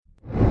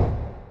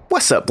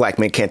What's up, Black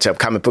Men Can't Jump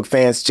comic book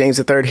fans? James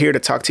III here to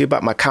talk to you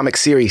about my comic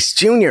series,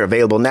 Junior,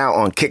 available now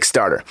on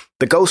Kickstarter.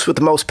 The ghost with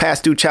the most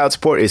past due child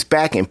support is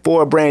back in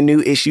 4 brand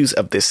new issues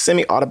of this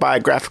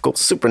semi-autobiographical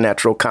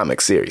supernatural comic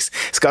series.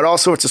 It's got all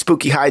sorts of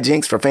spooky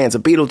hijinks for fans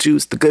of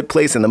Beetlejuice, The Good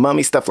Place, and The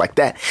Mummy, stuff like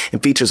that,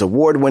 and features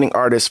award-winning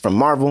artists from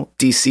Marvel,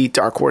 DC,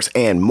 Dark Horse,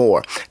 and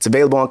more. It's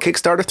available on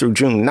Kickstarter through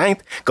June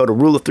 9th. Go to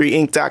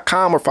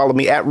rule3inc.com or follow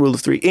me at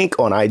rule3inc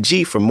on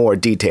IG for more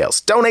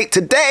details. Donate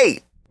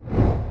today!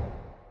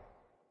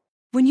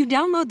 When you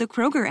download the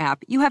Kroger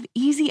app, you have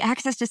easy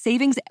access to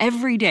savings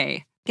every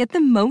day. Get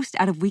the most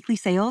out of weekly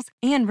sales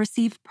and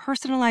receive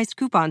personalized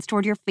coupons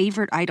toward your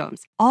favorite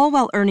items, all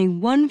while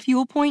earning 1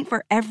 fuel point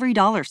for every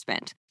 $1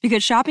 spent.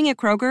 Because shopping at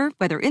Kroger,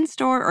 whether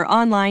in-store or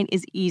online,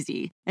 is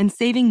easy. And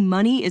saving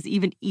money is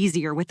even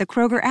easier with the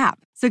Kroger app.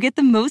 So get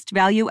the most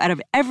value out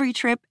of every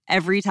trip,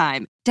 every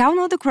time.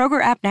 Download the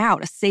Kroger app now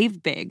to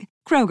save big.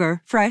 Kroger,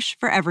 fresh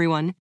for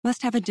everyone.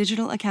 Must have a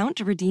digital account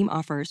to redeem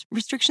offers.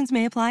 Restrictions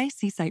may apply.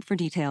 See site for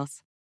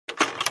details.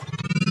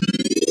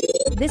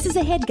 This is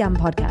a HeadGum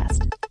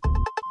podcast.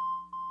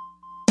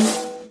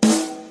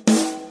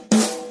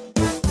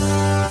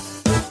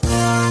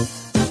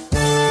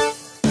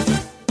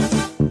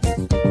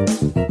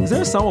 Is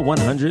there a song with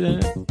 100 in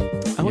it?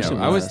 I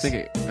was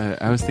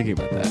thinking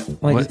about that.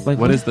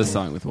 What is the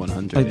song with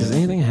 100? Like, does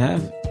anything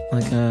have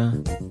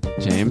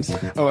James?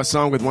 Oh, a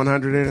song with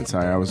 100 in it?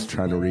 Sorry, I was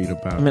trying to read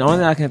about. I mean, only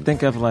thing I can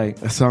think of,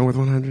 like a song with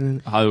 100 in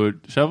it.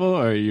 Hollywood Shuffle,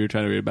 or you were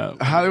trying to read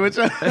about Hollywood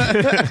Shuffle?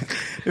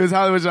 It was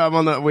Hollywood Shuffle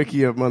on the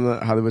wiki, on the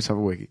Hollywood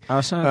Shuffle wiki. I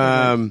was trying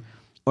to think,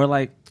 or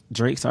like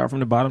Drake, Start From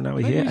the Bottom. Now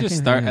we here. I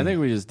think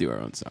we just do our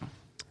own song.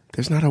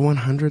 There's not a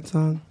 100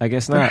 song? I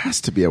guess not. There has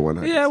to be a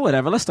 100. Yeah,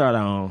 whatever. Let's start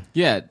our own.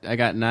 Yeah, I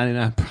got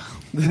 99 problems.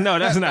 No,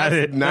 that's not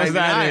it. That's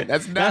not it.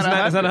 That's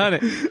not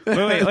 100.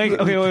 Wait.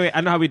 Okay. I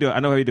know how we do it.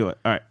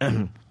 All right.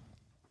 I'm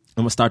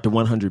going to start the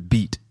 100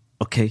 beat,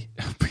 okay?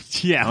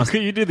 Yeah,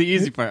 okay, you do the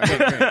easy part. Okay,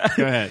 great.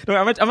 Go ahead. No,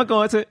 I'm going to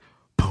go into it.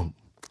 Boom,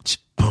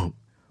 boom,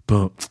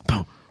 boom,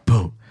 boom,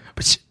 boom,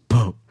 boom, boom,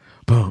 boom,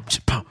 boom, boom,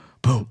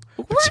 boom,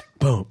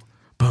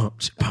 boom,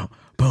 boom,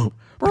 boom.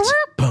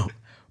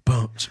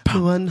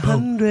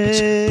 100.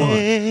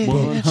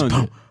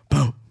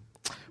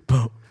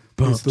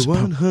 It's the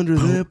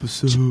 100th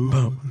episode.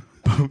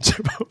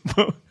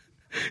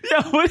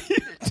 Yeah, what are you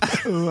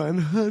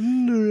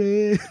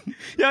 100.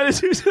 Yeah,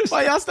 did you just...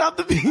 Why y'all stop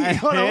the beat?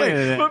 Hold on,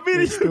 wait. What beat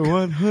It's the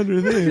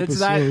 100th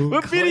episode.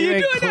 What beat are you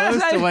doing?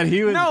 Close to what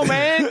he was. No,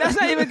 man, that's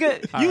not even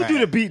good. You do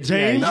the beat,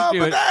 James. No,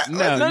 but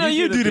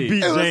You do the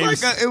beat,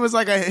 James. It was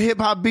like a hip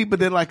hop beat, but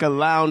then like a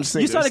lounge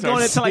singer. You started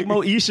going into like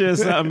Moesha or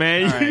something,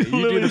 man. All right, you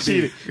do the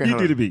beat. You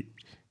do the beat.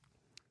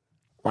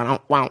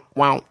 Wow.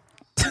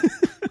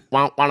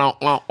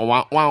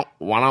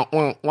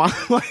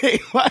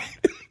 Wait, what?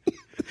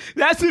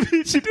 That's the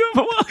beat you do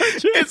for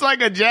 100. It's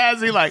like a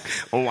jazzy, like.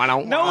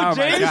 No,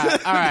 James.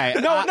 All right.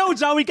 No,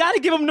 John. We got to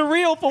give him the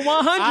real for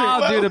 100.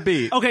 I'll do the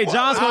beat. Okay,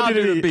 John's going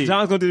to do the beat.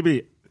 John's going to do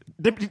the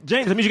beat.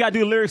 James, that means you got to do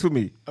the lyrics with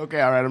me.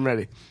 Okay, all right, I'm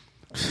ready.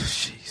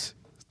 Jeez.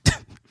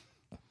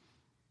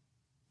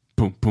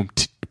 Boom, boom,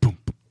 boom,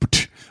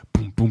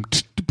 boom, boom,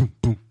 boom,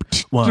 boom.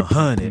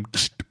 100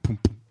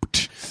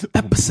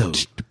 episode.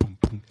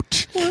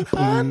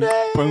 100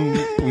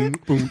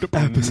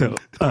 episode.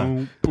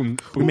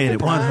 We made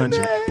it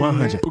 100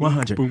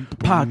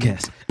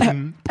 podcast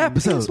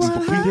episodes. We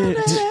did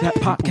that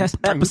podcast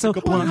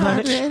episode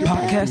 100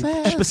 podcast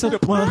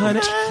episode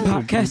 100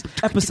 podcast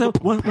episode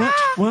 100.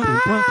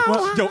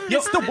 Yo,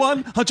 it's the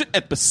 100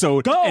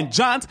 episode. Go. And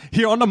John's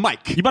here on the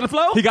mic. You about to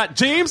flow? He got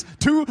James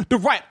to the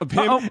right of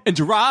him, and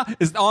Gerard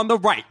is on the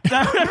right.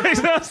 That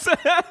makes no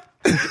sense.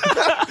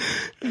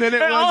 Then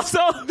it And was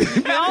also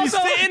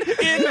sitting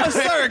in a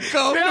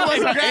circle. Then it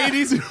was an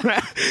 80s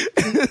rap.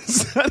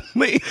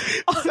 Suddenly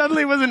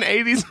it was an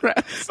 80s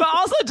rap. But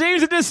also,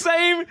 James did the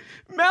same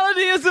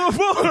melody as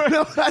before.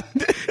 No, I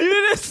didn't. You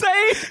did the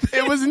same.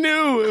 It was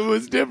new. It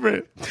was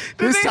different.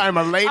 This time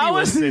a lady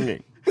was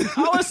singing.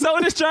 I was so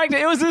distracted.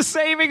 It was the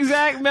same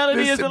exact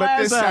melody as the But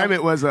last this time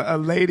it was a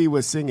lady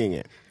was singing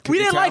it. We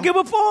didn't like it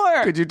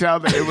before. Could you tell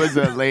that it was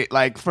a late?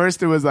 Like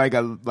first, it was like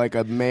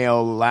a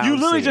male loud. You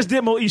literally singer. just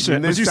did Moesha,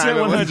 And but this you said time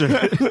it was-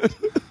 100.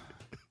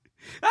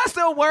 That's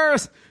still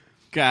worse.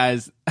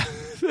 Guys,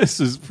 this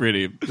was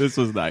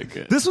not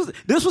good. This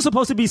was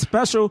supposed to be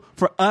special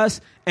for us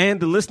and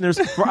the listeners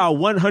for our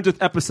 100th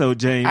episode,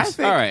 James.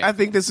 I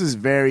think this is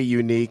very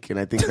unique, and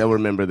I think they'll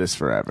remember this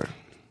forever.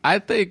 I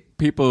think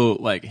people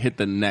like hit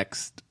the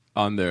next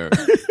on their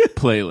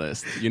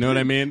playlist. You know what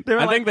I mean?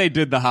 I think they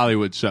did the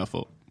Hollywood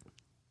Shuffle.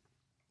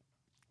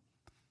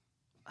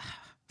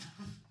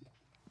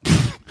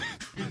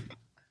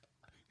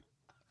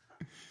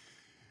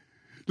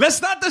 Let's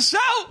start the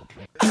show.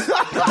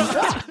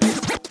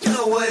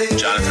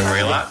 Jonathan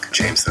Raylock,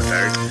 James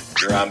III,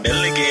 Gerard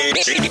Milligan.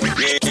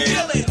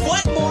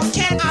 What more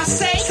can I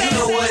say? You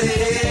know what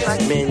it is.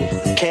 Black men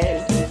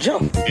can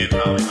jump.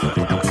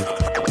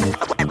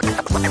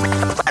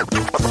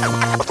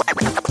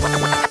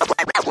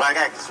 Black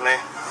actors, man.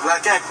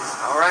 Black actors.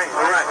 All right.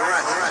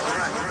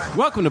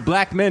 Welcome to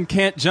Black Men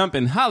Can't Jump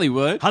in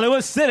Hollywood.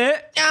 Hollywood City.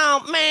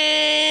 Oh,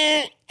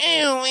 man.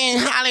 In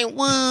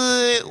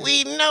Hollywood,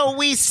 we know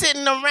we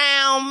sitting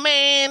around,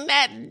 man.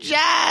 That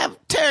jive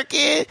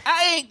turkey.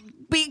 I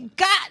ain't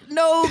got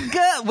no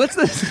gun. What's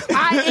this?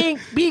 I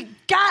ain't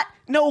got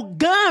no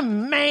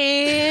gun,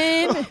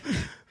 man.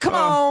 Come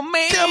on,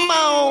 man. Come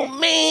on,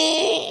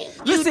 man.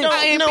 Listen,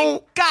 I ain't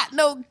got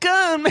no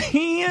gun,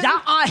 man.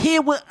 Y'all are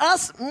here with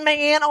us,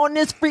 man, on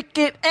this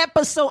freaking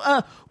episode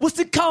of, what's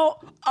it called?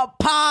 A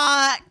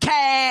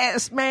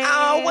podcast, man.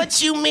 Oh,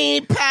 what you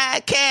mean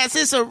podcast?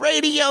 It's a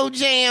radio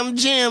jam.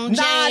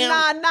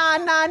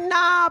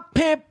 Nah,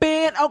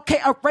 pimpin'. Okay,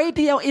 a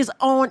radio is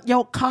on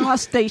your car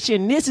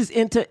station. This is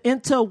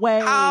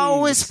interwaves.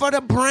 Oh, it's for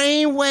the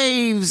brain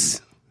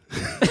waves.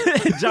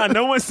 John,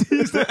 no one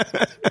sees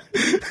that.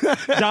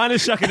 John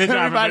is shucking the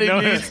driver.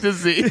 Everybody needs to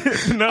see.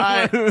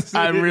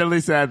 I'm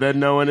really sad that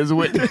no one is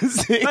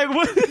witnessing. Like,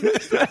 what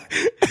is that?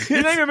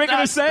 You're not even making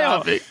a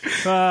sound.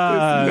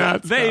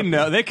 They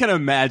know. They can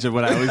imagine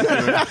what I was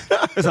doing.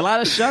 There's a lot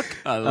of shuck,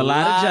 a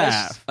lot of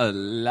jive. A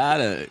lot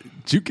of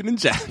juking and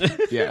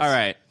jiving. Yes. All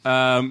right.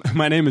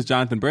 My name is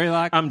Jonathan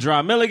Braylock. I'm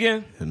Dra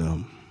Milligan.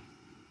 And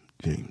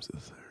James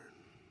III.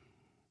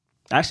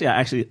 Actually, I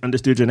actually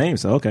understood your name,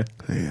 so okay.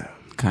 Yeah.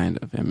 Kind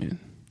of. I mean,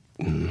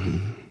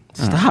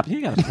 Stop.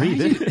 You gotta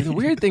breathe it. the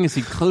weird thing is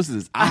he closes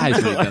his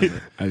eyes when he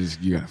does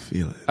it. You gotta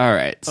feel it. All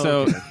right.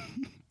 So,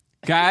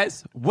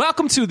 guys,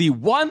 welcome to the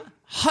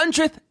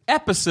 100th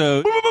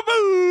episode.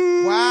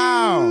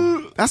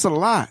 Wow. That's a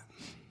lot.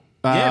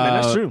 Yeah,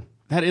 man, that's true.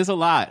 That is a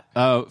lot.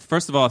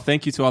 First of all,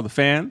 thank you to all the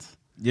fans.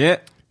 Yeah,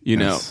 You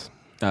Yes.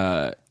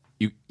 know,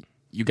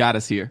 you got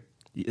us here.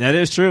 that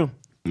is true.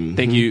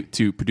 Thank you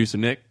to producer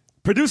Nick.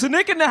 Producer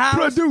Nick in the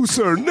house.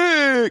 Producer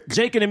Nick.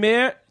 Jake and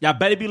Amir, y'all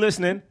better be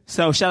listening.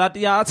 So shout out to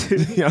y'all too.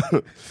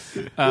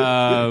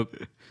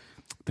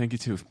 Thank you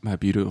to my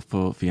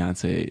beautiful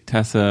fiance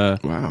Tessa.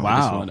 Wow.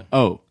 Wow.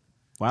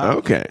 Wow.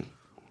 Okay.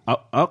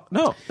 Oh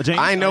no, James.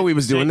 I know we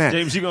was doing that.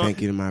 James, you going?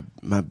 Thank you to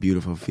my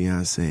beautiful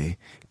fiance,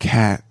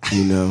 Kat.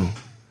 You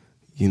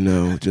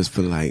know, just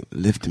for like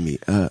lifting me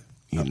up.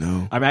 You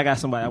know. I mean, I got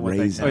somebody I want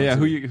to Raise thank. Oh yeah,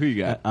 who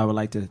you got? I would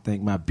like to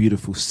thank my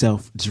beautiful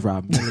self,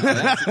 Dra Milligan,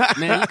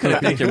 Man, you could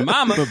have thanked your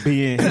mama. for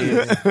being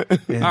here.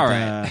 And, All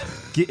right.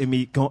 getting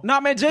me going.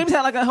 No, man, James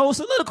had like a whole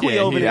soliloquy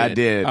over he there. I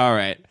did. All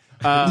right.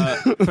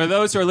 For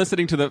those who are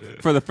listening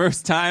for the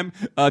first time,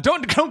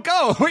 don't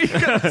go. Where you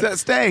go?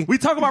 Stay. We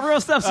talk about real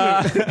stuff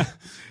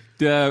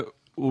soon.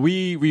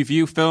 We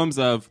review films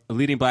of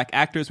leading black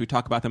actors. We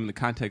talk about them in the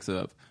context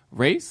of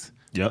race.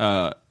 Yep.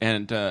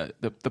 And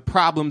the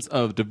problems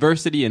of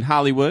diversity in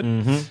Hollywood.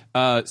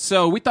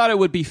 So we thought it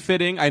would be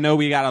fitting. I know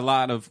we got a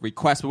lot of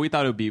requests, but we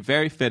thought it would be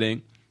very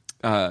fitting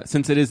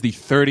since it is the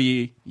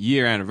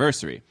 30-year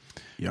anniversary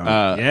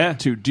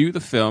to do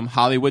the film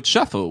Hollywood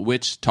Shuffle,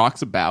 which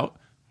talks about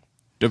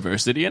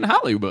diversity in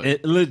Hollywood.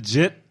 It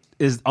legit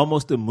is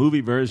almost the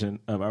movie version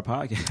of our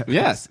podcast.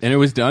 Yes, and it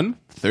was done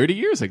 30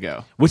 years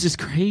ago. Which is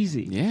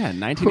crazy. Yeah,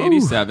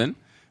 1987.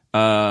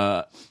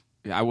 I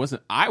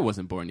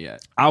wasn't born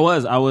yet. I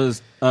was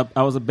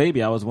a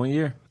baby. I was 1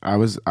 year. I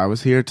was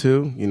here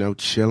too,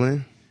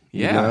 chilling.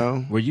 Yeah. You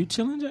know? Were you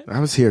chilling, Jay? I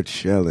was here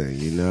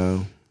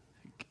chilling,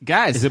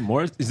 Guys, Is it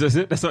more? Is this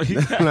it? That's all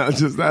you got? No,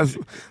 that's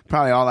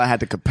probably all I had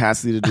the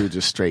capacity to do,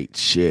 just straight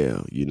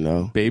chill,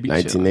 Baby chill.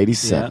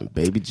 1987, Yeah.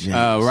 Baby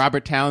James.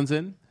 Robert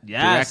Townsend,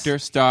 Yes. director,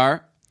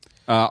 star,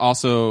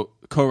 also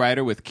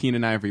co-writer with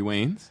Keenan Ivory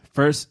Wayans.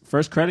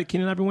 First credit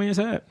Keenan Ivory Wayans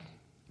had.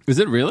 Is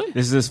it really?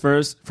 This is his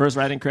first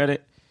writing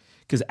credit.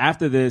 Because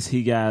after this,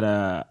 he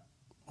got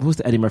what was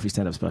the Eddie Murphy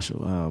stand-up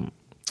special?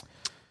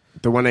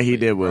 The one that he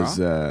did was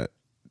The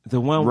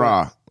one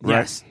Raw, right?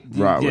 Yes,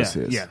 Raw was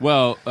his. Yeah,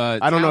 Well,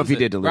 I don't know if he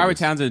did deliver. Robert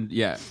Townsend,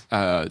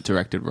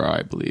 directed Raw,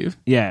 I believe.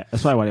 yeah.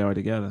 That's probably why they are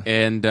together.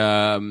 And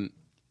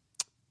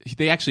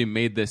they actually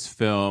made this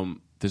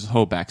film. There's a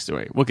whole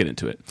backstory. We'll get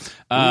into it.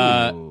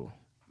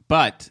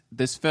 But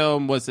this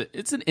film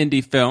it's an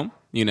indie film,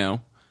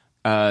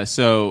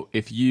 so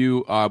if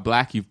you are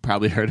black, you've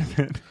probably heard of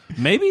it.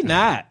 Maybe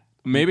not.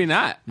 Maybe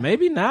not.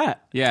 Maybe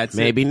not. Yeah, it's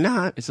Maybe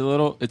not. It's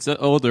an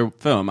older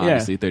film,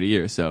 obviously, 30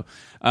 years. So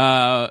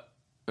there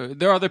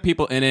are other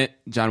people in it.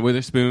 John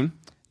Witherspoon.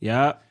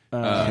 Yeah.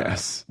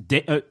 Yes.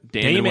 Damon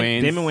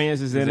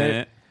Wayans is in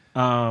it.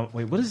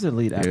 Wait, what is the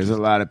lead actor? There's a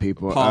lot of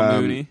people.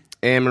 Paul Mooney.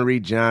 Anne-Marie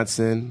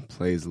Johnson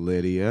plays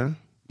Lydia.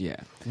 Yeah.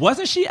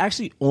 Wasn't she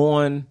actually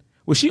on?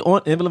 Was she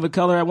on In Living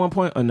Color at one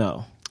point or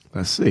no?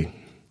 Let's see.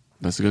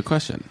 That's a good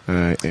question. All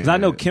right. Because I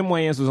know Kim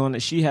Wayans was on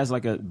it. She has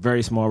like a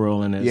very small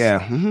role in this.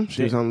 Yeah,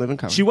 she was on Living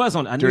Color. She was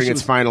on. I knew during she its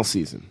was, final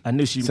season. I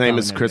knew she was Same probably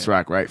as in Chris there.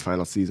 Rock, right?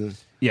 Final season.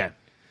 Yeah,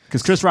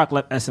 because Chris Rock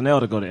left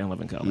SNL to go to In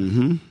Living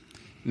Color.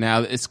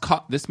 Now,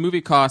 this movie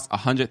cost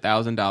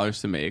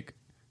 $100,000 to make.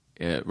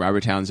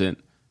 Robert Townsend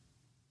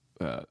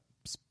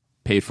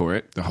paid for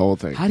it. The whole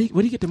thing. Where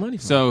do you get the money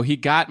from? So he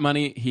got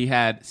money. He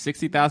had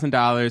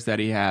 $60,000 that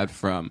he had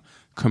from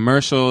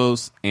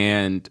commercials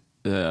and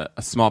a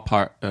small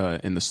part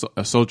in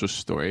A Soldier's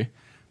Story,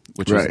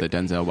 which was Right. the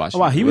Denzel Washington.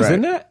 oh, wow, he was Right.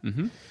 in that.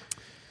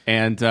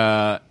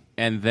 And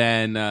And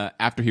then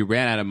after he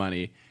ran out of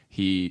money,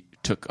 he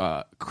took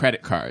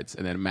credit cards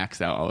and then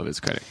maxed out all of his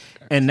credit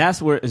cards. And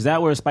is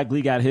that where Spike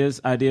Lee got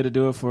his idea to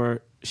do it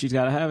for She's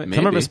Gotta Have It? 'Cause I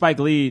remember Spike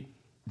Lee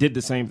did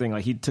the same thing.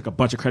 Like he took a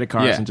bunch of credit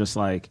cards and just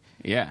like,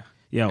 yeah,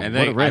 and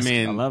what a risk.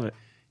 I love it.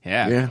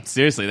 Yeah,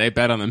 seriously, they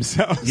bet on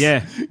themselves.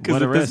 Yeah,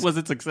 because if this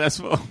wasn't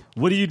successful,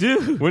 what do you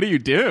do? What do you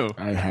do?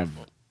 I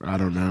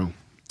don't know.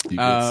 You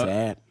get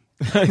sad.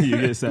 You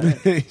get sad.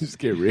 You just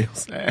get real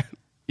sad.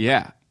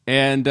 Yeah,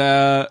 and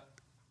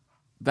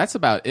that's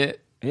about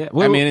it. Yeah,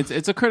 I mean,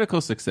 it's a critical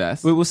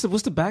success. Wait, what's the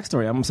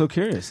backstory? I'm so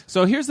curious.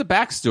 So here's the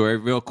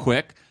backstory, real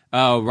quick.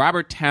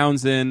 Robert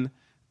Townsend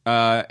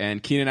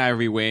and Keenan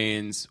Ivory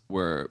Wayans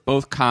were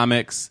both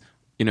comics.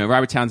 You know,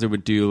 Robert Townsend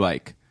would do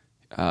like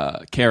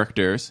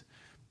characters.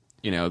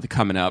 You know, the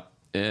coming up.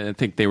 I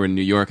think they were in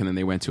New York and then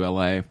they went to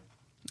L.A.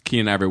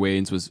 Keenan Ivory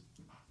Wayans was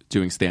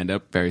doing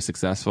stand-up, very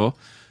successful.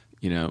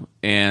 You know,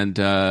 and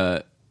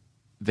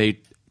they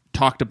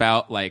talked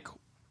about like,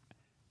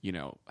 you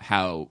know,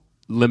 how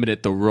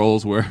limited the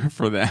roles were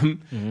for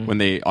them when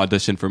they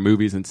auditioned for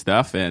movies and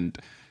stuff, and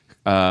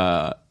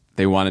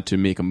they wanted to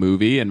make a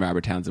movie, and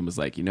Robert Townsend was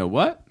like, you know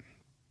what?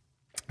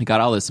 I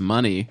got all this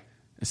money.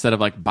 Instead of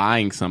like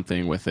buying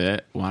something with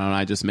it, why don't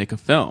I just make a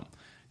film?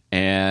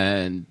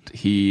 And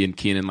he and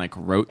Keenan like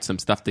wrote some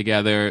stuff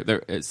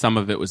together. Some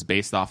of it was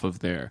based off of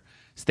their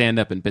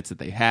stand-up and bits that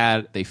they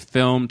had. They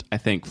filmed, I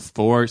think,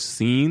 4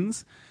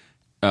 scenes,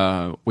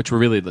 which were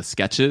really the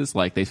sketches.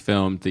 Like they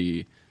filmed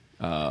the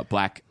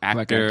Black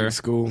Acting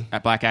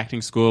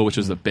School, which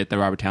was a bit that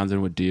Robert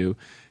Townsend would do.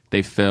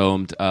 They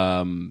filmed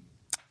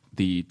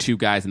the 2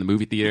 guys in the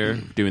movie theater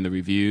doing the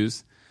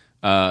reviews.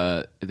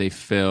 They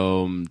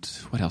filmed,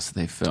 what else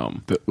did they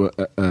film?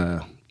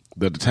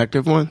 The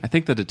detective one? I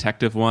think the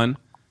detective one,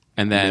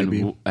 and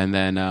then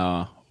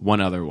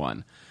one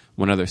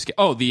other sketch.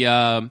 Oh,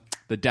 the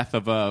death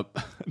of a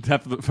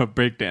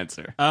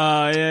breakdancer.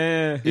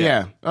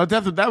 Yeah. Oh,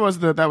 that was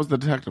the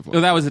detective one.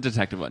 Oh, that was the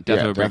detective one.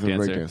 Death of a Death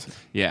breakdancer.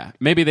 Yeah,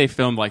 maybe they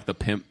filmed like the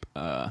pimp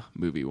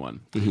movie one.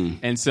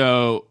 And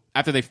so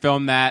after they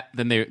filmed that,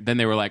 then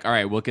they were like, all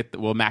right,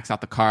 we'll max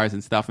out the cars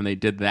and stuff, and they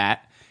did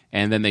that,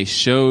 and then they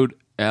showed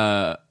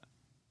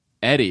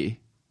Eddie.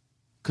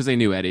 Because they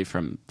knew Eddie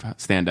from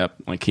stand-up,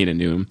 like Keenan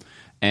knew him.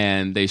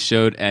 And they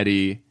showed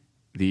Eddie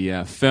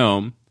the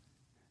film,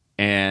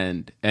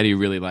 and Eddie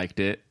really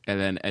liked it. And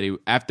then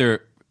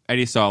after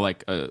Eddie saw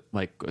like a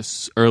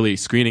early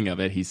screening of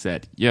it, he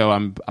said, yo,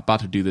 I'm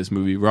about to do this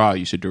movie Raw,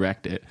 you should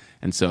direct it.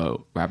 And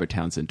so Robert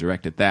Townsend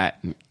directed that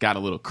and got a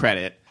little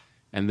credit.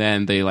 And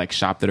then they like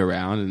shopped it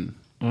around and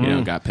you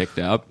know got picked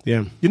up.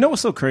 Yeah. You know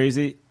what's so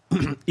crazy?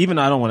 Even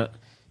though I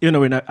know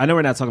we're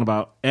not talking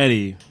about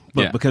Eddie,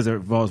 but because it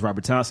involves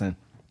Robert Townsend.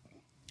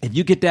 If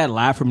you get that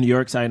Live from New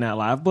York Saturday Night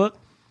Live book,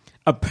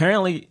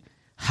 apparently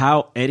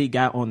how Eddie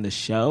got on the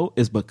show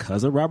is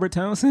because of Robert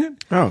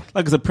Townsend. Oh.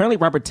 Like, because apparently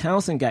Robert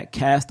Townsend got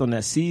cast on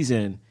that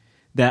season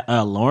that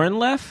Lauren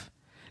left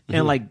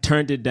and, like,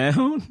 turned it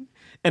down.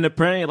 And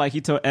apparently, like,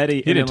 he told Eddie...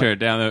 He didn't turn it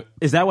down, though.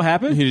 Is that what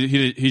happened?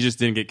 He just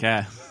didn't get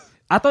cast.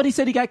 I thought he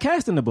said he got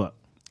cast in the book.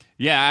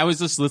 Yeah, I was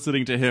just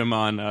listening to him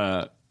on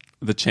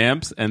The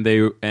Champs, and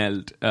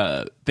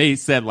they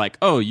said, like,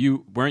 oh,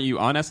 weren't you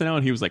on SNL?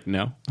 And he was like,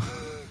 no.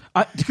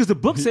 Because the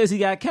book says he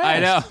got cast. I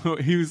know.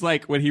 He was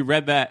like, when he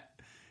read that,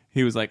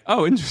 he was like,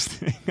 oh,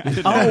 interesting.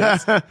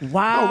 Wow. Oh,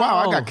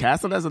 wow. I got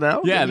cast on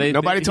SNL? Yeah.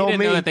 Nobody told me.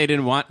 me. Know that they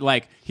didn't want,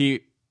 I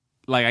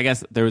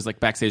guess there was like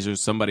backstage, there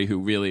was somebody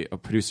a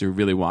producer who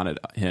really wanted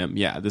him.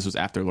 Yeah, this was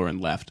after Lauren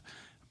left,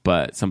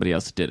 but somebody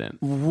else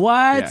didn't.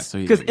 What?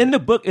 Because in the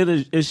book,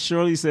 it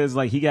surely says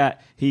like he got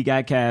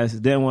cast,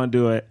 didn't want to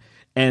do it,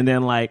 and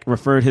then like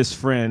referred his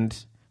friend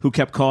who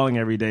kept calling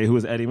every day, who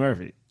was Eddie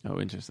Murphy. Oh,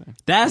 interesting.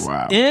 That's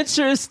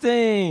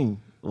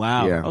interesting.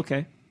 Wow. Yeah.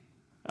 Okay.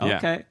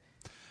 Yeah.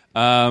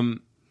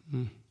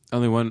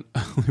 Only one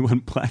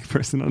black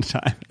person on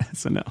time at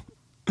SNL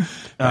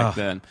back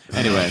then.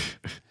 Anyway,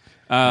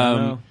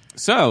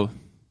 so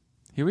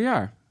here we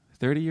are,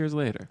 30 years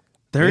later.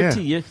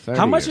 30 years. 30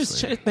 How much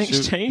years has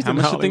things changed? How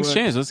much have things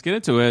changed? Let's get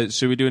into it.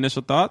 Should we do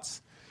initial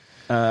thoughts?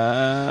 You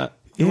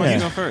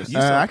go first.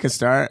 I can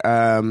start.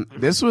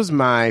 This was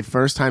my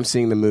first time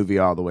seeing the movie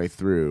all the way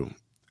through.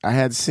 I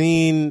had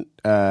seen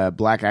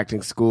Black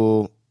Acting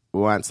School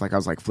once, like I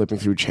was like flipping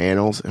through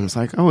channels and was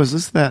like, oh, is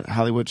this that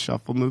Hollywood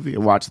Shuffle movie? I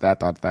watched that,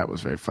 thought that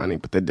was very funny,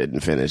 but then didn't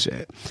finish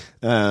it.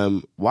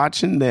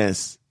 Watching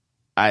this,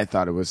 I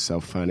thought it was so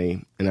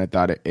funny, and I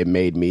thought it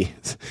made me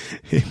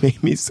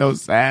so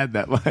sad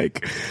that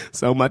like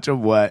so much of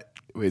what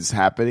is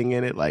happening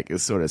in it like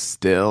is sort of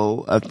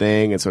still a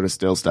thing and sort of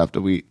still stuff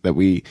that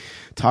we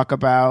talk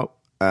about.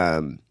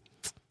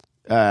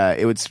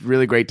 It was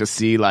really great to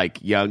see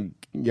like young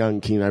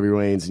Keenan Ivory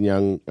Wayans and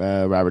young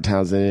Robert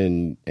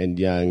Townsend and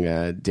young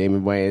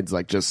Damon Wayans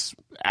like just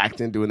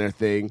acting, doing their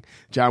thing.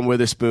 John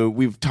Witherspoon,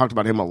 we've talked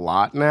about him a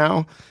lot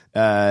now,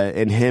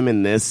 and him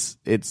in this,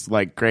 it's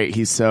like great.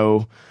 He's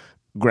so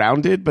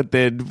grounded, but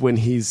then when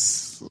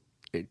he's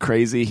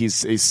crazy,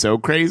 he's so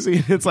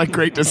crazy. It's like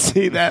great to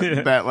see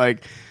that that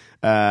like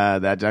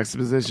that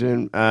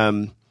juxtaposition. I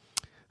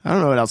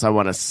don't know what else I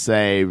want to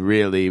say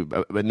really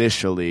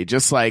initially.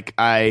 Just like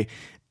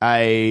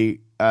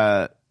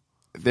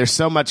there's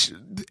so much,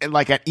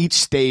 like at each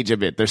stage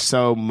of it, there's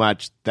so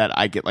much that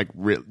I get like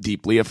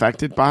deeply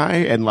affected by,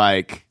 and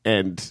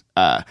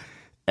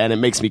it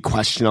makes me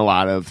question a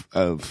lot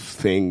of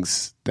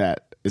things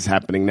that is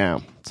happening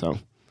now. So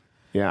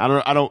yeah,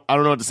 I don't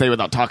know what to say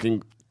without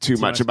talking too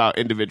much about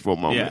individual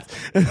moments.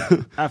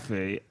 Yeah. I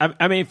feel you.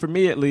 I mean, for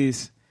me at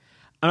least,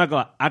 I'm not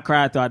gonna. I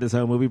cried throughout this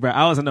whole movie, bro.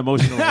 I was an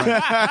emotional wreck.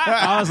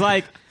 I was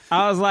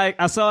like,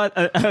 I saw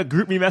a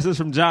group me message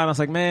from John. I was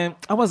like, man,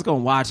 I wasn't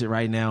gonna watch it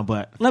right now,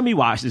 but let me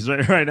watch this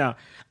right now.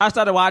 I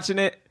started watching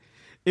it.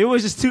 It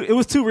was just it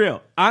was too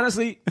real.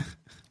 Honestly,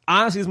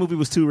 this movie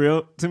was too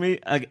real to me.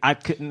 I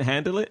couldn't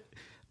handle it.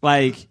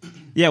 Like,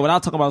 yeah,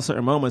 without talking about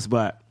certain moments,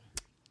 but,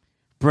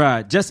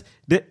 bruh,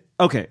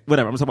 okay,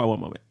 whatever. I'm talking about one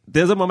moment.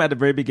 There's a moment at the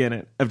very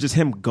beginning of just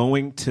him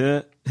going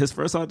to his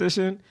first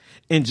audition,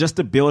 and just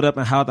the build up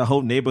and how the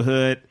whole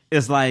neighborhood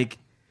is like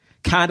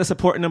kind of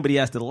supporting him, but he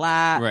has to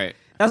lie. Right.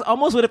 That's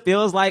almost what it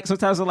feels like.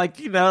 Sometimes, like,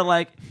 you know,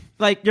 like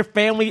your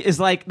family is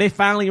like they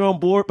finally are on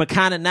board, but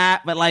kind of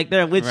not. But like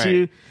they're with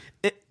you,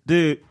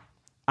 dude.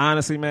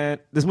 Honestly, man,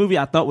 this movie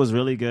I thought was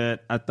really good.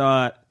 I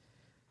thought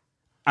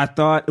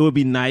it would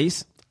be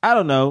nice. I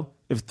don't know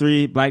if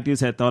 3 black dudes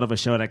had thought of a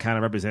show that kind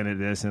of represented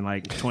this in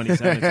like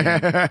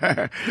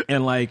 2017,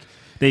 and like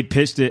they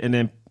pitched it, and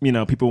then, you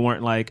know, people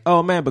weren't like,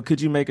 oh man, but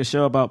could you make a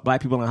show about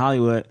black people in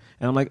Hollywood?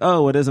 And I'm like,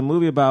 oh, well, there's a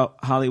movie about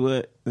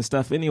Hollywood and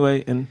stuff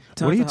anay. And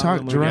what are you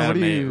talking, Jerome?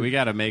 We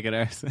gotta make it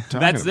ourselves.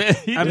 That's it.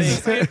 I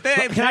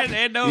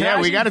mean,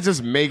 we gotta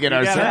just make it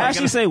ourselves. Can I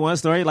actually say one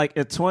story? Like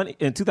in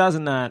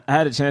 2009, I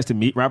had a chance to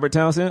meet Robert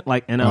Townsend,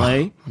 like in LA.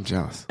 I'm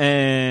jealous.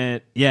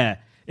 And yeah,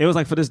 it was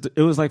like for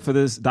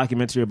this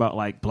documentary about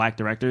like black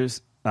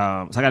directors. So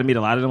I got to meet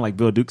a lot of them, like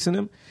Bill Dukes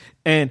and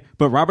them.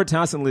 But Robert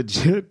Townsend,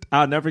 legit,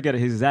 I'll never forget it.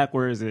 His exact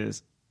words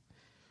is,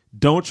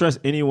 "Don't trust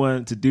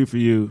anyone to do for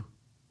you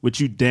what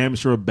you damn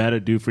sure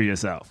better do for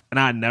yourself." And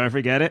I never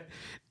forget it.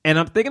 And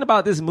I'm thinking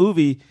about this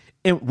movie,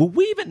 and will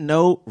we even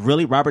know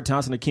really Robert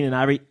Townsend or Keenen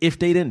Ivory if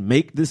they didn't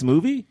make this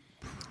movie?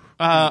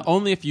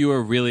 Only if you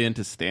were really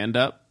into stand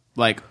up,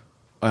 like.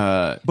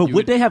 But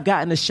would they have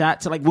gotten a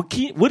shot to like? Would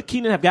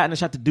Keenen have gotten a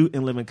shot to do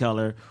In Living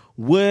Color?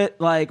 Would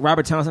like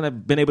Robert Townsend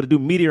have been able to do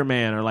Meteor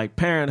Man or like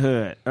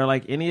Parenthood or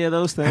like any of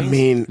those things? I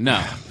mean,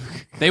 no,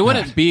 they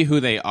wouldn't be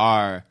who they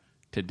are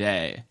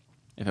today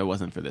if it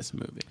wasn't for this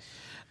movie.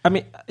 I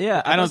mean,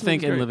 yeah, I don't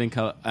think In Living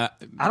Color. I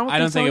don't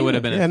think so it would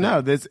have been. Yeah, no.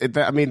 This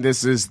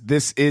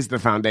is the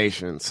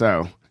foundation.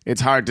 So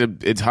it's hard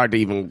to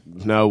even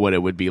know what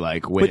it would be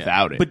like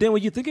without it. But then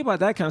when you think about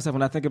that kind of stuff,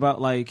 when I think about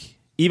like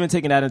even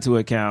taking that into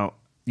account.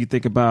 You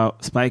think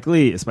about Spike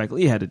Lee. Spike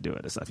Lee had to do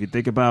it and stuff. You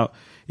think about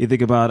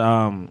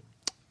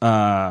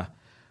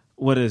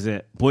what is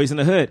it? Boys in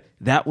the Hood.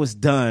 That was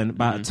done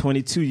by a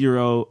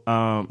 22-year-old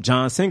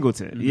John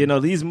Singleton. Mm-hmm. You know,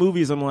 these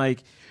movies, I'm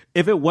like,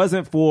 if it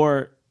wasn't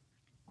for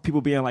people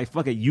being like,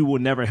 fuck it, you will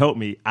never help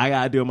me, I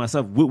gotta do it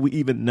myself, would we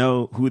even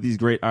know who these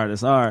great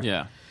artists are?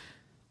 Yeah.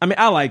 I mean,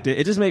 I liked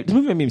it. The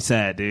movie made me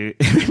sad, dude.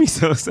 It made me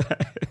so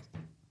sad.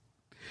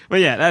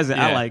 But yeah, that's it.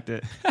 Yeah. I liked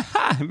it.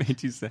 It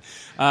made you sad.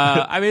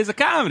 I mean, it's a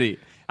comedy.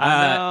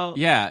 I know.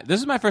 Yeah, this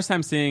is my first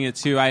time seeing it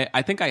too.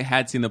 I think I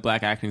had seen the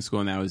Black Acting School,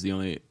 and that was the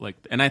only like,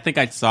 and I think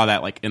I saw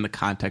that like in the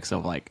context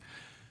of like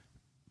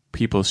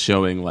people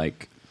showing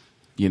like,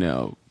 you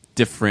know,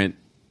 different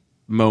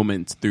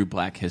moments through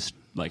black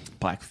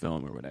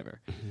film or whatever.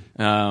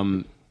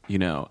 You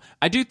know,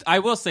 I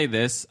will say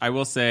this. I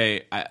will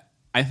say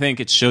I think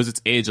it shows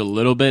its age a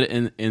little bit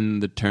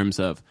in the terms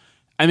of,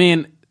 I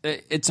mean,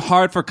 it's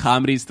hard for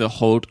comedies to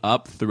hold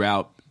up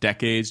throughout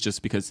decades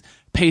just because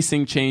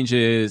pacing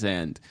changes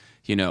and,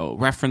 you know,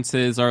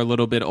 references are a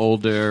little bit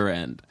older,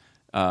 and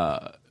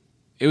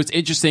it was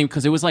interesting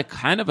because it was like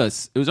it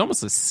was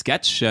almost a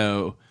sketch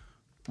show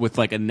with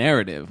like a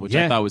narrative, which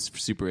I thought was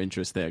super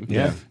interesting.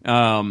 Yeah.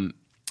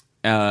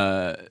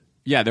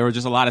 There were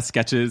just a lot of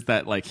sketches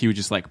that like he would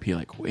just like be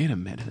like, wait a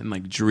minute, and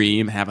like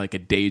have like a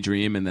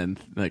daydream, and then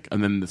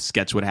the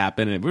sketch would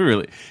happen, and we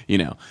really, you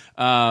know.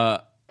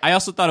 I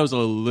also thought it was a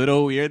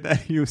little weird that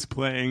he was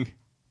playing.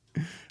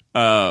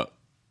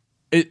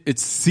 It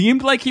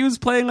seemed like he was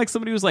playing like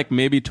somebody who was like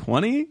maybe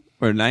 20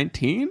 or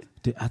 19.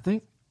 I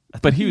think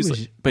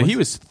he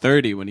was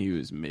 30 when he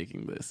was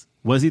making this.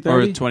 Was he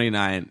 30? Or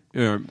 29,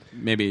 or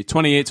maybe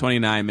 28,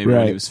 29, maybe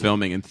when he was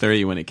filming, and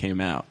 30 when it came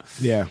out.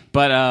 Yeah.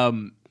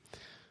 But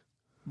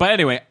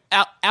anyway,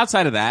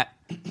 outside of that,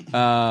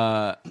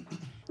 I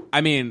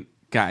mean,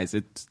 guys,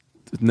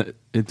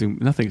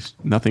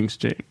 nothing's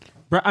changed.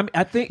 Bro, I mean,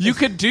 I think you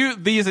could do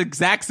these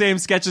exact same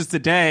sketches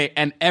today,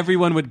 and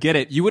everyone would get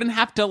it. You wouldn't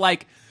have to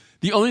like.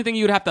 The only thing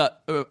you would have to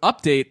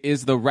update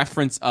is the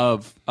reference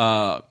of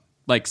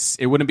like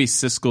it wouldn't be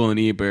Siskel and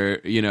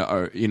Ebert, you know,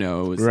 or you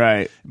know,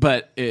 right.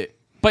 But if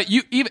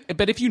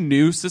you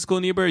knew Siskel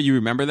and Ebert, you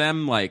remember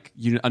them, like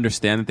you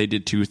understand that they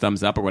did 2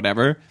 thumbs up or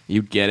whatever,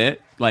 you get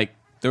it. Like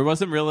There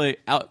wasn't really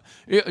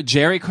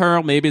Jerry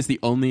Curl maybe is the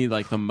only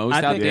like the most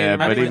outdated. Yeah,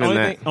 but even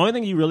that. Only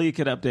thing you really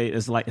could update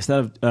is like instead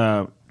of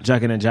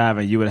Juggin and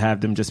Jivin, you would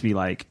have them just be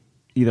like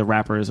either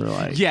rappers or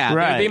like they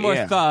would be more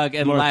thug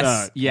and More less.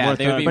 thug. Yeah, More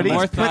they would thug. be But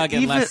more But thug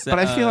and less. But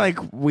I feel like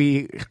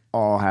we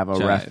all have a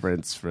Jive.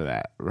 reference for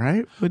that,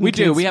 right? We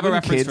do. We have a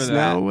wouldn't reference kids for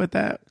that. know what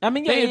that? I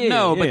mean, they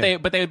know, yeah.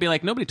 but they would be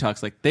like nobody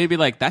talks like they'd be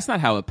like that's not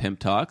how a pimp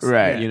talks,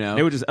 Right. You know,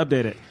 They would just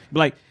update it. But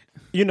like,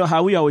 you know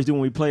how we always do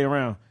when we play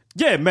around.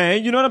 Yeah,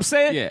 man, you know what I'm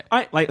saying? Yeah.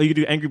 Like, or you could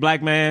do Angry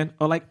Black Man,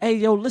 or like, hey,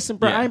 yo, listen,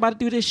 bro, Yeah. I ain't about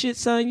to do this shit,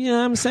 son. You know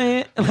what I'm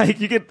saying? Like,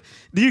 you can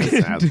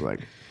Sounds like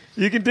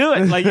you can do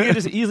it. Like, you can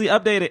just easily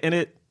update it,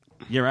 and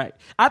you're right.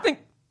 I think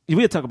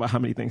we'll talk about how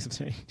many things have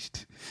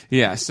changed.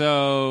 Yeah,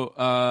 so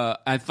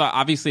I thought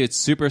obviously it's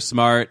super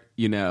smart,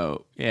 you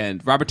know,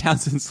 and Robert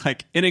Townsend's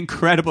like an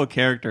incredible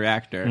character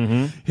actor.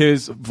 Mm-hmm.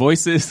 His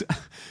voice is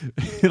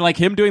like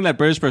him doing that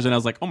British person. I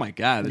was like, oh my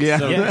god, it's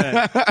so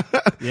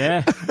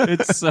Yeah.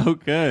 it's so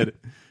good.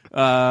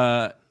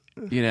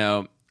 You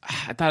know,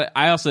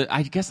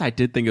 I guess I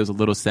did think it was a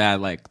little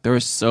sad. Like there were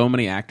so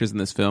many actors in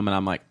this film, and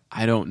I'm like,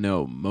 I don't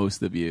know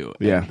most of you.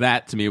 Yeah. And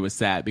that to me was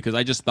sad because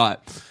I just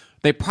thought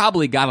they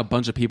probably got a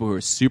bunch of people who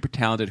were super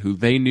talented, who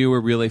they knew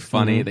were really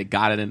funny. Mm-hmm. They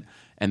got it in,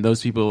 and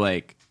those people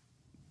like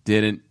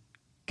didn't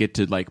get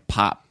to like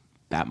pop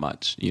that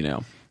much. You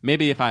know,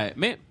 maybe they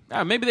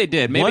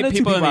did. Maybe One or two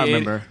people in the I 80s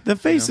remember. the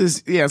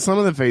faces. Yeah, some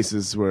of the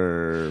faces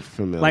were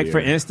familiar. Like, for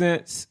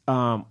instance,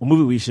 a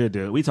movie we should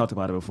do. We talked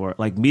about it before.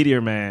 Like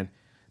Meteor Man.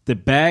 The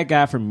bad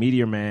guy from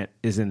Meteor Man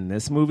is in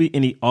this movie,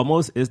 and he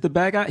almost is the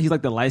bad guy. He's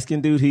like the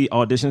light-skinned dude he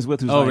auditions with.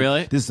 Who's Oh, like,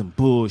 really? This is some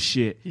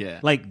bullshit. Yeah.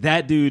 Like,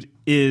 that dude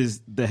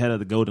is the head of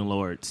the Golden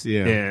Lords.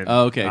 Yeah. in,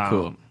 Oh, okay,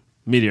 cool.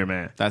 Meteor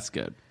Man. That's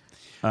good.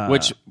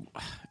 Which,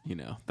 you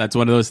know, that's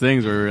one of those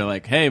things where we're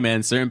like, hey,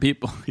 man, certain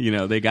people, you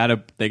know, they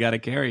gotta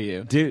carry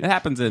you. Dude. It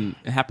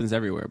happens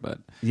everywhere. But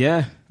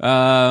Yeah.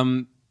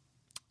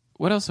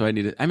 what else do I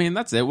need? I mean,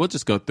 that's it. We'll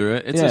just go through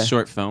it. It's Yeah. a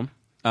short film.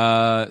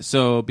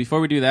 So before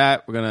we do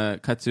that, we're gonna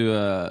cut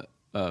to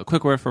a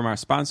quick word from our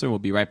sponsor. We'll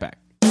be right back.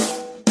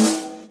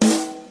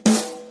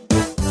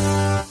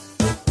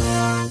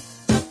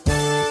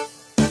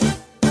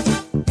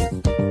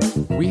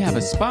 We have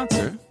a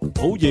sponsor,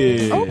 Oh,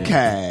 yeah.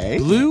 okay.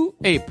 Blue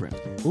Apron.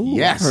 Ooh,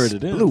 Yes, I've heard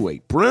of them. Blue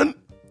Apron.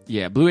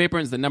 Yeah, Blue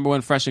Apron is the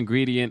 #1 fresh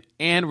ingredient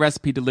and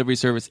recipe delivery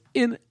service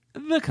in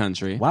the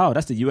country. Wow,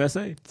 that's the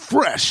USA.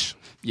 Fresh.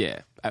 Yeah,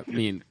 I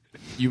mean,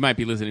 you might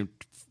be listening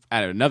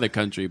out of another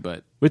country,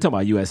 but We're talking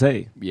about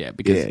USA. yeah,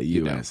 because Yeah,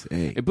 you know,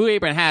 USA. Blue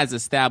Apron has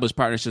established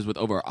partnerships with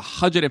over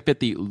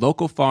 150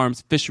 local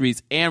farms,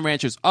 fisheries, and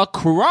ranchers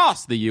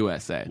across the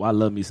USA. Well, I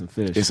love me some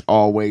fish. It's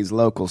always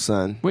local,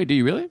 son. Wait, do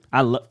you really?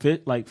 I love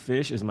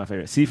fish is my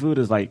favorite. Seafood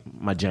is like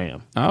my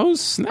jam. Oh,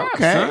 snap,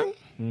 Okay.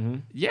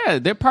 son. Yeah,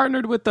 they're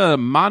partnered with the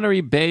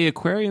Monterey Bay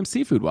Aquarium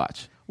Seafood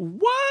Watch.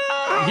 What?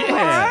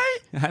 Yeah.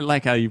 I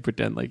like how you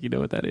pretend like you know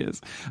what that is.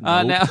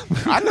 Now,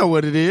 I know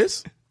what it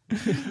is.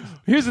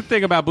 here's the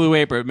thing about Blue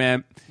Apron,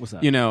 man. What's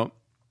that? You know,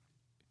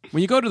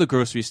 when you go to the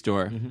grocery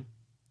store,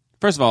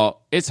 first of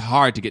all, it's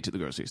hard to get to the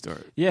grocery store.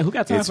 Yeah, who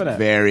got time It's for that?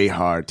 very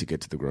hard to get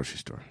to the grocery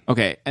store.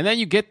 Okay, and then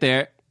you get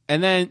there,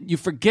 and then you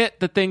forget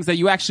the things that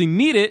you actually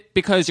needed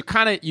because you're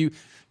kind of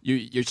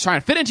you're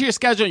trying to fit into your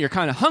schedule, and you're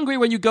kind of hungry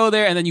when you go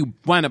there, and then you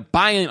wind up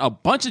buying a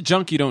bunch of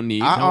junk you don't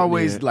need. I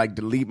always like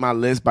delete my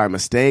list by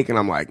mistake, and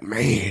I'm like,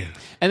 man,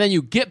 And then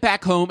you get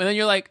back home, and then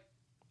you're like,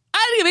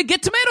 I didn't even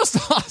get tomato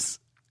sauce.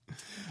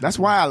 that's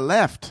why I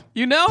left.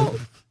 You know?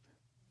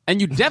 And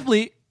you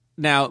definitely,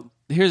 now,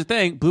 here's the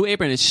thing. Blue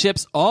Apron, it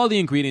ships all the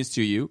ingredients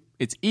to you.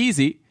 It's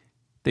easy.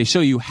 They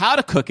show you how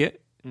to cook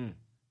it.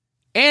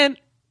 And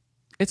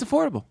it's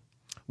affordable.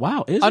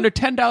 Wow, is Under it?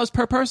 $10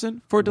 per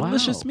person for a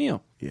delicious Wow.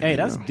 meal. Hey,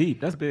 that's deep.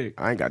 That's big.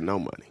 I ain't got no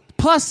money.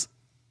 Plus,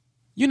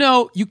 you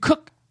know, you can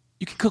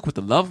cook with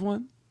a loved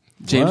one.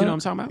 James, you know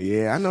what I'm talking about?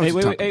 Yeah, I know. Hey,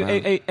 what wait, you're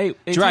wait, talking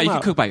hey, Dry, time you can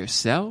out. cook by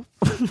yourself.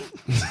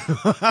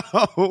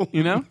 about.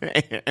 You know?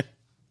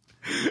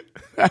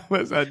 That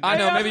was a, I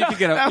know, maybe you could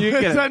get a, that you was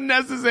could get a,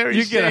 unnecessary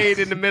you get a- shade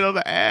in the middle of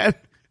the ad.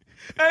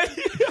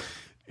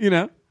 you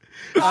know?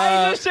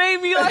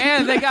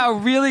 And they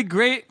got really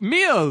great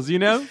meals, you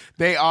know?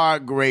 They are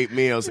great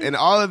meals, and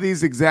all of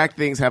these exact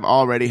things have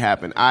already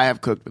happened. I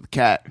have cooked with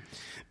Kat.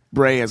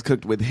 Bray has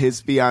cooked with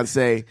his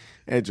fiance,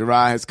 and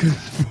Gerard has cooked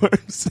for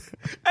himself.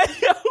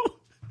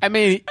 I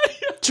mean,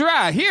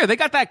 try here. They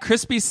got that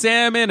crispy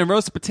salmon and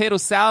roasted potato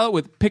salad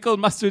with pickled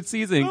mustard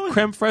seeds and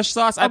creme fraiche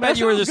sauce. I bet that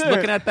you were sounds just good.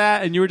 looking at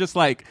that and you were just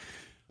like,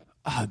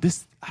 oh,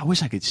 this. I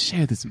wish I could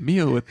share this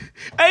meal with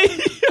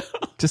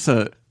just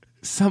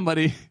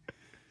somebody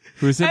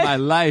who's in my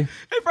life.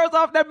 Hey, first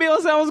off, that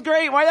meal sounds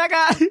great. Why y'all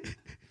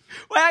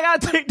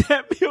gotta take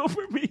that meal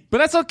for me? But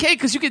that's okay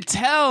because you can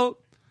tell,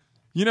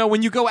 you know,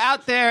 when you go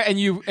out there and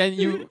you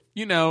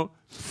know,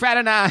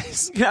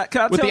 fraternize Can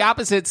I with tell- the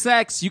opposite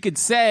sex, you could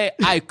say,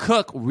 I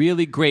cook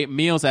really great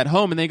meals at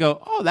home. And they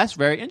go, oh, that's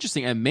very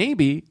interesting. And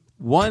maybe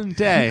one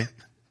day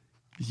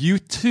you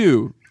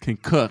too can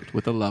cook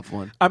with a loved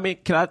one. I mean,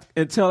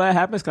 until that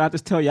happens, can I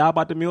just tell y'all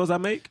about the meals I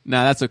make?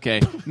 No, that's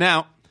okay.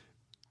 Now,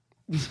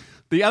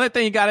 The other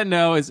thing you got to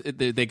know is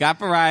they got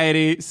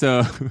variety.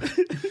 So,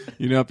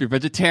 if you're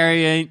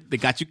vegetarian, they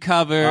got you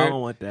covered. I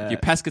don't want that. If you're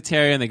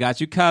pescatarian, they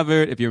got you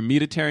covered. If you're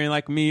meatitarian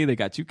like me, they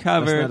got you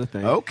covered. That's not a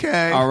thing.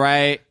 Okay. All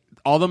right.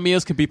 All the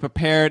meals can be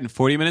prepared in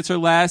 40 minutes or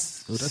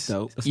less. Ooh, that's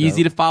dope. That's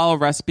Easy dope. to follow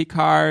recipe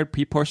card,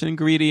 pre-portioned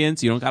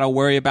ingredients. You don't got to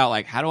worry about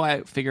like, how do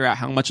I figure out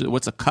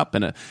what's a cup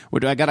and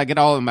where do I got to get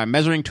all of my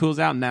measuring tools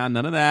out now?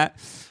 None of that.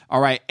 All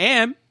right.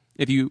 And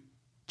if you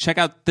check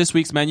out this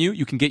week's menu,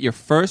 you can get your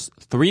first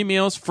 3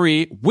 meals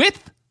free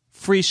with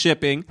free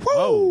shipping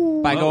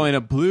by going to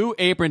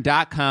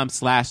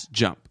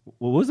blueapron.com/jump.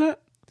 What was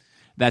that?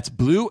 That's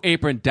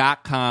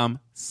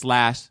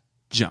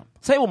blueapron.com/jump.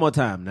 Say it one more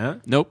time now.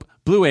 Nope.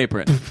 Blue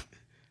Apron.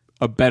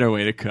 A better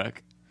way to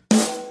cook.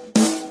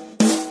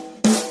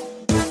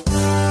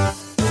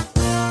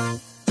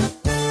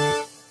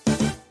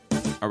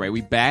 All right,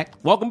 we back.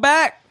 Welcome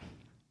back.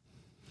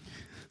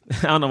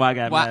 I don't know why I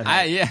got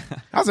mad. Yeah.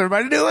 How's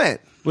everybody doing?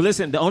 Well,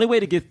 listen, the only way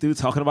to get through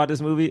talking about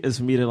this movie is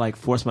for me to like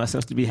force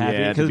myself to be happy.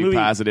 Yeah, to 'Cause be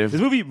positive.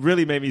 This movie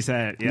really made me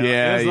sad. You know?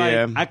 Yeah, It was like,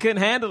 yeah. I couldn't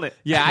handle it.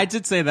 Yeah, I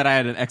did say that I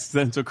had an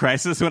existential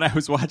crisis when I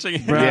was watching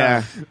it.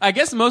 Yeah. I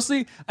guess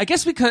because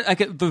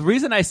the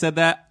reason I said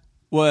that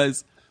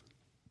was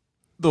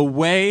the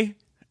way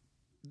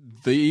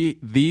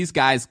these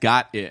guys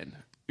got in.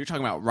 You're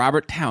talking about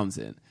Robert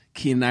Townsend,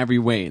 Keenen Ivory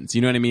Wayans.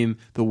 You know what I mean?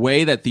 The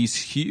way that these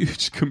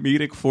huge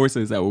comedic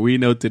forces that we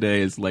know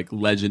today as like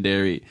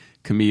legendary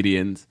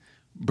comedians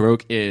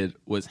broke in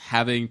was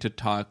having to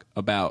talk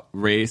about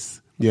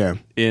race Yeah.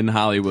 in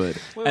Hollywood.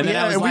 And then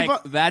yeah, I was and we've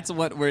like, that's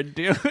what we're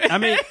doing. I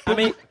mean,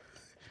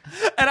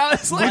 And I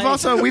was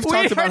like, we've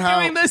talked about how-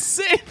 we're doing the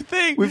same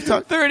thing. We've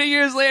talked- 30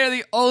 years later,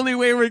 the only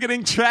way we're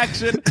getting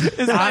traction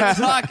is by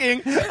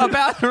talking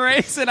about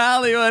race in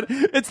Hollywood.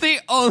 It's the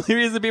only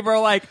reason people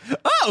are like,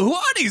 oh, who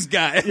are these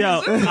guys?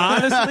 yo,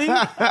 honestly,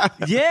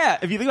 yeah.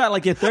 If you think about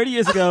it, like 30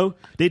 years ago,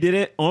 they did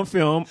it on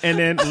film, and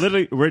then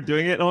literally we're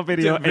doing it on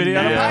video. Video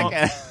and on a now-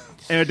 podcast.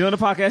 And we're doing a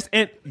podcast,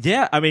 and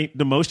yeah, I mean,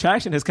 the most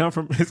traction has come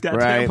from his goddamn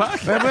Right.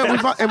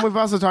 podcast. We've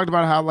also talked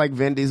about how like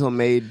Vin Diesel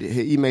made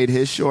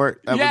his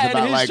short that Yeah, was and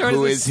about his like short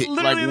who is is he,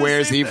 literally like the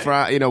where's same he thing.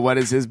 from, what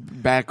is his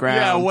background.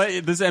 Yeah,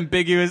 what this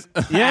ambiguous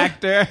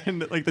actor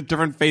and like the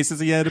different faces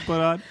he had to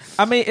put on.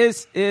 I mean,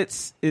 it's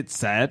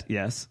sad,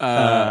 yes.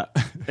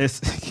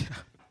 It's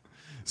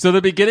So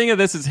the beginning of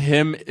this is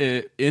him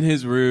in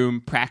his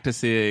room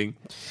practicing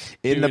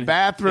in the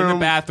bathroom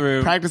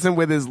practicing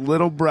with his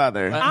little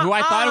brother. who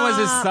I thought it was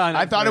his son.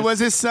 I thought it was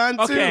his son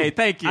too. Okay,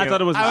 thank you. I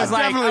thought it was I was mine.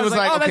 like, Definitely was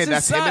like, oh, okay,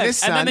 that's that's him and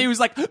his And then son. he was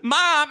like,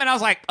 Mom, and I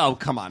was like, oh,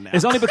 come on now.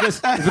 It's only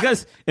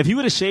because if he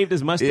would have shaved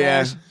his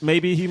mustache, Yeah.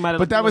 maybe he might have.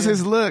 But that was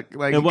his look.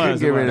 Like It he couldn't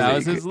was, get it rid of was. it. That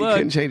was his He look.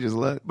 couldn't change his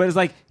look. But it's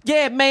like,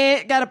 yeah,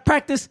 man, gotta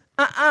practice.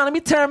 Let me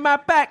turn my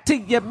back to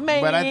you,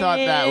 man. But I thought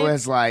that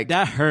was like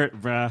that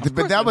hurt, bro.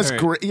 But that was hurt.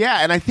 great. Yeah,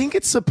 and I think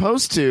it's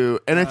supposed to.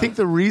 And I think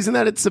the reason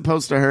that it's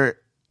supposed to hurt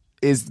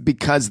is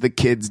because the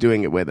kid's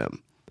doing it with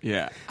him.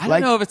 Yeah. I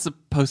Like- don't know if it's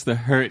supposed to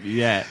hurt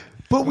yet.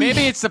 But we-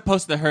 maybe it's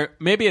supposed to hurt.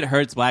 Maybe it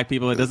hurts black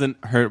people. It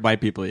doesn't hurt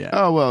white people yet.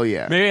 Oh, well,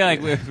 yeah. Maybe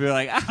like we're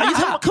like, You talking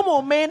about, come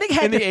on, man. They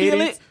had In to the feel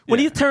 80s? it when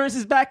Yeah. he turns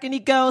his back and he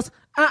goes,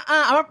 I'm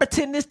gonna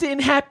pretend this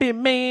didn't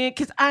happen, man,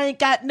 because I ain't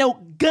got no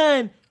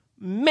gun,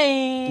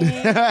 man.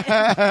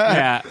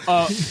 yeah.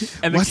 Oh,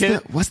 and the kid.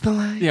 What's the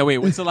line? Yeah, wait,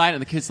 what's the line?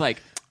 And the kid's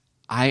like,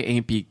 I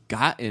ain't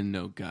begotten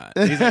no gun.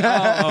 And he's like,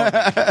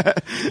 I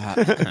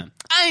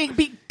ain't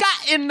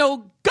begotten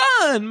no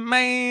gun,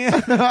 man.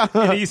 And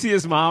then you see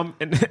his mom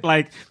and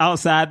like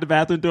outside the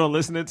bathroom door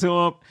listening to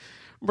him,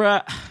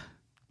 bruh.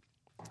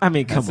 I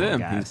mean, come That's on, him.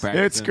 guys. He's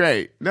practicing. It's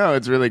great. No,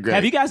 it's really great.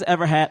 Have you guys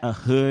ever had a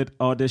hood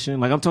audition?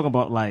 Like I'm talking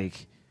about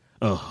like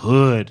a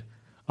hood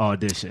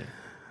audition.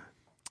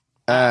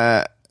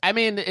 I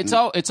mean, it's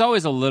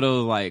always a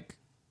little like,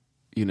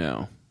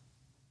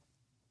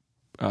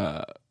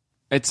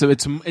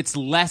 it's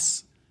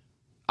less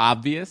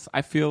obvious.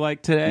 I feel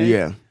like today,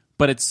 Yeah.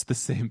 but it's the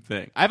same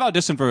thing. I've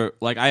auditioned for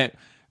like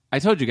I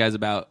told you guys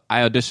about.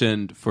 I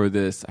auditioned for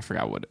this. I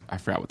forgot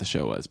what the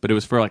show was, but it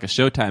was for like a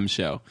Showtime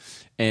show,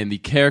 and the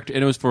character,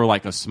 and it was for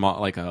like a small,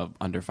 like a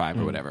under 5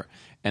 or whatever,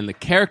 and the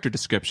character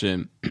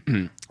description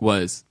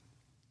was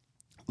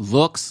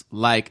looks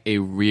like a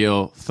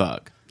real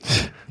thug.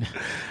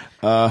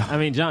 I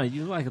mean, John,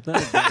 you like a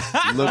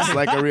thug. Looks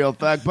like a real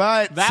thug,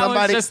 but That was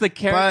somebody, just the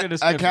character but a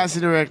description.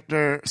 casting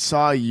director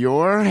saw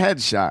your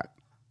headshot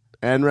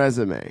and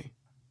resume,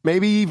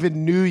 maybe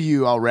even knew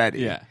you already,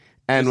 Yeah.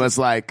 and was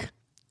like,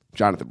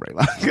 Jonathan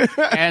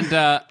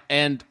Braylock.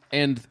 and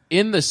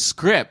in the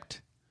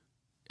script,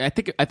 I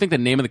think the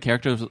name of the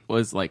character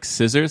was like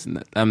Scissors,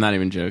 and I'm not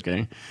even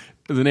joking.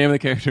 The name of the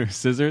character is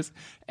Scissors,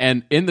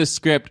 and in the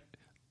script,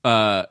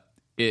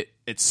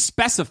 it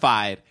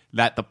specified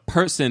that the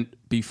person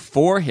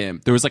before him,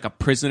 there was like a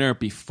prisoner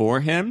before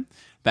him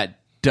that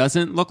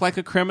doesn't look like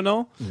a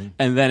criminal,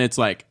 and then it's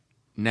like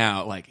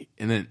now like,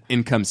 and then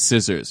in comes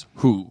Scissors,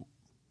 who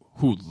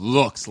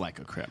looks like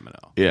a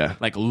criminal, Yeah.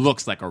 like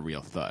looks like a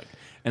real thug.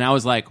 And I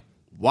was like,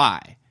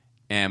 why?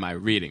 am I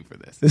reading for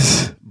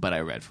this? But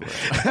I read for it.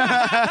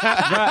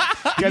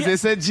 Because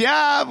it's a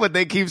job, what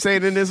they keep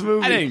saying in this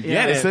movie. I didn't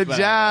get It's a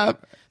job.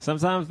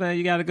 Sometimes, man,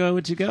 you got to go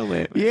what you go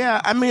with.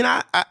 Yeah, I mean,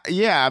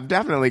 I've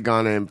definitely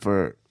gone in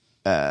for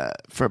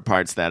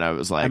parts that I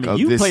was like, I mean,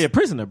 you this, play a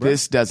prisoner, bro.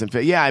 This doesn't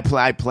fit. Yeah,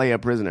 I play a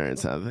prisoner in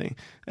something.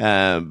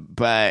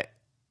 But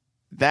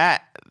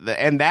that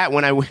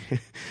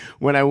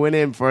when I went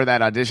in for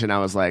that audition, I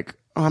was like,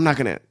 oh, I'm not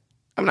gonna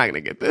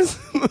get this.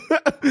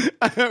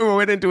 I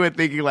went into it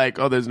thinking like,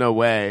 oh, there's no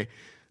way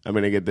I'm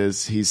gonna get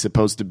this. He's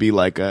supposed to be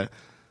like a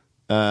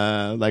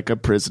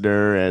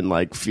prisoner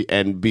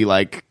and be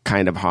like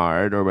kind of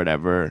hard or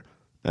whatever.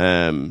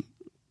 But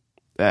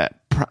I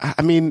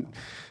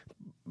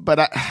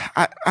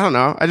don't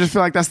know. I just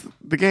feel like that's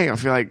the game. I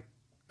feel like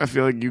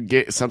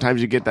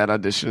sometimes you get that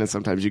audition and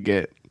sometimes you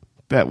get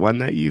that one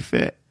that you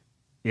fit.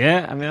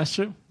 Yeah, I mean, that's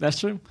true. That's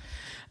true.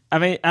 I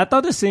mean, I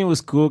thought the scene was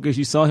cool because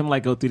you saw him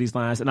like go through these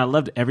lines, and I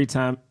loved every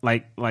time,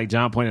 like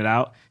John pointed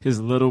out, his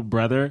little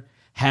brother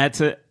had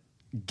to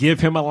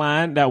give him a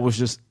line that was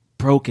just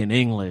broken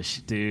English,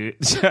 dude.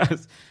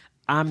 Just,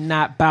 I'm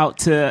not about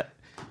to,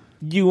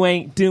 you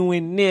ain't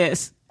doing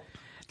this.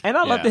 And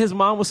I love that his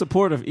mom was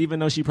supportive, even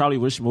though she probably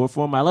wished more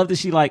for him. I love that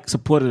she like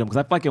supported him because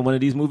I feel like in one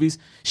of these movies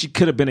she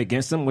could have been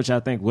against him, which I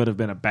think would have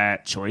been a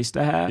bad choice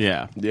to have.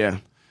 Yeah.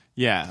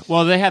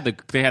 Well, they had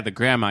the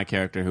grandma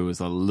character who was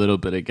a little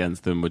bit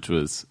against them, which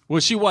was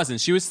she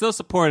wasn't. She was still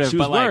supportive. She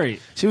was but worried.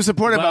 She was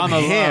supportive of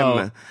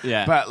him,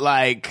 but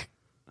like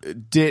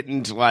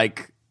didn't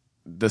like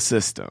the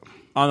system.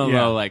 On the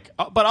low,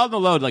 but on the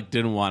low,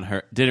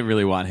 didn't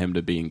really want him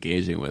to be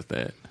engaging with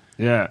it.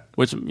 Yeah,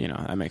 which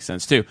that makes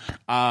sense too.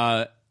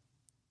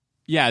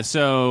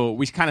 So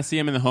we kind of see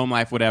him in the home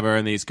life, whatever,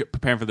 and he's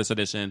preparing for this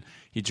audition.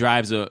 He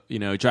drives out.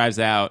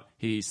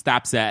 He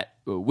stops at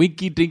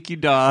Winky Dinky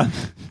Dog,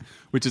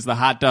 which is the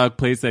hot dog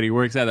place that he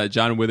works at, that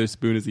John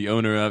Witherspoon is the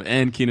owner of,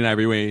 and Keenen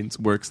Ivory Wayans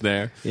works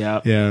there.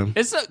 Yeah.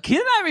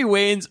 Keenen Ivory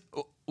Wayans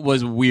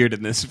was weird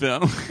in this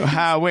film.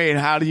 How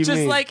do you just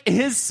mean? like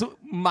his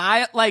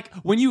smile, like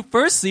when you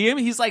first see him,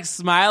 he's like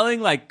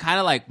smiling, like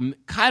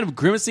kind of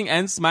grimacing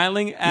and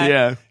smiling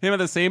at him at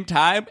the same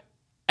time,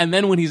 and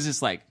then when he's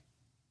just like,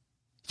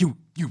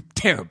 you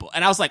terrible.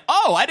 And I was like,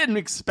 oh, I didn't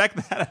expect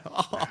that at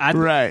all.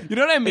 Right. You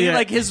know what I mean? Yeah.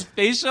 Like his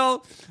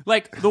facial,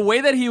 like the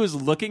way that he was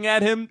looking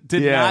at him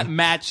did not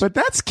match. But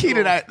that's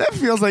Keenen. That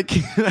feels like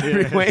Keenen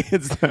Ivory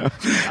Wayans, though.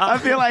 I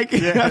feel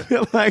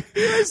like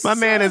my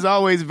man is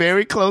always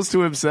very close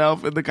to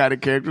himself in the kind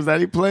of characters that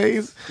he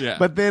plays. Yeah.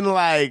 But then,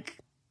 like,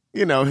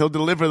 he'll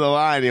deliver the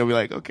line and he'll be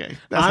like, okay.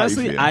 That's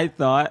honestly, how you feel. I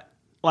thought,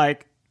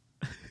 like,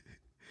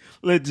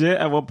 legit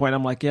at one point,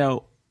 I'm like,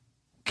 yo,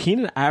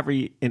 Keenen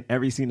Ivory in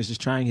every scene is just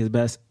trying his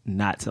best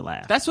not to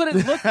laugh. That's what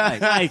it looked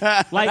like. like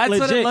that's legit,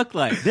 what it looked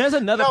like. There's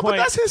another point. But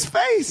that's his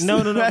face.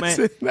 No, That's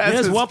man. face.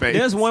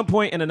 There's one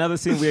point in another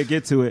scene we'll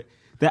get to it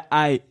that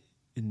I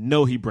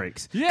know he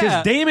breaks. Yeah.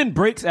 Because Damon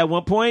breaks at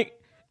one point,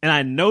 and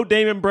I know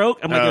Damon broke.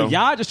 I'm like, yo,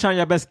 y'all just trying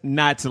your best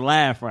not to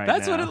laugh right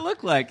That's now. what it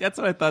looked like. That's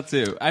what I thought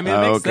too. I mean,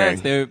 it makes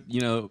sense. They're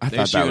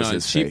shooting on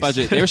cheap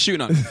budget. They were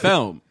shooting on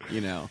film.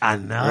 I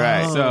know.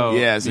 Right. So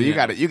you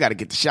got to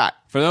get the shot.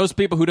 For those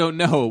people who don't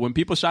know, when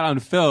people shot on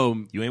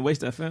film, You ain't waste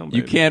that film,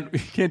 you baby.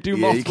 can't do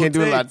multiple you can't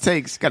do a lot of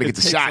takes. Got to get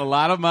the takes shot. a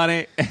lot of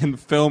money, and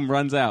film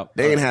runs out.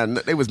 They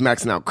was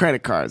maxing out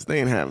credit cards. They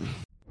ain't have.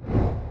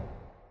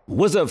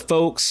 What's up,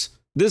 folks?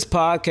 This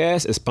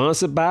podcast is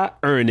sponsored by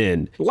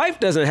Earnin. Life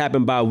doesn't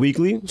happen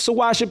bi-weekly, so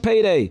why should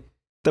payday?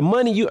 The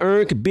money you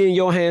earn could be in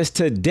your hands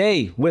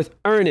today with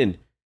Earnin.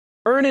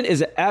 Earnin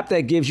is an app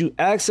that gives you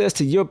access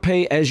to your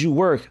pay as you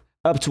work,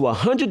 up to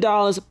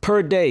 $100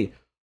 per day,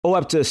 or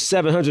up to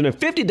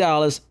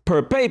 $750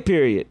 per pay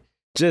period.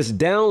 Just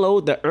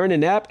download the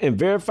Earnin app and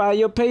verify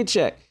your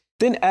paycheck.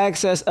 Then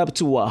access up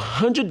to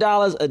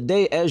 $100 a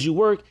day as you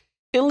work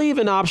and leave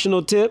an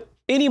optional tip.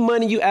 Any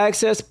money you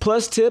access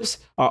plus tips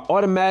are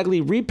automatically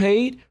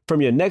repaid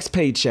from your next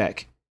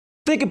paycheck.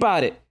 Think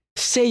about it.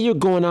 Say you're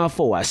going out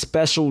for a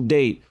special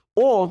date,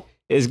 or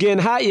it's getting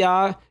hot,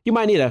 y'all. You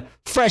might need a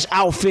fresh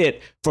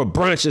outfit for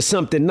brunch or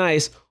something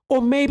nice,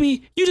 or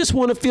maybe you just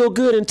want to feel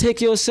good and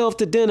take yourself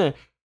to dinner.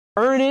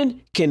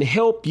 Earnin can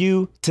help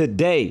you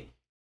today.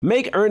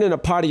 Make Earnin a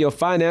part of your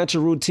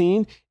financial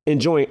routine and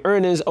join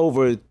Earnin's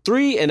over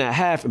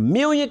 3.5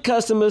 million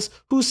customers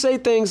who say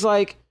things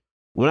like,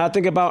 when I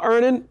think about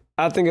Earnin,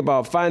 I think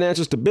about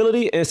financial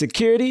stability and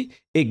security.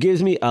 It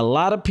gives me a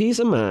lot of peace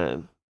of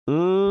mind.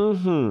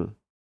 Download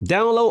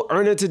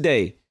Earnin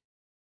today.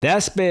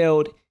 That's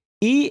spelled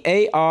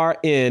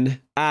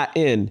EARNIN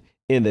in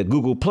the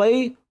Google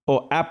Play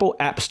or Apple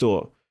App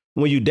Store.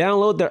 When you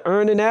download the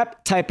Earnin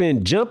app, type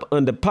in Jump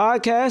Under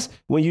Podcast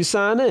when you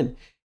sign in.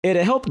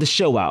 It'll help the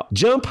show out.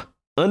 Jump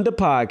Under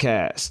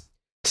Podcast.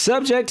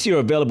 Subject to your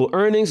available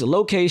earnings,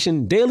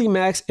 location, daily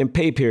max, and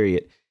pay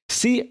period.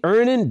 See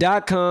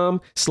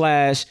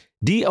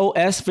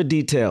earnin.com/DOS for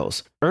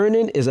details.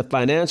 Earnin is a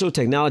financial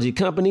technology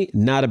company,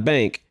 not a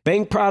bank.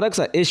 Bank products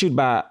are issued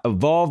by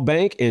Evolve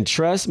Bank and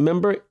Trust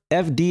member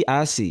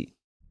FDIC.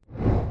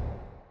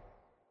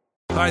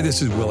 Hi,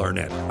 this is Will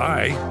Arnett.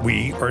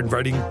 We are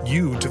inviting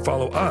you to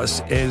follow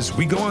us as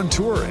we go on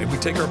tour and we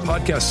take our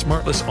podcast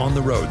Smartless on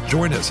the road.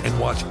 Join us and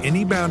watch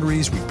any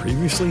boundaries we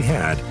previously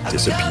had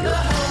disappear.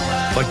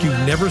 Like you've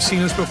never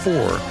seen us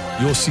before,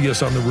 you'll see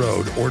us on the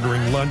road,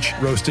 ordering lunch,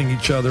 roasting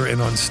each other,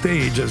 and on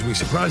stage as we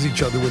surprise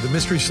each other with a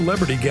mystery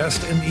celebrity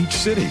guest in each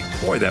city.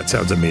 Boy, that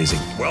sounds amazing.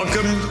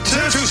 Welcome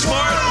to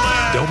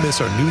Smartland! Don't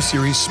miss our new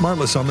series,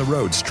 Smartless on the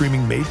Road,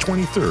 streaming May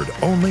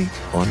 23rd, only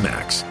on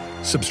Max.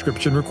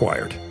 Subscription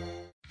required.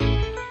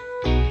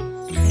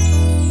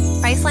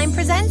 Priceline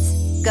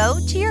presents Go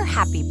to Your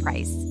Happy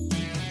Price.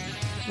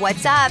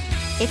 What's up?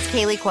 It's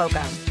Kaylee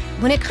Cuoco.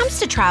 When it comes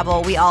to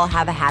travel, we all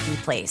have a happy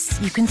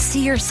place. You can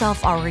see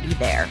yourself already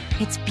there.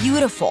 It's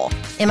beautiful.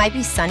 It might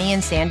be sunny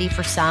and sandy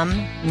for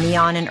some,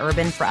 neon and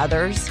urban for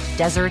others,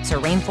 deserts or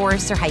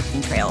rainforests or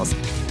hiking trails.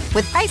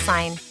 With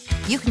Priceline,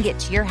 you can get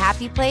to your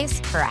happy place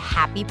for a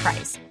happy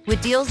price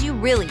with deals you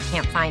really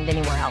can't find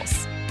anywhere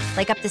else.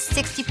 Like up to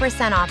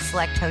 60% off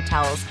select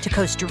hotels to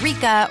Costa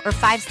Rica or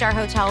 5-star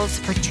hotels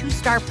for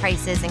 2-star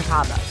prices in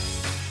Cabo.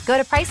 Go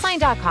to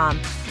Priceline.com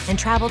and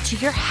travel to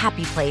your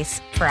happy place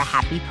for a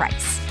happy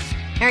price.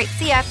 All right,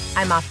 see ya.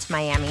 I'm off to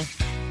Miami.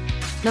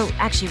 No,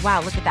 actually,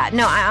 wow, look at that.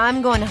 No,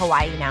 I'm going to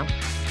Hawaii now.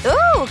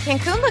 Ooh,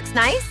 Cancun looks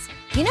nice.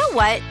 You know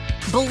what?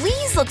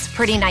 Belize looks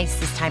pretty nice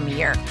this time of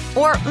year.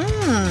 Or,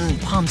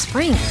 Palm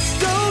Springs.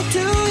 Go to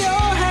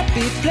your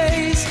happy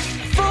place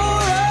for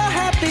a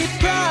happy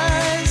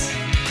price.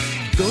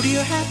 Go to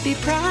your happy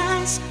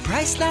price,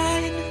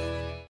 Priceline.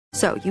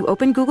 So you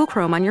open Google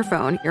Chrome on your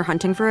phone, you're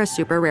hunting for a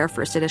super rare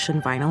first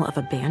edition vinyl of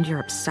a band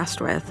you're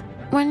obsessed with,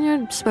 when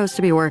you're supposed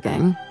to be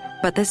working.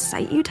 But this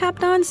site you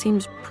tapped on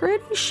seems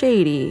pretty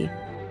shady.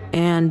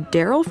 And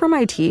Daryl from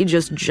IT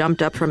just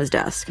jumped up from his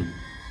desk.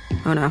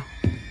 Oh no,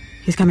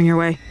 he's coming your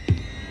way.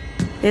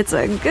 It's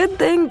a good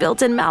thing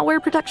built-in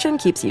malware protection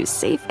keeps you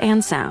safe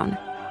and sound.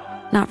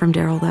 Not from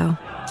Daryl, though.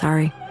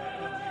 Sorry.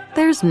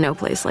 There's no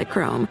place like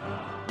Chrome.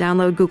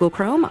 Download Google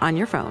Chrome on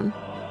your phone.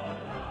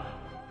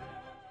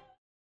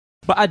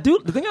 But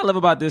the thing I love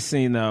about this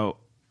scene, though,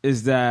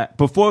 is that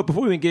before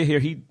we even get here,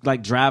 he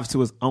like drives to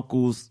his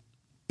uncle's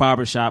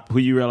barbershop, who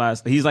you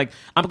realize he's like,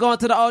 I'm going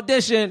to the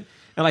audition,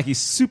 and like he's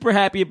super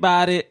happy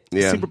about it,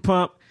 super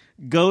pumped.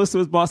 Goes to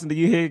his boss, and then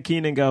you hear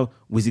Keenan go,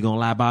 "Was he gonna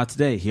lie about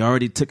today? He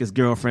already took his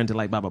girlfriend to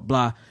like blah blah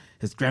blah.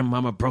 His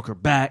grandmama broke her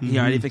back. He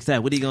already fixed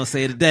that. What are you gonna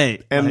say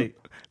today?" And like,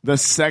 the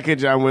second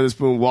John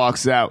Witherspoon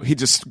walks out, he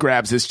just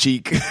grabs his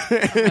cheek.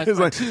 He's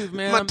like, tooth,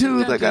 man. my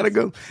tooth, I gotta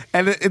go.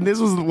 And this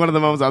was one of the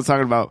moments I was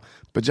talking about.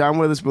 But John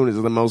Witherspoon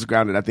is the most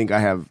grounded I think I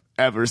have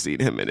ever seen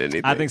him in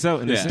anything. I think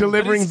so.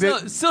 Delivering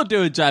still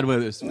doing John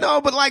Witherspoon.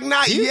 No, but like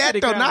not yet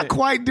though. Not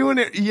quite doing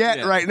it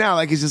yet right now.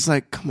 Like he's just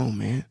like, come on,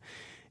 man.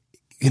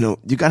 You know,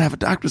 you gotta have a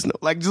doctor's note.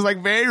 Like just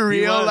like very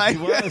real,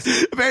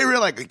 very real.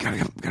 Like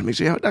gotta make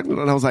sure you have a doctor's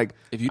note. And I was like,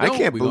 if you don't, I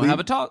can't believe have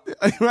a talk.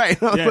 Right.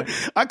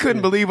 I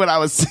couldn't believe what I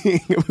was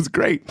seeing. It was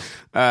great.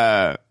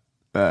 And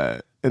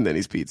then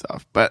he speeds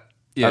off. But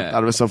I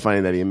thought it was so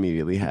funny that he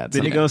immediately had.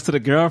 Then he goes to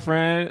the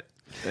girlfriend.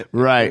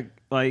 Right.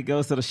 Like he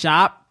goes to the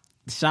shop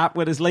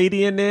with his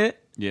lady in there.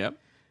 Yeah.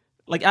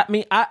 Like I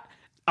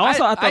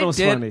thought it was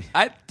funny.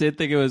 I did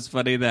think it was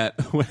funny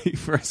that when he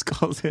first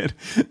calls in,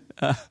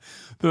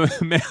 the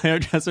male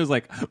hairdresser's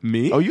like,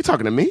 "Me? Oh, you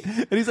talking to me?"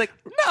 And he's like,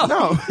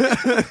 "No."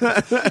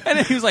 And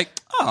then he was like,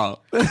 "Oh."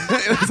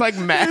 It was like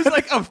mad. He was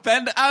like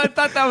offended. I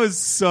thought that was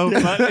so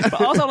funny.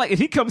 But also, like, if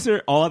he comes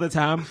here all the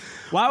time,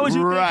 why would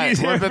you think he's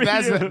here? But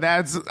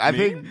that's I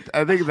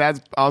think that's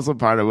also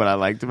part of what I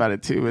liked about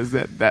it too, is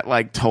that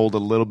like told a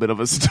little bit of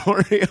a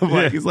story of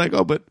like he's like,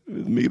 "Oh, but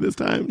me this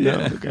time."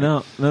 Yeah.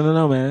 No,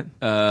 man.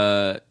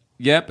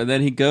 Yep. And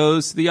then he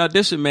goes to the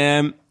audition,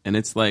 man, and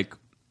it's like,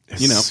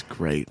 it's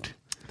great.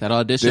 That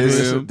audition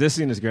room. This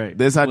scene is great.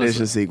 This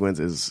audition sequence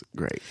is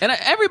great. And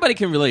everybody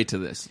can relate to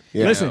this.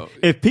 Yeah. Listen,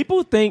 if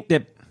people think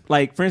that,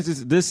 like, for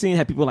instance, this scene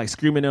had people like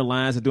screaming their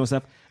lines and doing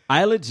stuff,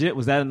 I legit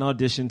was at an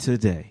audition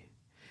today.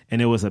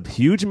 And it was a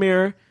huge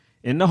mirror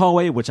in the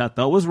hallway, which I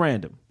thought was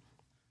random.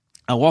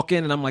 I walk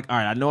in and I'm like, all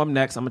right, I know I'm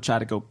next. I'm going to try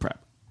to go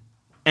prep.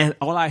 And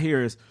all I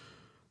hear is,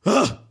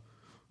 what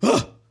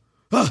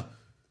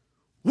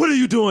are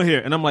you doing here?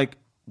 And I'm like,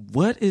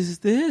 what is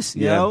this,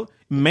 yo?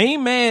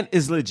 Main man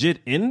is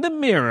legit in the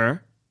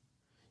mirror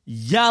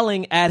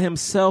yelling at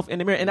himself in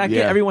the mirror. And I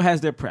get everyone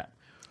has their prep.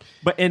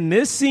 But in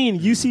this scene,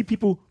 you see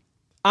people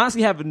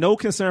honestly have no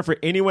concern for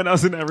anyone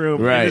else in that room.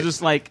 Right. And they're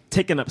just like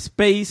taking up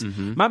space.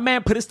 My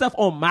man put his stuff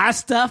on my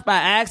stuff by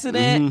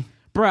accident.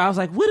 Bro, I was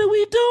like, what are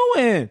we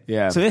doing?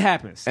 Yeah. So it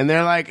happens. And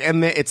they're like,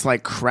 it's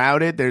like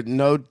crowded. There's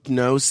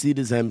no seat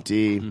is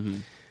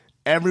empty.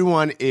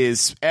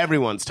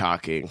 Everyone's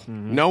talking.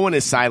 No one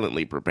is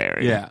silently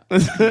preparing. Yeah.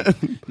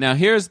 Now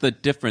here's the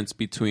difference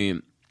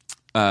between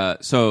when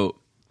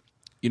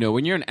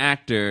you're an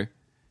actor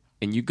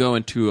and you go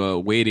into a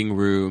waiting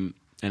room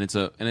and it's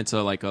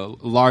a like a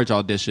large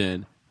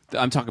audition.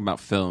 I'm talking about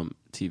film,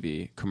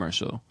 TV,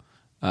 commercial,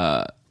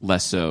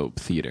 less so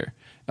theater.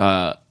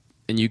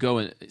 And you go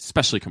in,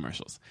 especially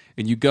commercials,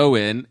 and you go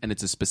in and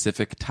it's a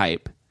specific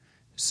type.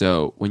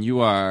 So when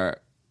you're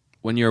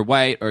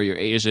white or you're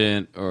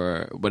Asian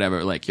or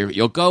whatever, like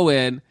you'll go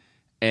in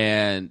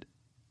and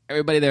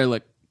everybody there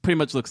pretty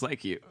much looks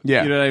like you.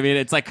 Yeah. You know what I mean?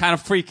 It's like kind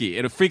of freaky.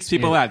 It freaks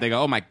people out. They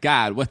go, oh my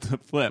God, what the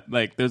flip?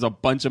 Like there's a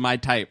bunch of my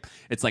type.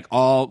 It's like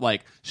all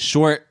like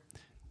short,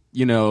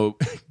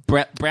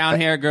 brown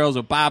hair girls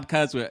with bob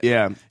cuts. With,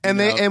 Yeah. And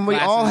we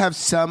all glasses. have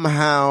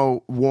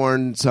somehow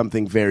worn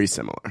something very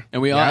similar.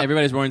 And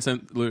everybody's wearing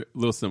something a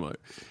little similar.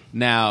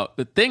 Now,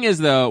 the thing is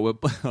though,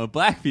 with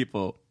black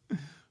people,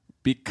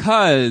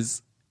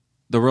 because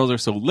the roles are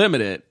so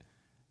limited,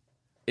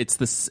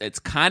 it's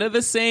kind of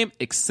the same,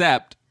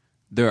 except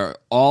there are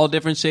all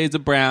different shades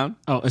of brown.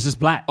 Oh, it's just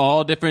black.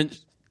 All different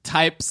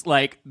types.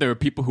 Like there are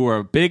people who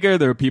are bigger,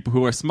 there are people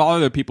who are smaller,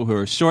 there are people who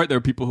are short, there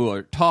are people who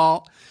are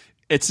tall.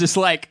 It's just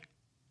like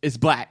it's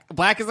black.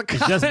 Black is a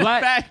common just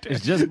black. factor.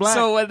 It's just black.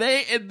 So when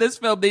they in this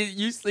film,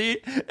 you see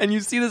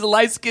this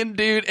light skinned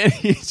dude, and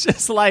he's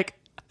just like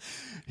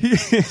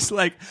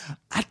I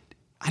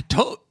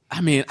told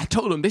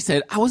him. They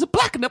said I wasn't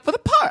black enough for the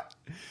part.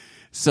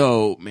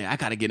 So, man, I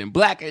gotta get in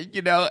black, and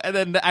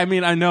then,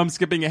 I know I'm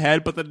skipping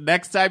ahead, but the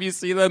next time you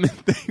see them,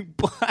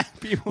 black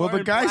people. Well, the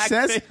in guy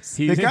says,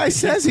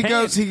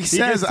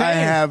 blackface. I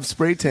have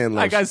spray tan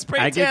lotion. I got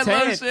spray tan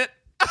lotion.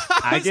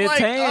 I get like,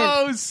 tan.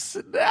 oh,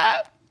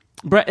 snap.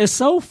 Bruh, it's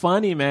so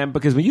funny, man,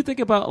 because when you think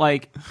about,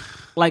 like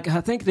I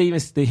think they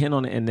hint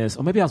on it in this,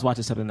 or maybe I was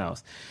watching something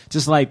else.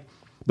 Just like,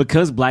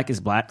 because black is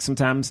black,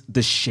 sometimes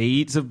the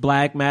shades of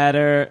black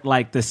matter,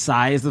 like the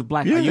size of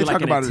black. Yeah, Are you they like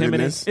talk an about it in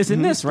intimidating? this. It's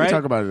in this, right? They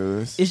talk about it in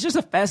this. It's just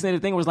a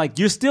fascinating thing where it's like,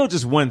 you're still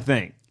just one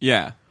thing.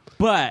 Yeah.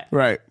 But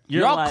right.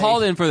 You're all like,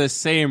 called in for the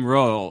same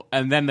role,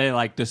 and then they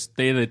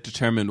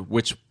determine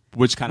which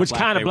kind of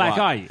black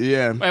are you?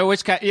 Yeah.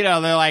 Which kind,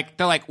 they're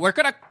like, we're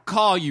gonna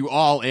call you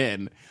all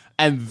in,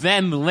 and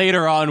then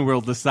later on we'll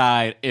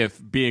decide if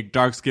being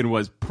dark skinned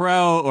was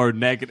pro or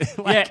negative.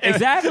 Yeah,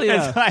 exactly.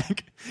 It's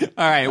like,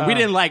 all right, we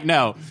didn't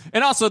no.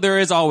 And also, there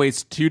is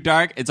always too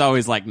dark. It's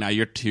always like, no,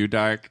 you're too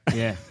dark.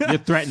 Yeah, you're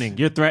threatening.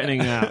 You're threatening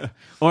now.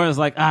 Or it's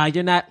like,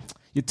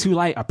 you're too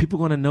light. Are people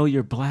going to know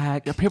you're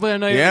black? Are people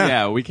going to know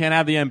Yeah. we can't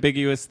have the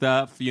ambiguous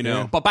stuff,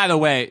 Yeah. But by the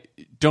way,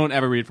 don't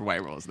ever read for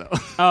white roles, though.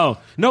 Oh,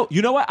 no,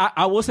 you know what?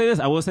 I will say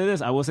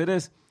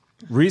this.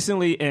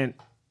 Recently, and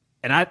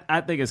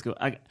I think it's cool.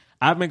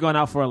 I've been going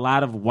out for a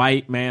lot of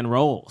white man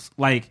roles.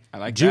 Like, I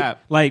like that.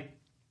 Like,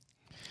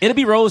 it'll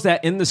be roles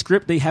that in the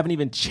script they haven't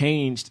even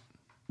changed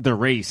the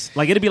race.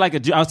 Like, it'd be like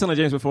I was telling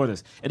James before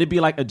this. It'd be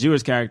like a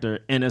Jewish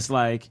character, and it's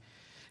like,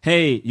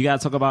 hey, you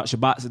got to talk about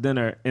Shabbat's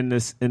dinner in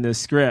this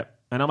script,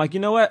 and I'm like, you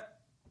know what?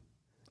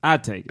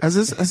 I'd take it. Has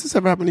this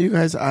ever happened to you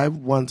guys? I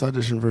once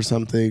auditioned for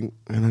something,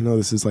 and I know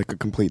this is like a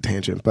complete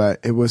tangent,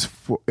 but it was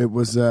for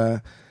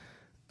a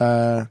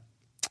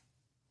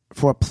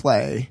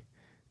play,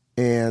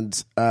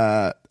 and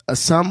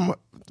some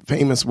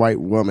famous white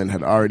woman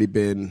had already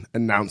been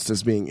announced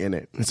as being in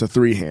it. It's a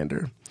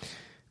 3-hander,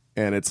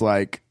 and it's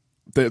like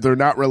they're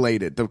not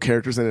related. The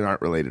characters in it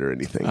aren't related or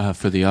anything.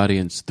 For the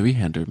audience,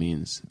 3-hander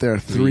means there are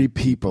 3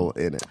 people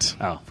in it.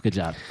 Oh, good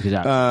job.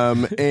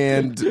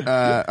 And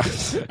I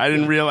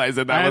didn't realize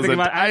that was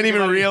I didn't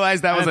even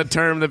realize that was a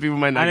term that people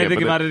might not I didn't get.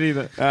 think about it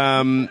either.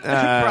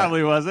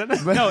 Probably wasn't.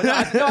 No,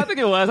 I think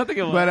it was.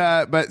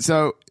 But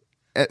so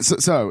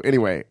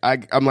anyway,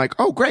 I'm like,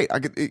 oh great, I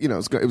could, it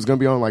was going to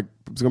be on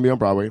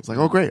Broadway. It's like,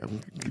 oh great, I'm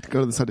going to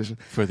go to this audition.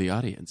 For the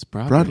audience,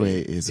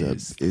 Broadway is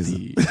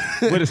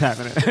what is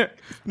happening?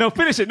 No,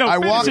 finish it. No, I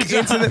finish walk it,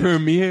 into the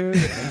premiere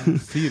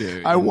theater.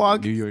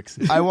 in New York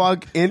City. I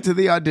walk into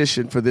the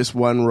audition for this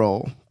one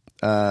role,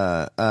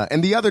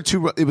 and the other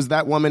 2. It was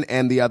that woman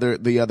and the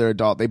other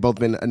adult. They both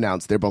been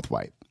announced. They're both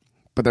white,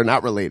 but they're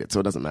not related, so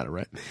it doesn't matter,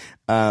 right?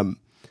 I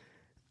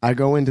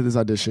go into this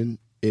audition.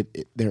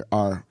 There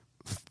are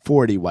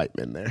 40 white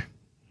men there,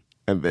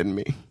 and then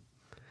me.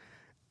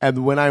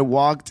 And when I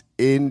walked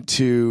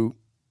into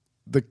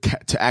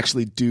to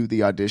actually do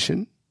the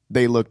audition,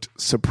 they looked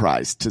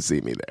surprised to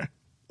see me there,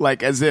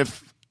 like as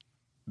if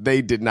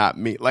they did not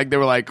meet. Like they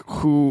were like,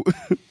 "Who?"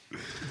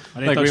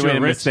 Like we made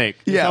a mistake.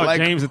 Yeah,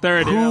 like James III.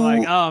 They're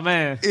like, "Oh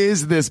man,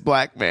 is this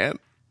black man?"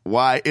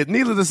 Why?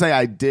 Needless to say,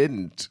 I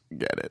didn't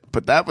get it,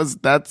 but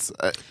that's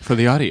for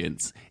the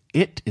audience.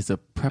 It is a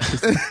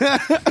preposition.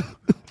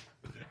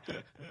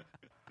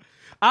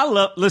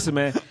 Listen,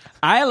 man.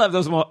 I love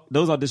those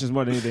auditions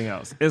more than anything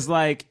else. It's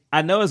like,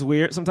 I know it's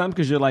weird sometimes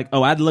because you're like,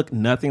 oh, I'd look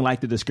nothing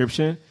like the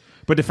description.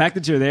 But the fact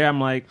that you're there,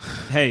 I'm like,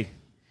 hey,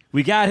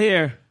 we got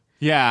here.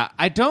 Yeah,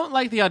 I don't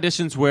like the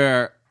auditions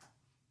where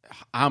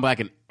I'm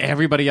black and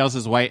everybody else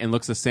is white and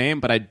looks the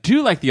same. But I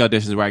do like the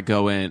auditions where I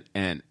go in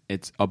and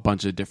it's a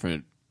bunch of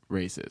different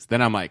races.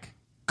 Then I'm like,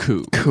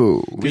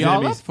 cool. We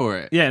all up for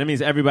it. Yeah, that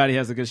means everybody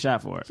has a good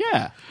shot for it.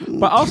 Yeah.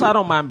 But also, I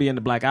don't mind being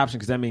the black option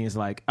because that means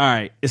like, all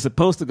right, it's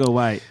supposed to go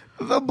white.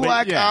 The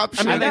black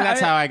option. I think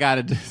that's how I got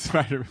into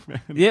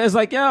Spider-Man. Yeah, it's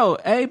like, yo,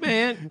 hey,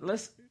 man,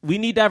 we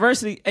need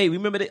diversity. Hey,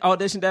 remember they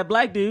auditioned that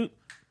black dude?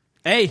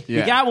 Hey,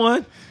 we got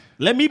one.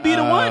 Let me be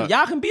the one.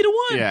 Y'all can be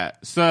the one. Yeah.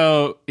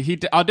 So he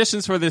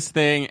auditions for this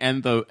thing,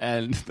 and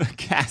the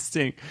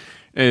casting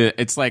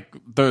It's like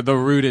the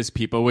rudest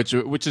people, which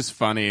is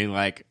funny.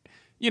 Like,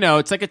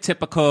 it's like a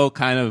typical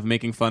kind of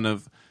making fun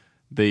of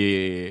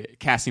the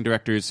casting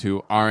directors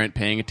who aren't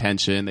paying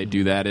attention. They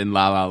do that in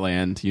La La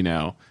Land.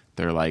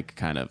 They're like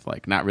kind of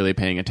like not really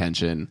paying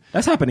attention.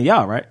 That's happened to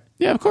y'all, right?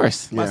 Yeah, of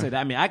course. I said,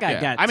 I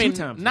got two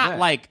times.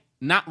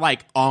 Not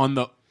like on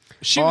the.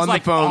 She on was the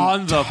like phone,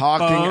 on the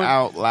talking phone,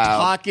 out loud,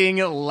 talking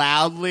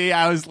loudly.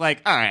 I was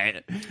like, all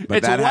right. But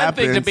it's that one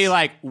thing to happens. be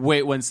like,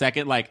 wait 1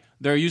 second. Like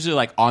they're usually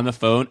like on the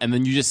phone, and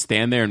then you just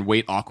stand there and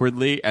wait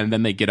awkwardly, and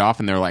then they get off,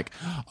 and they're like,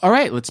 all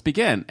right, let's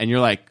begin. And you're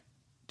like,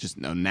 just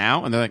no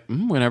now, and they're like,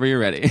 whenever you're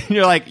ready. And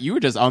you're like, you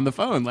were just on the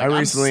phone. Like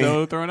I'm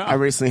so thrown off. I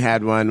recently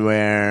had one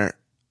where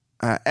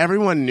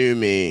everyone knew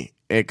me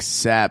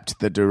except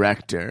the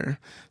director.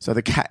 So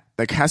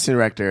the casting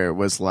director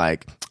was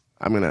like,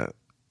 I'm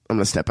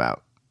gonna step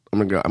out.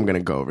 I'm gonna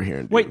go over here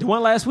and do. Wait, the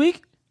one last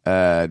week? No,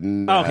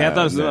 okay, I thought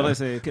it was let's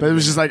say. But it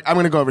was just like, I'm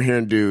gonna go over here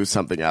and do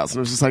something else. And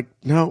it was just like,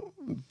 no,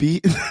 be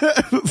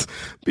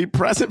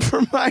present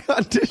for my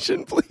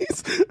audition,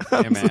 please.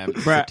 Yeah, man.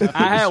 Bruh,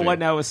 I had one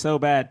that was so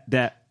bad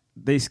that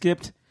they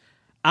skipped.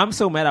 I'm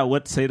so mad I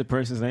would say the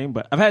person's name,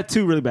 but I've had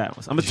two really bad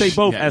ones. I'm gonna say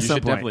both at some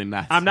point. Definitely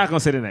not. I'm not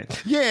gonna say the name.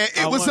 Yeah,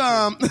 it was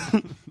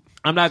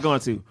I'm not going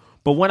to.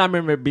 But one I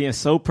remember being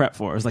so prepped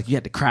for, it was like you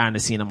had to cry in the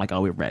scene. I'm like,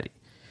 oh, we're ready.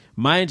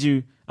 Mind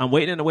you, I'm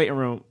waiting in the waiting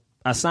room.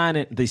 I sign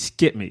it. They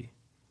skip me.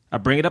 I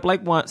bring it up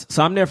like once.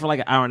 So I'm there for like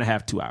an hour and a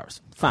half, 2 hours.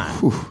 Fine.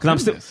 Because I'm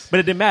still, but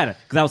it didn't matter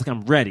because I was like,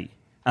 I'm ready.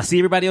 I see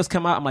everybody else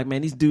come out. I'm like,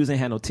 man, these dudes ain't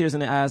had no tears in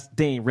their eyes.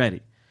 They ain't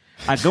ready.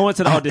 I go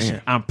into the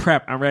audition. I'm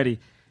prepped. I'm ready.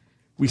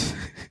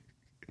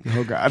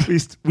 Oh God.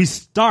 We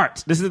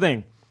start. This is the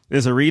thing.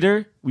 There's a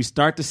reader. We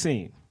start the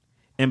scene.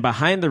 And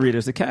behind the reader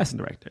is the casting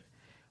director.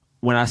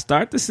 When I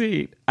start the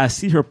scene, I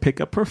see her pick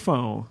up her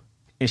phone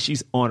and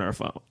she's on her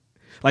phone.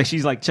 Like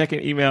she's like checking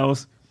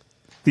emails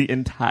the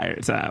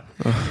entire time.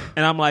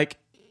 And I'm like,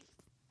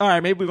 all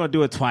right, maybe we're going to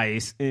do it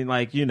twice. And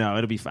like,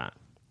 it'll be fine.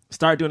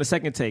 Start doing a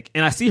second take.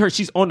 And I see her,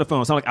 she's on the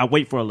phone. So I'm like, I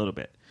wait for a little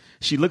bit.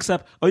 She looks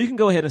up, oh, you can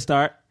go ahead and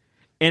start.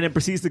 And then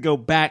proceeds to go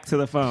back to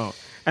the phone.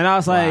 And I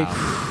was like,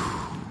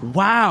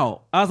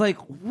 wow. I was like,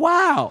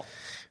 wow.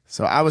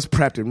 So I was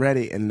prepped and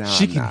ready, and now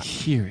she I'm can not.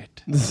 hear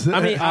it.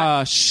 I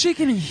mean, she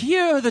can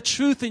hear the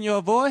truth in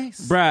your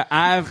voice.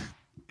 Bruh,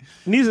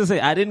 needless to say,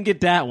 I didn't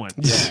get that one.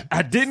 Yeah.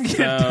 I didn't get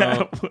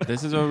that one.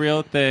 This is a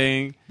real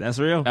thing. That's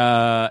real.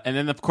 And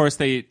then, of course,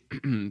 they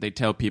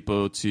tell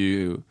people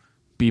to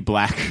be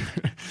black.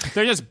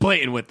 They're just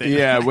blatant with it.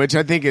 Yeah, which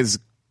I think is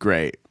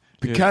great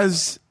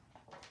because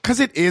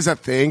it is a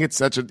thing. It's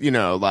such a,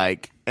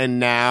 and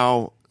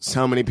now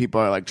so many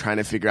people are like trying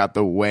to figure out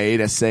the way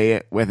to say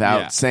it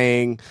without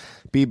saying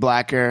be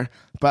blacker.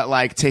 But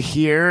like to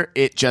hear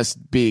it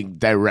just being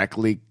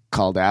directly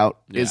called out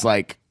is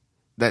like,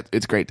 that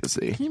it's great to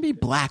see. Can you be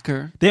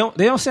blacker? They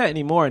don't say it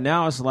anymore.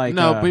 Now it's like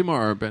be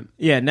more urban.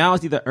 Yeah, now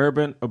it's either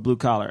urban or blue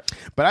collar.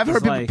 But I've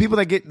heard people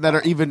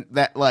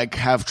that like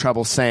have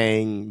trouble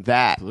saying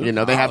that.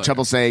 They have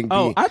trouble saying.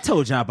 Oh, I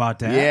told y'all about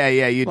that.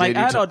 Yeah, you like, did.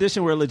 I had an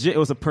audition where legit it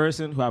was a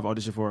person who I've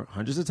auditioned for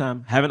hundreds of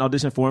times. Haven't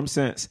auditioned for him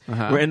since.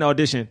 We're in the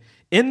audition.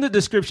 In the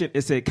description,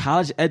 it said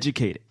college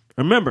educated.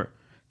 Remember,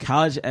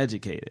 college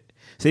educated.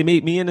 So they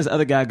made me and this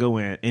other guy go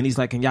in, and he's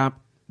like, and y'all,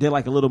 they're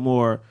like a little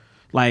more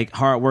like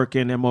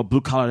hardworking, they're more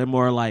blue collar, they're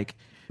more like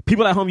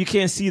people at home. You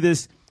can't see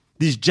these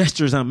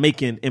gestures I'm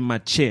making in my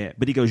chair,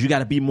 but he goes, you got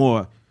to be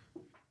more,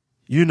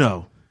 You're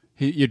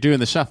doing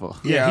the shuffle.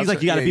 Yeah, he's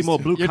like, you got to be more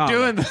blue collar.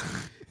 You're doing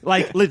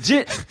like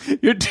legit.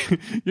 You're doing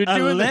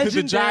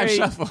the jive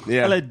shuffle.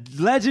 Yeah. A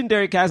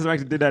legendary casting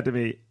director did that to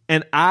me,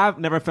 and I've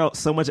never felt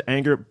so much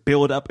anger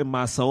build up in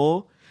my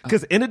soul.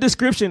 Because in the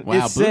description,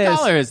 it says blue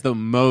collar is the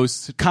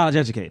most college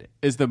educated.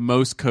 Is the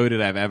most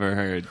coded I've ever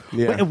heard.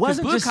 Yeah, but it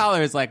wasn't blue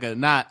collar is like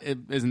not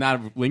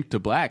linked to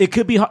black. It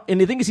could be, and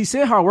the thing is, he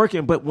said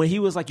hardworking, but when he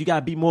was like, you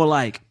gotta be more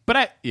like,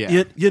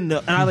 and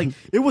I like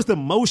it was the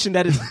motion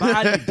that his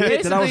body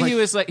did. That I was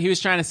like, he was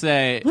trying to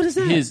say, what is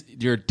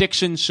that? Your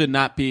diction should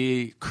not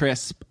be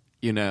crisp.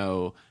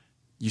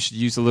 You should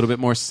use a little bit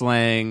more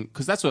slang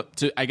because that's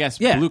what I guess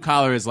blue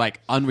collar is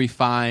like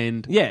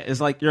unrefined. Yeah, it's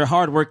like you're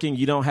hardworking.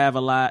 You don't have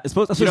a lot. It's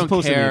supposed you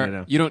to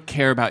mean, you don't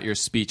care about your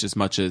speech as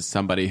much as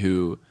somebody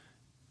who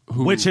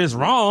which is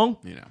wrong.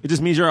 It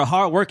just means you're a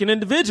hardworking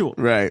individual.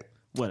 Right.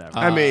 Whatever.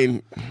 I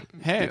mean,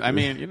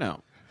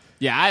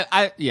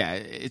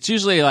 it's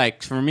usually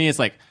like for me, it's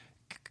like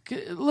a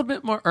little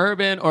bit more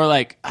urban or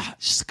like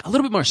just a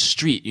little bit more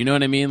street. You know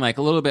what I mean? Like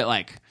a little bit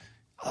like.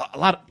 A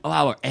lot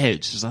of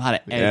edge. There's a lot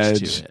of edge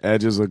to it.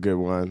 Edge is a good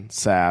one.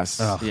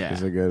 Sass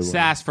is a good one.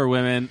 Sass for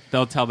women.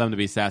 They'll tell them to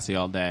be sassy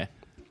all day.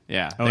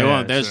 Yeah. They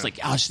won't. They're just like,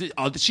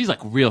 she's like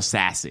real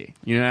sassy.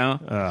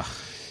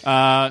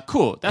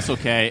 Cool. That's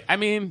okay. I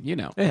mean, it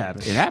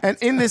happens. It happens.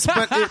 And in this,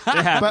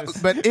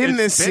 but in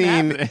this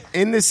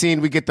scene,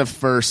 we get the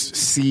first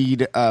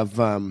seed of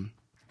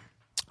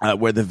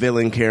where the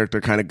villain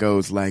character kind of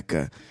goes like,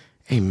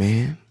 "Hey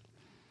man,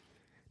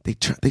 they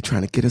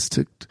trying to get us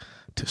to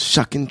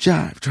shuck and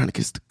jive, trying to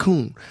get us to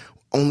coon.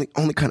 only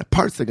kind of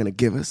parts they're gonna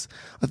give us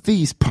are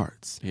these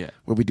parts. Yeah.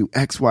 Where we do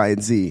X, Y,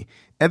 and Z.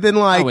 And then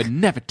like I would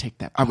never take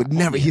that part. I would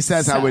never. He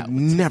says I would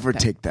never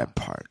take that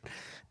part.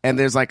 And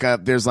there's like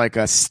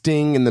a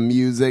sting in the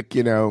music,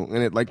 you know,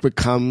 and it like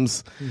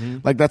becomes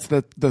like that's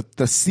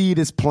the seed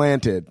is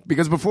planted.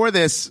 Because before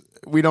this,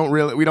 we don't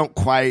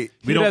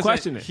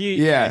question it.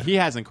 He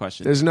hasn't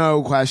questioned There's it.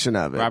 no question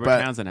of it.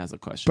 Robert Townsend has a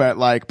question.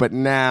 But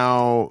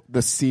now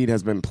the seed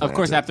has been planted. Of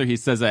course, after he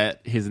says that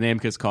his name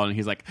gets called and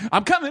he's like,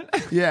 I'm coming.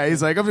 Yeah,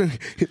 he's like,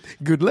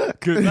 good luck.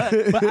 Good luck.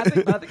 But I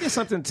think there's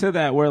something to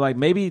that where like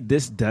maybe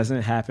this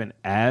doesn't happen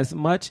as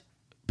much,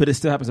 but it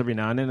still happens every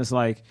now and then. It's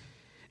like,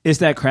 it's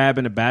that crab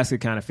in the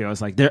basket kind of feel. It's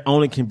like there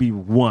only can be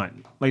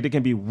one. Like there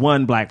can be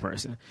one black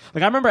person.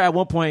 Like I remember at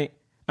one point,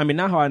 I mean,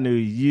 not how I knew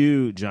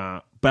you,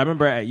 John, but I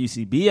remember at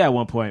UCB at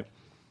one point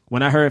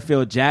when I heard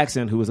Phil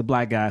Jackson, who was a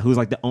black guy, who was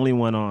like the only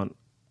one on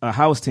a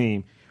house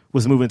team,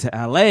 was moving to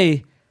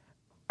LA.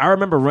 I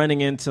remember running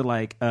into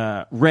like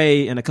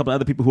Ray and a couple of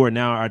other people who are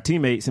now our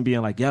teammates and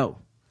being like, yo,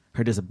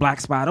 heard there's a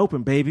black spot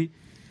open, baby.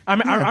 I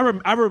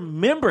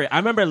remember it. I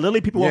remember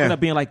literally people walking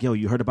up being like, yo,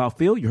 you heard about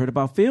Phil? You heard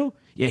about Phil?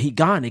 Yeah, he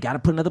gone. They got to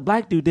put another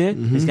black dude there.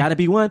 There's got to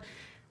be one.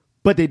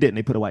 But they didn't.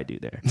 They put a white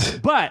dude there.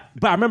 but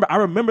I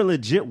remember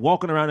legit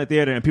walking around the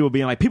theater and people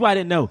being like, people I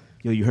didn't know,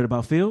 yo, you heard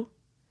about Phil?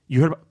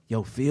 You heard about,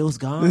 yo, Phil's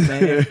gone,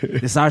 man.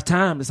 It's our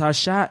time. It's our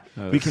shot.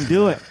 We can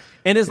do it.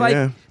 And it's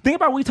like, think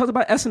about when we talked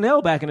about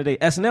SNL back in the day.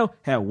 SNL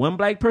had one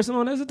black person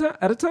on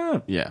at a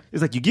time. Yeah.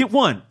 It's like you get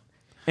one.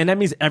 And that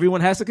means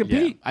everyone has to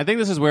compete. Yeah. I think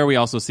this is where we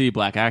also see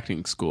black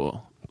acting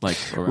school. Like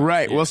around,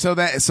 right. Yeah. Well, so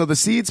the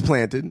seed's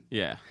planted.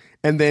 Yeah.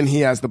 And then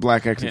he has the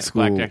black acting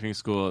school. Black acting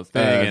school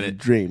thing. And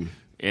dream.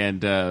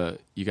 And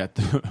you got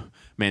the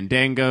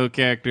Mandango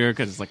character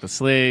because it's like the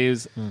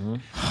slaves.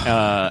 And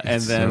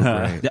then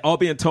they're all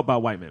being taught by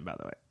white men, by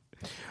the way.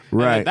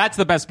 Right. That's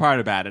the best part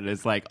about it.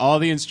 Is like all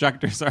the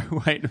instructors are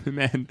white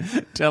men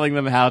telling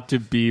them how to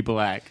be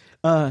black.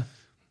 I'm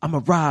gonna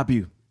rob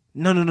you.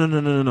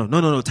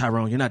 No,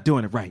 Tyrone, you're not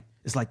doing it right.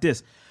 It's like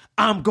this.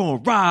 I'm gonna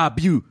rob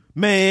you,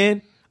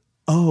 man.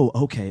 Oh,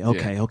 okay. I'm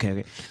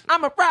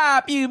gonna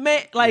rob you,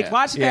 man. Like,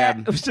 watch that.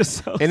 It was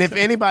just so. And if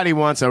anybody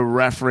wants a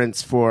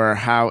reference for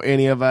how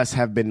any of us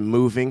have been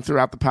moving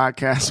throughout the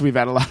podcast,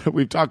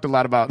 we've talked a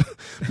lot about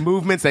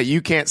movements that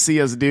you can't see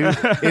us do.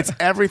 It's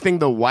everything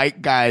the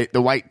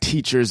white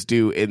teachers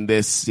do in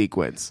this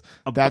sequence.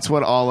 That's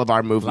what all of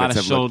our movements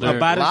have looked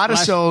like. A lot of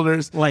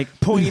shoulders, like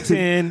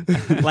pointing,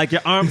 like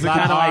your arms are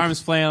kind of like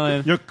arms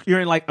flailing. You're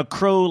in like a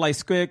crow, like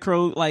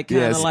scarecrow, like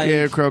kind of like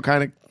scarecrow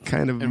kind of.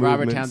 And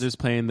Robert Townsend's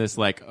playing this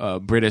like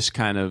British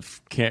kind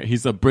of.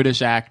 He's a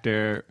British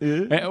actor.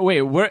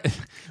 Wait,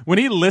 when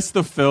he lists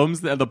the films,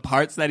 the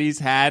parts that he's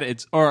had,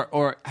 it's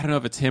or I don't know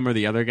if it's him or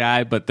the other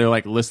guy, but they're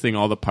like listing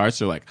all the parts.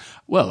 They're like,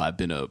 well, I've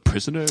been a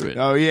prisoner.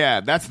 Oh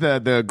yeah, that's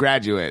the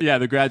Graduate. Yeah,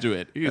 The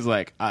Graduate. He's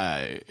like,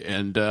 I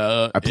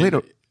played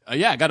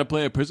I got to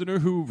play a prisoner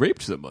who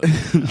raped somebody.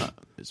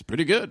 It's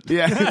pretty good.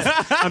 Yeah,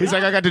 he's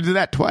like, I got to do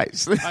that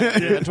twice.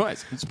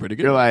 Twice. It's pretty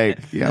good. You're like,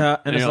 yeah,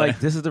 and it's like,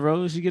 this is the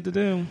roles you get to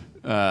do.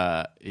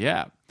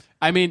 Yeah.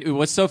 I mean,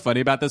 what's so funny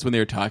about this when they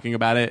were talking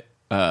about it?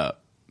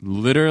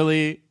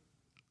 Literally,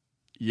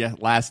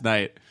 last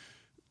night,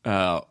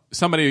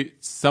 somebody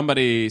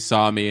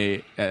saw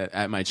me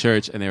at my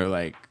church, and they were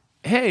like,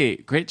 "Hey,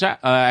 great job!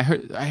 I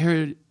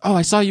heard. Oh,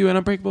 I saw you in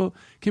Unbreakable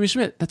Kimmy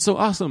Schmidt. That's so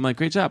awesome! Like,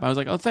 great job!" I was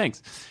like, "Oh,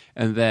 thanks."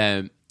 And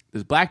then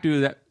this black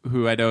dude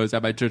who I know is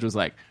at my church was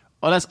like,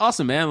 "Oh, that's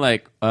awesome, man!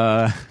 Like,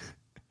 what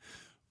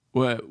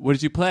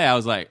did you play?" I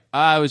was like,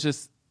 "I was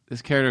just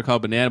this character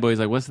called Banana Boy." He's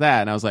like, "What's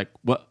that?" And I was like,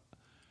 "What?"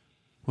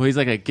 Well, he's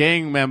like a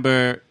gang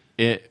member.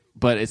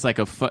 But it's like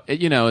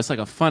it's like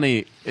a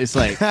funny. It's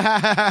like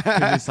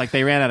it's like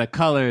they ran out of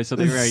color, so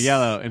they wear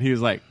yellow. And he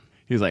was like,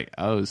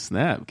 "Oh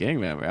snap, gang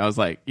member." I was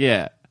like,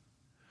 "Yeah."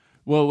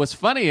 Well, what's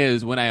funny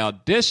is when I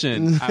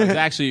auditioned, I was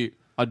actually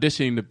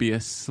auditioning to be a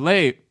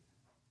slave.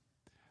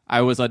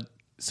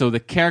 So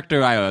the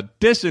character I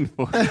auditioned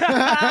for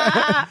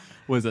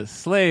was a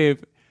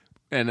slave,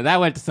 and that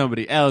went to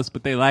somebody else.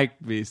 But they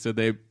liked me, so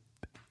they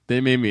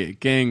made me a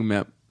gang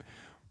member.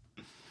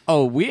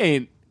 Oh,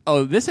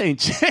 this ain't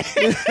changed.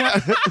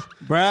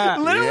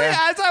 Bruh. Literally,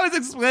 as I was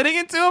explaining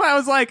it to him, I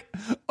was like,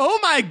 oh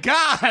my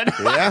God.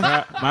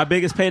 Yeah. My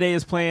biggest payday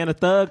is playing a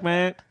thug,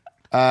 man.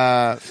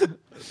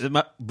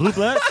 My Blue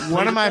Blood.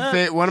 One of my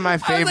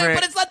favorite.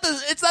 But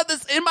it's not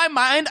this. In my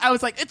mind, I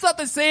was like, it's not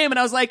the same, and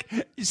I was like,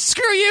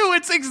 screw you,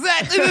 it's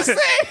exactly the same.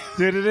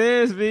 Dude, it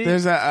is, B.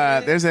 There's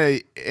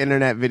a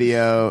internet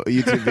video,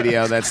 YouTube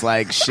video that's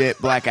like shit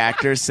black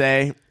actors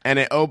say, and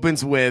it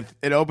opens with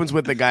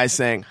the guy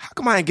saying, "How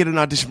come I didn't get an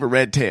audition for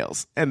Red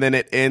Tails?" And then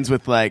it ends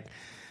with like,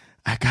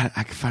 I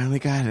finally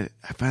got it.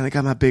 I finally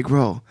got my big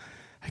role.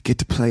 I get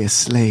to play a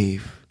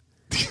slave.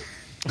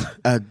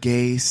 A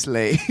gay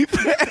slave.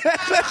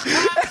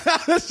 I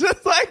was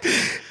just like,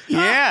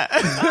 yeah.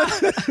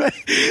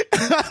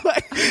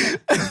 Like,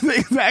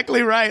 that's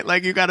exactly right.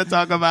 Like you got to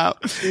talk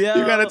about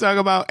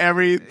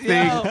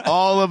everything,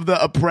 all of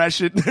the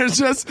oppression. There's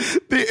just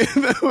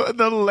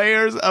the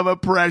layers of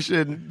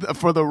oppression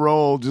for the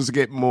role just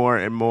get more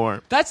and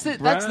more. That's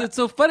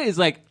so funny. Is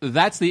like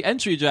that's the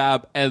entry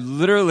job, and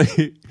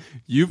literally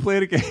you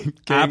played a gang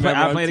member.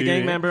 I played a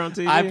gang member on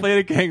TV. I played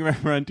a gang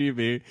member on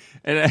TV,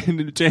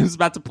 and James is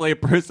about to play a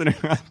prisoner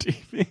on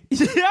TV.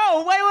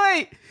 Yo,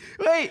 wait.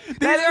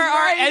 These are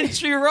our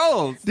entry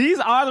roles. These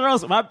are the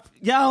roles.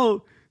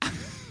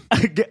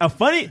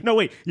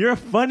 You're a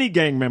funny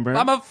gang member.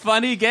 I'm a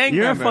funny gang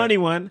member. You're a funny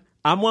one.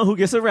 I'm one who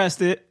gets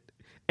arrested.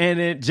 And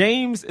then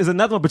James is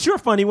another one, but you're a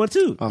funny one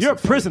too. Also you're a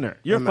prisoner.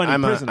 You're a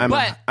funny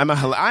prisoner.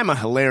 I'm a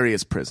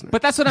hilarious prisoner.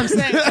 But that's what I'm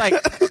saying. It's like,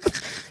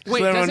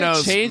 wait, so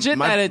does it change it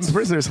that it's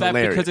prisoner's that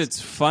hilarious because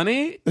it's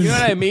funny? You know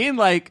what I mean?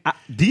 Like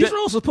these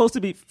roles are supposed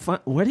to be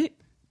fun. What?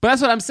 But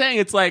that's what I'm saying.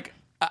 It's like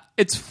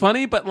it's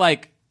funny, but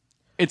like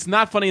it's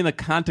not funny in the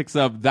context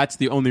of that's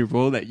the only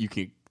role that you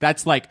can.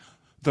 That's like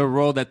the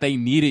role that they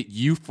needed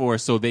you for,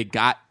 so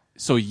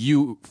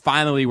you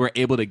finally were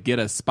able to get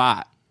a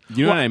spot.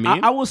 You know what I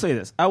mean? I will say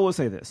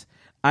this.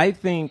 I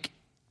think,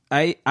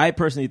 I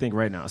personally think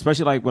right now,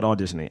 especially like with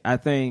auditioning, I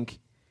think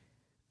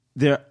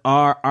there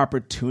are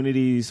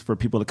opportunities for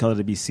people of color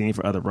to be seen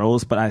for other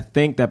roles, but I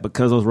think that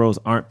because those roles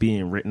aren't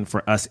being written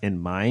for us in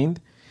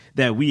mind,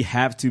 that we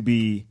have to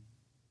be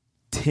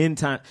 10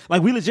 times,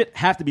 like we legit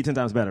have to be 10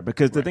 times better.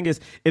 Because the thing is,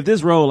 if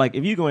this role, like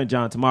if you go in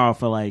John tomorrow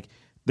for like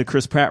the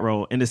Chris Pratt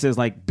role and it says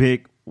like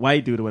big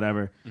white dude or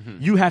whatever,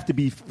 you have to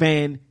be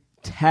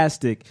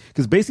fantastic,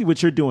 because basically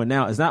what you're doing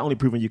now is not only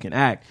proving you can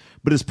act,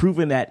 but it's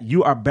proving that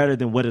you are better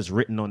than what is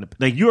written on the,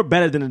 like you're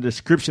better than the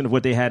description of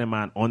what they had in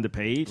mind on the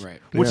page,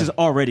 which is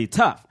already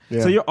tough.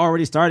 So you're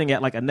already starting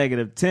at like a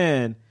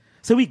 -10.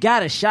 So we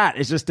got a shot.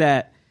 It's just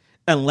that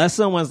unless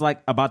someone's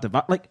like about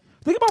to like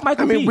think about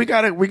Michael B. we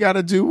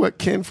gotta do what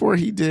Ken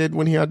Foree did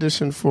when he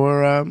auditioned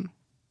for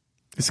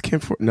is Ken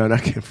Foree? No,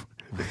 not Ken Foree.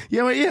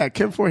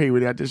 Ken Foree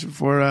when he auditioned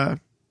for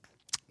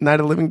Night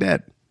of the Living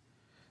Dead.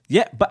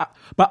 Yeah, but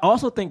I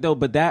also think though,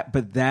 but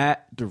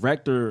that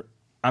director,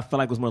 I feel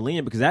like was more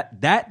lenient because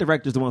that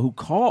director is the one who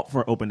called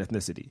for open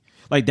ethnicity.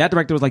 Like that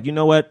director was like, you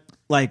know what,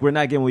 like we're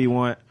not getting what you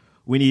want.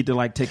 We need to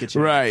like take a chance.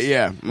 Right?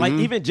 Yeah. Like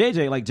even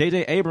J.J.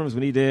 Abrams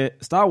when he did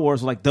Star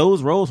Wars, like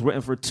those roles were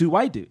written for 2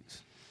 white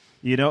dudes.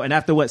 You know, and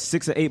after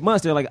 6 or 8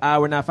 months, they're like,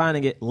 we're not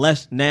finding it.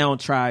 Let's now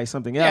try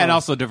something else. Yeah, and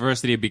also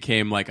diversity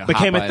became like a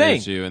thing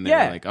issue, and they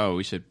were like,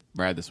 we should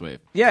ride this wave.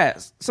 Yeah.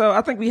 So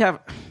I think we just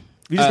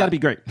got to be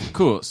great.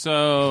 Cool.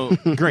 So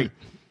great.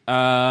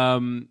 So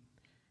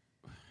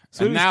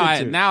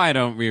now I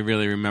don't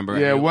really remember.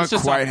 Yeah, what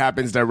quite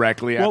happens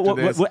directly after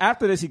this? Well,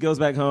 after this, he goes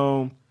back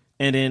home.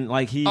 And then,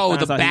 like he, the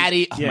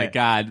baddie. Oh my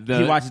god,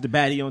 he watches the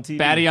baddie on TV.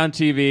 Baddie on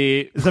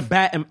TV. There's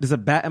a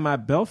bat in my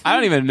belt. I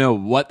don't even know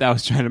what that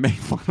was trying to make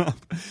fun of.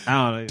 I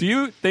don't know. Do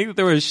you think that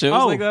there were shows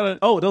like that?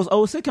 Oh, those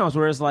old sitcoms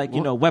where it's like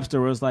Webster,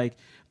 where it's like,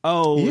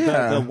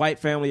 the white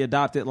family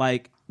adopted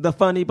like the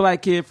funny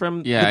black kid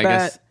from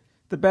the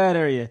bad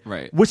area,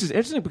 right? Which is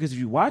interesting because if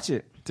you watch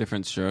it,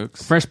 different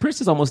strokes. Fresh Prince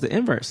is almost the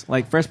inverse.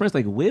 Like Fresh Prince,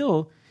 like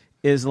Will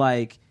is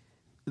like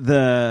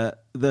the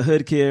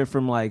hood kid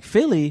from like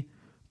Philly.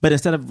 But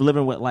instead of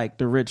living with like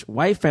the rich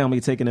white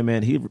family taking him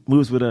in, he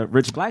moves with a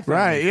rich black family.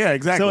 Right? Yeah,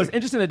 exactly. So it's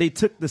interesting that they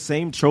took the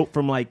same trope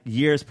from like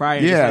years prior.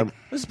 And yeah,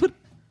 let's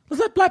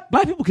let black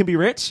people can be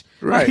rich.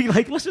 Right?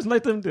 Like let's just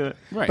let them do it.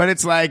 Right. But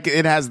it's like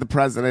it has the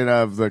president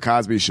of the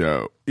Cosby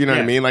Show. You know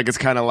what I mean? Like it's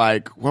kind of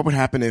like what would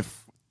happen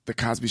if the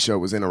Cosby Show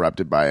was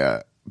interrupted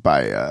by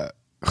a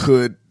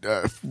hood,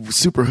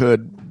 super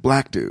hood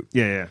black dude.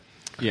 Yeah.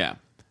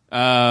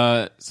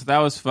 So that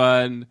was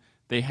fun.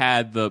 They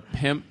had the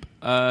pimp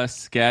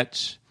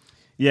sketch.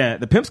 Yeah,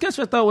 the pimp sketch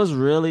I thought was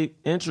really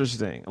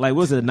interesting. Like,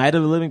 was it Night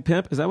of the Living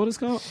Pimp? Is that what it's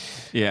called?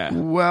 Yeah.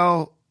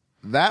 Well,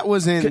 that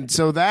was in.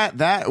 So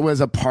that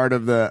was a part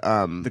of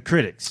the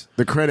critics.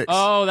 The critics.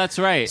 Oh, that's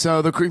right.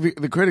 So the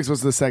critics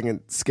was the second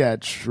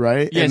sketch,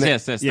 right?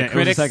 Yes. Yeah, the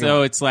critics.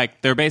 So it's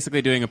like they're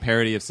basically doing a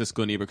parody of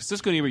Siskel and Ebert, because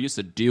Siskel and Ebert used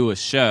to do a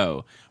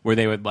show where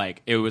they would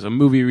it was a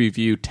movie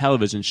review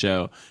television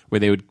show where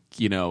they would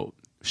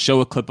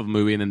show a clip of a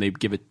movie and then they'd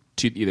give it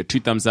either 2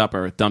 thumbs up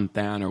or a thumb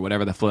down or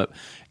whatever the flip.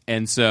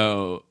 And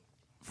so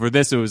for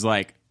this, it was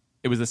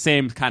the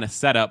same kind of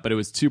setup, but it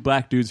was 2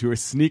 black dudes who were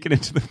sneaking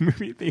into the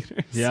movie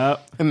theaters.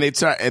 Yep.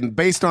 And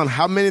based on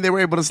how many they were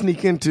able to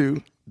sneak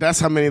into,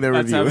 that's how many they were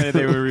reviewing. That's how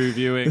many they were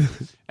reviewing.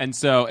 And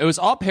so it was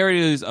all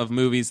parodies of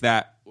movies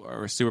that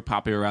were super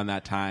popular around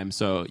that time.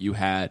 So you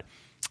had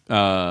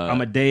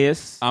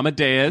Amadeus,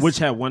 which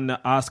had won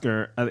the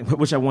Oscar,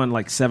 which had won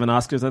like 7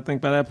 Oscars, I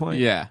think, by that point.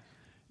 Yeah.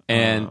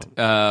 And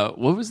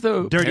what was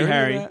the Dirty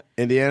Harry,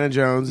 Indiana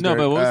Jones? No,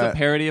 but what was the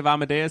parody of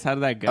Amadeus? How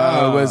did that go?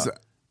 It was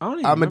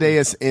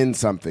Amadeus in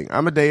something.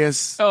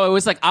 Amadeus. Oh, it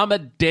was like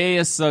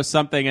Amadeus or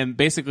something, and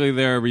basically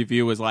their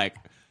review was like,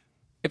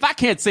 if I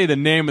can't say the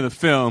name of the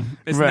film,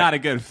 it's not a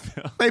good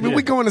film. Baby,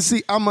 we're going to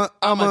see I'm a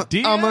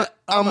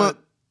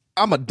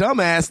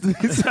dumbass.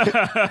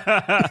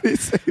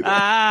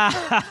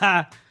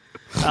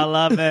 I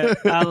love it.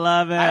 I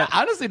love it. I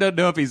honestly don't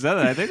know if he said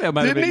that. I think that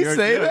might have been Didn't he your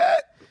say joke.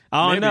 that?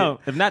 I don't Maybe. know.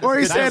 If not, Or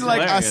he that's said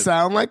like, I hilarious.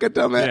 sound like a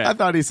dumbass. Yeah. I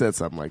thought he said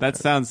something like that.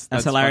 Sounds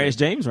that's hilarious,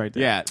 funny. James, right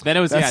there. Yeah. Then it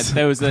was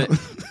there was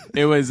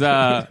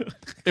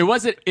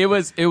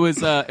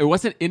it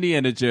wasn't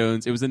Indiana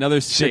Jones. It was another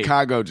state.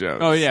 Chicago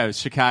Jones. Oh yeah, it was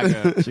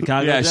Chicago.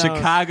 Chicago Yeah, Jones.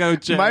 Chicago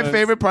Jones. My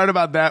favorite part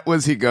about that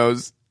was he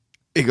goes,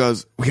 we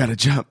got to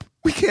jump.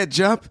 We can't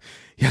jump.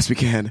 Yes, we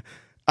can.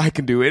 I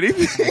can do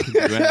anything. Do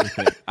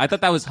anything. I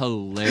thought that was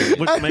hilarious.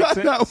 Which I makes thought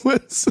sense. that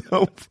was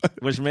so funny.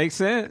 Which makes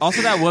sense.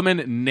 Also, that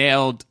woman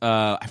nailed.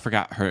 I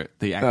forgot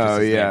the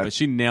actress's yeah. name, but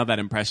she nailed that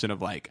impression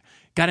of like,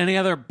 got any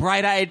other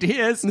bright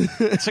ideas?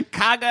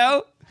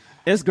 Chicago.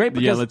 It's great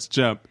because Yeah, let's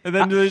jump. And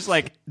then there's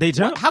like, they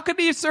jump. How could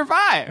he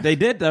survive? They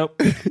did though,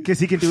 because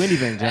he can do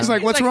anything. James. He's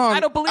like, what's like, wrong? I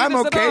don't believe I'm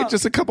this at okay. all.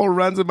 Just a couple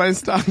runs in my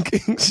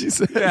stocking, she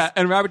says. Yeah,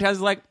 and Robert Townsend's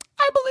like,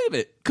 I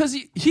believe it because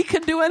he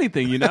can do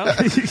anything, you know.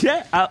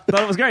 yeah, I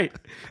thought it was great.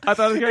 I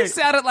thought it was It great.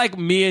 sounded like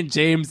me and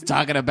James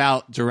talking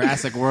about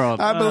Jurassic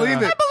World. I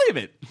believe it. I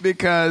believe it.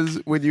 Because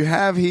when you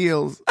have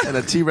heels and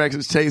a T-Rex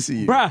is chasing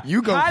you, Bruh,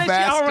 you go how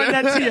faster. did she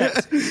outrun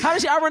that T-Rex? How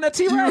did she outrun that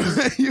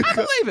T-Rex? I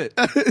believe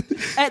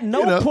it. At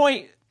no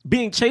point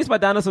being chased by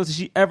dinosaurs did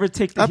she ever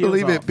take the I heels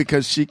believe off. it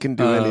because she can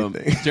do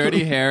anything.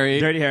 Dirty Harry.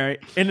 Dirty Harry.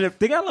 And the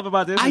thing I love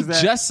about this I is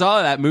that just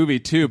saw that movie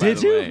too, by Did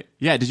the you? way.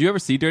 Yeah, did you ever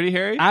see Dirty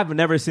Harry? I've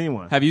never seen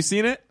one. Have you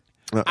seen it?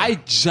 I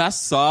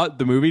just saw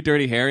the movie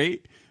Dirty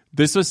Harry.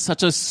 This was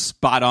such a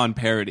spot-on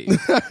parody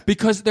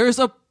because there was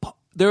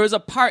a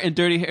part in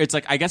Dirty Harry. It's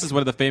like, I guess it's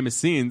one of the famous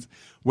scenes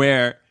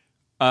where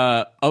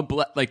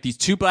like these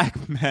two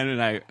black men,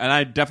 and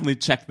I definitely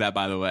checked that,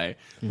 by the way.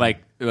 Like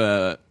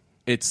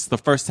it's the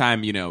first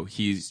time you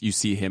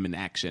see him in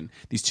action.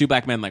 These two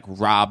black men like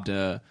robbed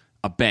a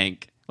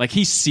bank. Like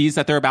he sees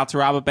that they're about to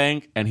rob a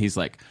bank, and he's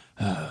like.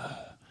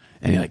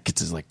 And he like gets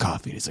his like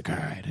coffee and he's like, all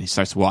right. And he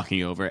starts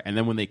walking over. And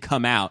then when they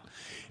come out,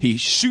 he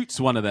shoots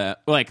one of them.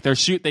 Like they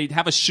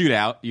have a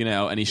shootout,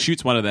 and he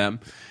shoots one of them.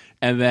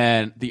 And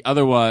then the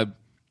other one,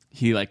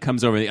 he like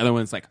comes over. The other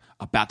one's like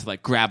about to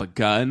like grab a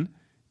gun.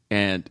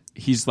 And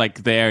he's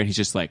like there and he's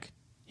just like,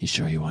 you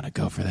sure you want to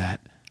go for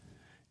that?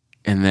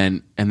 And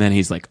then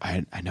he's like,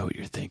 I know what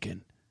you're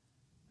thinking.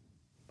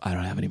 I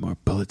don't have any more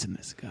bullets in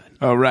this gun.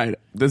 Oh, right.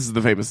 This is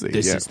the famous scene.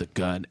 This is the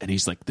gun. And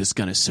he's like, this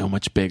gun is so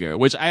much bigger.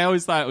 Which I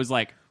always thought was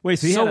like, Wait,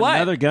 so he had what?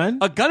 another gun?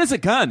 A gun is a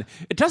gun.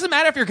 It doesn't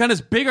matter if your gun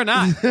is big or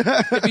not.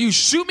 If you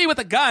shoot me with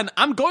a gun,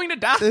 I'm going to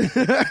die.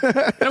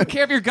 I don't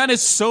care if your gun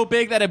is so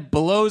big that it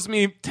blows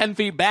me 10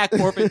 feet back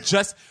or if it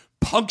just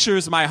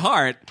punctures my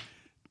heart.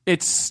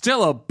 It's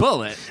still a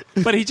bullet.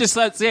 But he just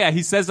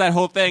he says that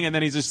whole thing and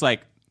then he's just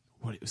like,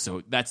 what?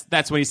 So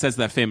that's when he says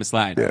that famous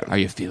line. Yeah. Are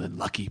you feeling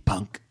lucky,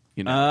 punk?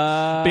 And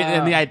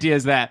the idea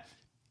is that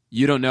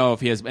you don't know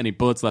if he has any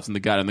bullets left in the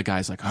gun, and the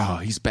guy's like, "Oh,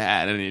 he's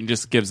bad," and he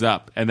just gives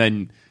up. And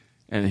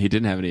he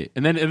didn't have any.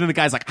 And then the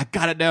guy's like, "I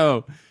gotta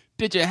know,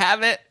 did you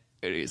have it?"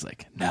 And he's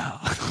like, "No."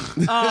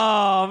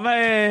 Oh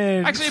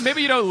man! Actually,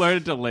 maybe you don't learn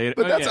until later.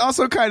 But that's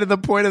also kind of the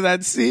point of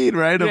that scene,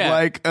 right?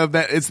 Of of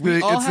that. It's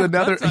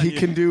another. He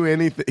can do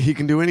anything. He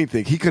can do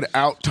anything. He could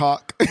out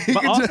talk.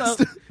 But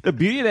also, the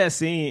beauty of that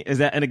scene is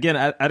that, and again,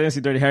 I didn't see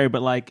Dirty Harry,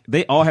 but like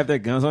they all have their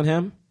guns on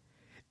him.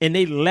 And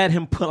they let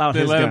him pull out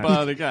his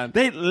gun.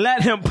 They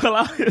let him pull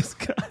out his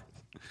gun.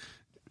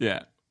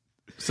 Yeah.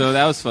 So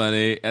that was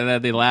funny. And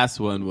then the last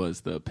one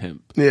was the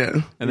pimp.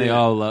 Yeah. And they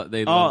all love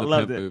the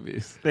pimp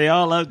movies. They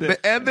all loved it.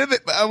 And then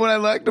what I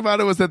liked about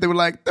it was that they were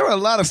like, there were a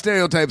lot of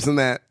stereotypes in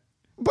that.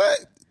 But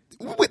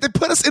they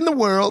put us in the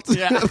world.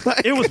 Yeah.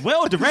 It was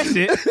well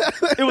directed.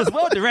 That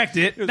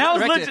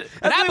was legit.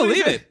 And I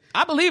believe it.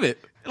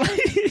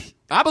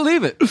 I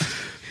believe it.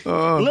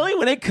 Lily,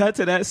 when they cut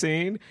to that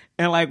scene,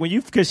 and like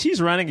because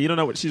she's running, you don't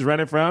know what she's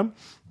running from.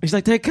 She's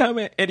like, they're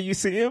coming, and you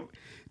see him.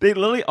 They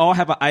literally all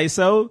have an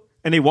ISO,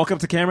 and they walk up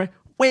to camera.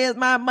 Where's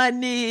my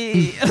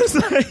money?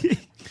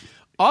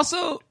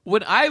 Also,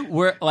 when I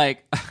worked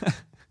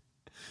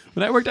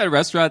at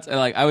restaurants, and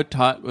like I would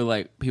talk with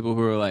like people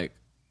who were like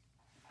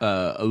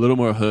a little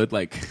more hood,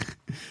 like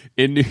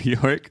in New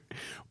York.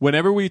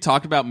 Whenever we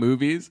talked about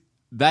movies,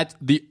 that's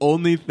the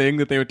only thing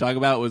that they would talk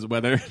about was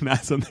whether or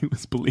not something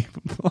was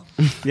believable.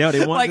 Yeah,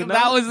 they wanted to know.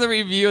 That was the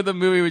review of the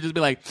movie. Would just be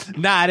like,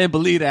 "Nah, I didn't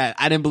believe that.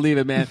 I didn't believe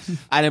it, man.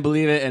 I didn't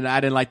believe it, and I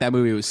didn't like that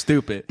movie. It was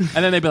stupid."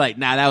 And then they'd be like,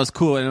 "Nah, that was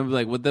cool." And I'd be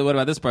like, "What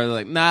about this part?" They're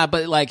like, "Nah,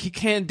 but like he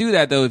can't do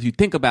that though. If you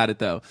think about it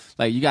though,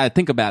 like you got to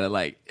think about it.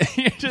 Like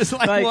you're just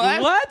like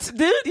what,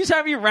 dude? You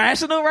trying to be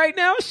rational right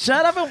now?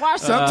 Shut up and watch.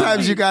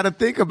 Sometimes you got to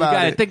think about it.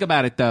 You got to think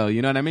about it though.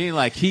 You know what I mean?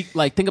 Like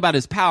think about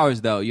his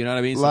powers though. You know what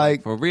I mean? So,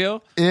 like for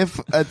real, if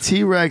a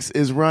T-Rex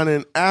is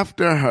running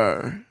after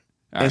her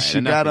and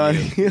she got on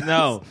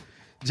no,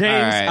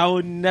 James, I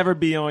would never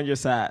be on your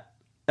side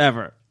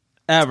ever.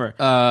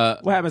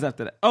 What happens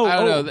after that?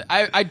 I don't know.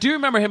 I do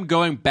remember him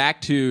going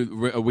back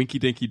to a Winky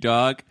Dinky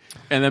Dog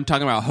and them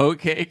talking about hoe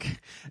cake.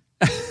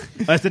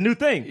 That's the new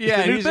thing.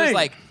 Yeah, and he's just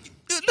like,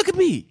 look at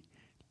me,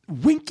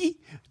 Winky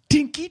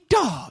Dinky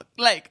Dog.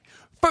 Like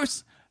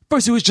first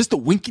it was just a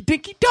Winky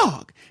Dinky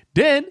Dog.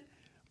 Then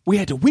we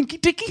had the Winky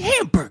Dinky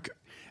Hamburger.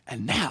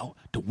 And now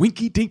the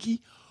Winky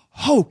Dinky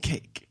hoe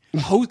cake.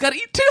 Hoes gotta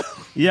eat too.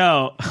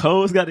 Yo,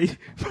 hoes gotta eat.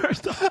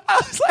 First off, I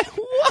was like,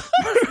 what?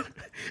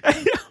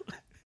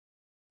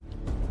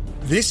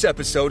 This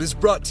episode is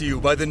brought to you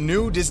by the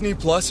new Disney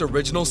Plus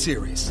original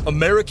series,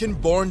 American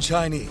Born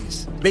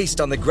Chinese.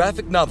 Based on the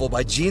graphic novel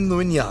by Jean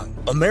Luen Yang,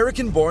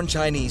 American Born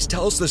Chinese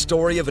tells the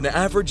story of an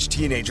average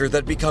teenager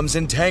that becomes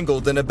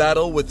entangled in a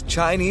battle with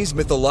Chinese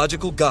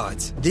mythological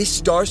gods. This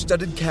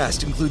star-studded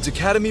cast includes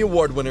Academy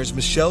Award winners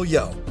Michelle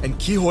Yeoh and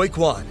Ke Huy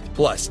Quan,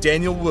 plus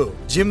Daniel Wu,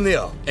 Jim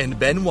Liu, and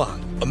Ben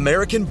Wang.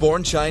 American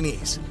Born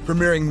Chinese,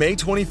 premiering May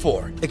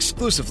 24,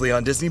 exclusively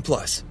on Disney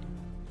Plus.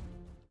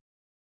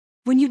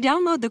 When you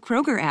download the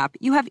Kroger app,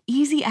 you have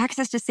easy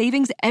access to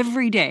savings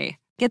every day.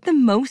 Get the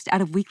most out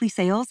of weekly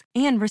sales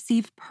and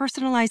receive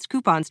personalized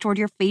coupons toward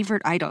your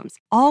favorite items,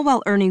 all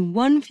while earning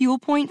 1 fuel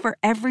point for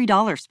every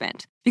 $1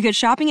 spent. Because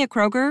shopping at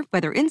Kroger,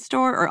 whether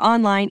in-store or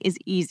online, is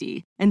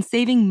easy, and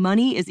saving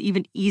money is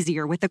even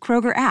easier with the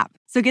Kroger app.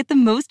 So get the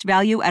most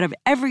value out of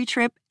every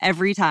trip,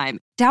 every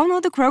time.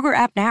 Download the Kroger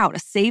app now to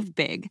save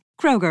big.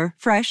 Kroger,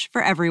 fresh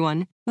for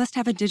everyone. Must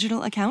have a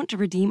digital account to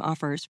redeem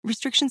offers.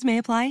 Restrictions may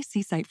apply.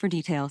 See site for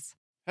details.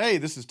 Hey,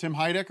 this is Tim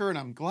Heidecker, and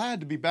I'm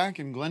glad to be back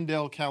in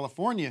Glendale,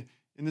 California,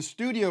 in the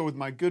studio with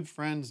my good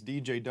friends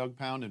DJ Doug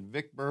Pound and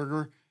Vic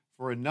Berger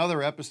for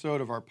another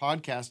episode of our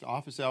podcast,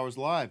 Office Hours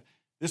Live.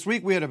 This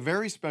week we had a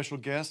very special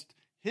guest,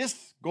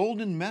 Hiss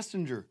Golden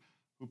Messenger,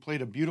 who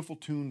played a beautiful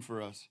tune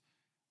for us.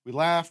 We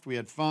laughed, we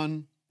had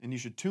fun, and you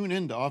should tune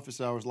in to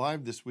Office Hours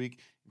Live this week,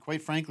 and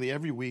quite frankly,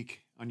 every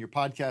week on your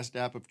podcast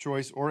app of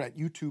choice or at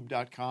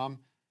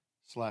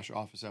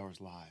youtube.com/Office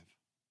Hours Live.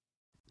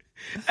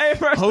 Hey,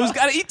 hoes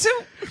gotta eat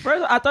too.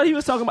 First, I thought he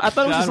was talking about. I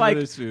thought it was just like.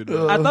 I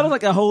thought it was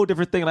like a whole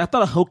different thing. Like, I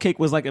thought a hoe cake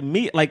was like a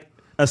meat, like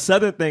a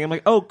southern thing. I'm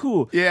like, oh,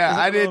 cool. Yeah,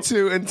 I did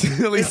too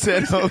until he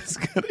said hoes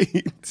gotta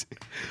eat.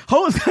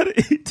 Hoes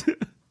gotta eat too.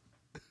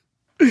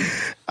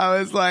 I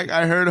was like,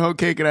 I heard hoe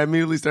cake and I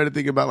immediately started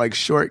thinking about like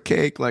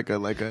shortcake, like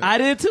a. I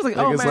did too. Like,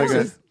 oh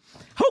man,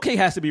 hoe cake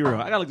has to be real.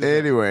 I gotta look this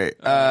anyway.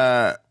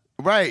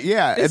 Right,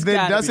 yeah. And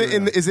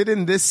then is it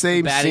in this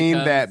same scene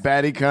that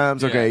Batty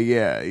comes? Okay,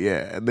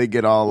 yeah. And they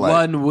get all like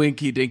one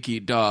Winky Dinky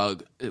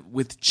dog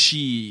with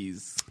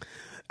cheese.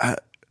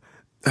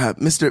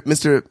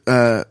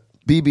 Mr.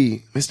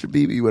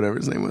 BB, whatever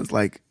his name was,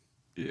 like,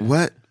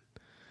 what?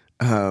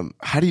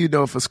 How do you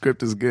know if a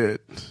script is good?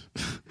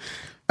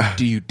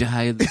 Do you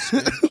die in the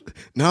script?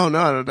 No, I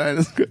don't die in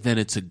the script. Then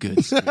it's a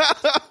good script.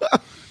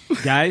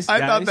 Guys, I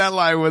thought that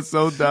line was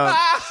so dumb.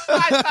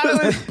 I thought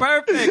it was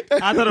perfect.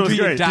 I thought it was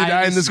great. Do you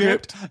die in the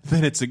script?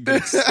 Then it's a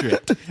good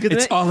script.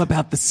 It's all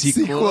about the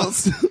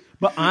sequels.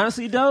 But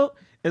honestly, though,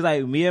 it's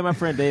like me and my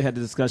friend Dave had the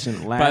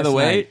discussion last night. By the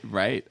way,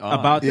 right on.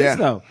 About this,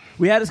 though.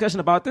 We had a discussion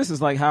about this. It's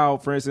like how,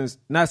 for instance,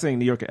 not saying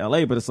New York or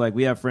LA, but it's like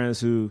we have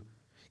friends who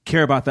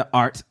care about the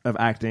art of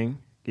acting,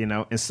 you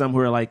know, and some who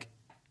are like,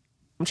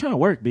 I'm trying to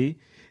work, B.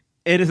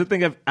 It is a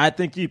thing of, I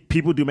think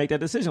people do make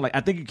that decision. Like,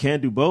 I think you can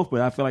do both,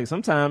 but I feel like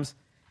sometimes,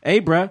 hey,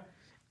 bruh,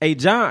 hey,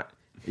 John,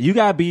 you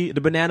gotta be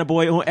the banana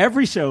boy on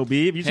every show,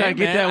 B. If you try to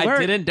get that work.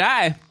 I didn't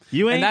die.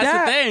 You ain't And that's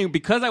died. the thing,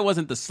 because I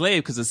wasn't the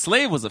slave, because the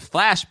slave was a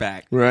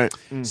flashback. Right.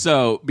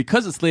 So,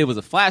 because the slave was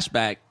a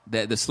flashback,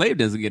 the slave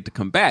doesn't get to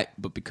come back,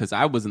 but because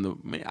I was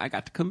I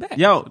got to come back.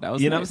 Yo, So that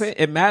was you know nice. what I'm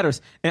saying? It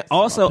matters. And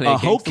also, play a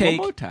hoe gangsta one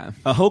cake. more time.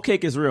 A hoe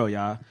cake is real,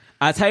 y'all.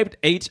 I typed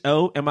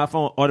H-O and my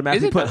phone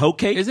automatically put hoe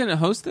cake. Isn't it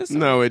hostess?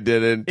 No, it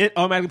didn't. It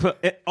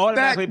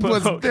automatically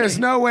put hoe There's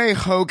cake. no way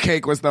hoe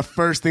cake was the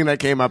first thing that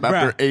came up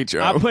after Bruh,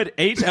 H-O. I put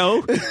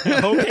H-O and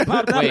hoe cake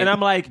popped up, and I'm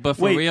like, But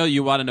for real,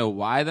 you want to know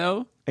why,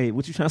 though? Hey,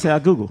 what you trying to say? I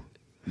Google.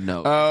 No.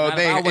 Oh, Not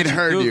about what it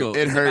heard you. Google.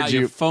 It It's heard about you.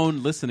 Your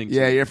phone listening to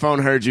Yeah, you. your phone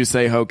heard you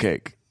say hoe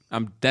cake.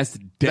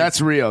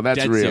 That's real. That's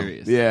dead real.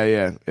 serious.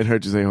 Yeah. It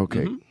heard you say hoe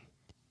cake.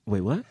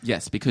 Wait, what?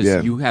 Yes, because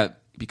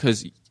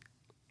because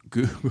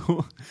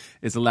Google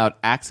is allowed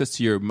access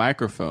to your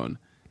microphone.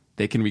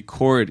 They can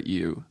record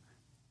you,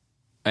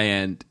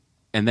 and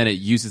then it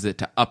uses it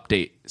to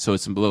update, so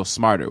it's a little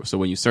smarter. So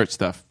when you search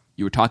stuff,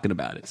 you were talking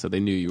about it, so they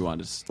knew you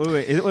wanted to.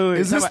 Wait.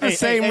 Is this the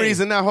same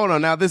reason? Now, hold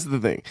on. Now, this is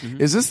the thing.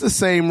 Is this the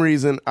same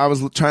reason I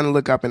was trying to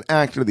look up an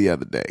actor the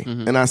other day,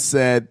 and I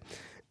said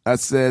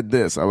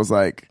this. I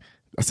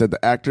said the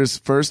actor's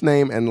first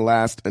name and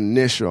last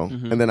initial,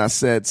 and then I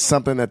said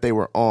something that they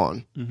were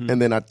on,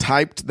 and then I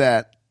typed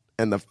that,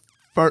 and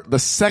the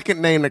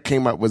second name that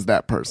came up was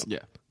that person. Yeah.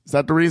 Is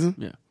that the reason?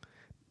 Yeah.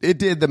 It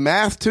did the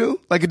math too?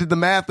 Like it did the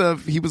math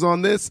of he was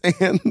on this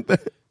and...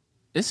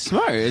 It's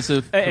smart. It's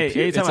a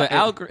it's an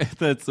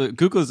algorithm.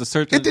 Google is a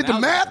search. It did the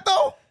math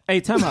though?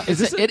 Hey, time out.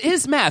 It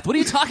is math. What are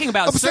you talking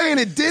about? I'm saying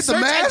it did the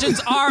math. Search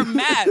engines are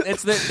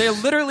math. They're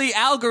literally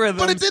algorithms.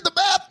 But it did the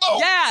math though.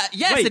 Yeah.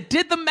 Yes, Wait. it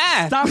did the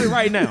math. Stop it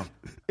right now.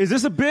 Is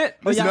this a bit?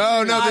 No,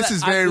 this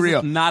is very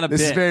real. Not a bit.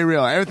 This is very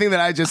real. Everything that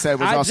I just said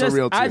was also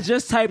real too. I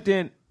just typed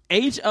in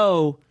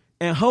H-O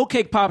and hoe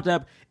cake popped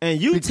up, and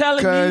you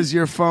telling me because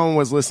your phone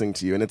was listening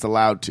to you, and it's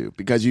allowed to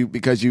because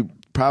you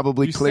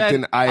probably clicked said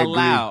in I agree.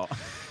 allow.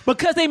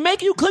 Because they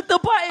make you click the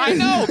button. I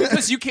know,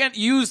 because you can't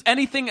use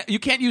anything. You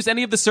can't use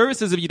any of the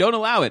services if you don't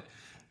allow it.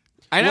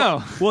 I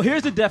know. Well,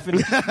 here's the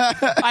definition.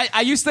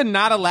 I used to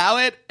not allow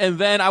it, and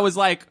then I was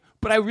like,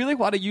 but I really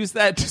want to use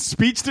that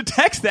speech to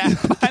text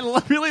app.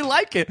 I really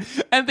like it.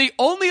 And they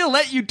only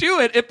let you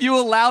do it if you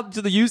allow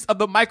to the use of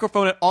the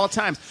microphone at all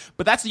times.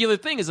 But that's the other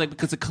thing, is like,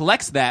 because it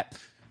collects that,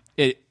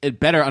 it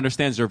better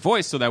understands your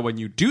voice, so that when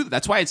you do,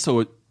 that's why it's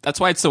so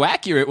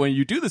accurate when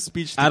you do the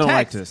speech to text. I don't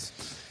like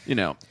this. You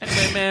know,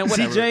 anyway, man,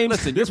 whatever. See, James,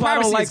 listen, this is why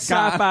I don't like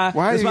sci-fi.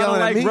 Why are you this is why I don't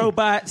yelling at like me?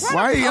 robots.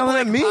 Why are you yelling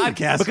at me?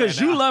 Because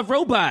you love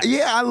robots.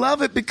 Yeah, I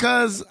love it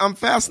because I'm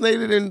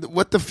fascinated in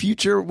what the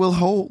future will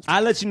hold.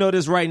 I let you know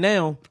this right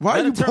now.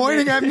 Why are you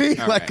pointing at me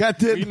like I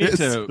did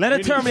this? Let a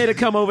Terminator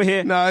come over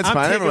here. No, it's I'm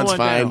fine. taking Everyone's one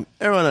fine. down.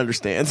 Everyone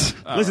understands.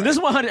 Listen, this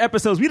is 100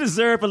 episodes. We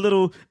deserve a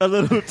little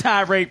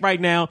tirade right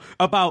now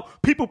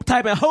about people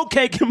typing whole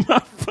cake in my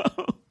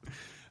phone.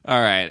 All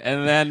right,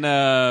 and then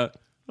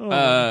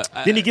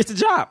then he gets the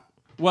job.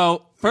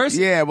 Well, first,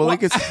 he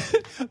gets.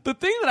 The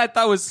thing that I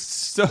thought was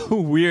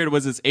so weird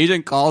was his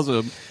agent calls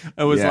him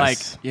and was like,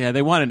 "Yeah,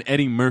 they want an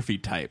Eddie Murphy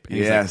type." And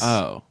he's like,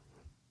 "Oh,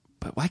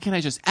 but why can't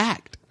I just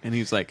act?" And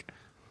he's like,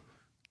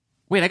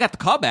 "Wait, I got the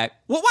call back.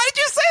 Well, why did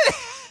you say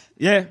that?"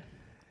 Yeah.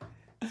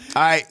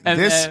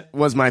 This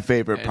was my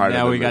favorite part. Now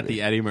of the we got movie.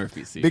 the Eddie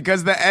Murphy scene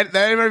because the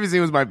Eddie Murphy scene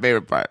was my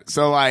favorite part.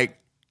 So like,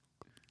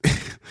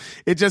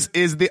 it just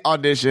is the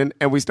audition,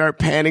 and we start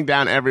panning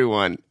down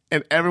everyone,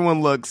 and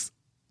everyone looks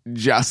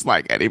just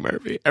like Eddie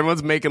Murphy.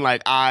 Everyone's making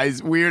like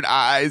weird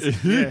eyes.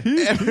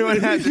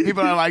 Everyone has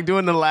people are like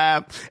doing the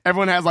laugh.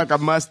 Everyone has like a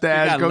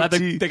mustache.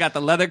 They got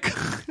the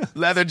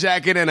leather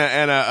jacket and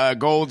a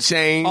gold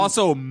chain.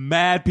 Also,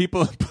 mad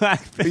people in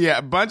blackface. Yeah,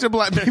 a bunch of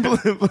black people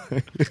in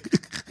black.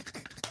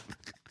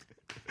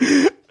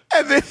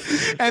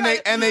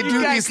 and they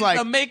do these like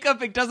the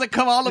makeup. It doesn't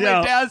come all the way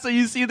down, so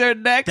you see their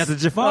necks. Got the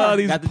Jafar. Oh,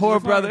 these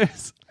poor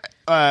brothers.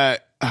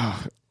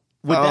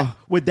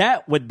 Would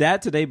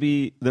that today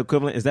be the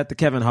equivalent? Is that the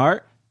Kevin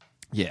Hart?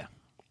 Yeah.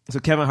 So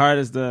Kevin Hart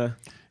is the.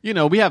 You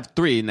know, we have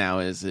three now.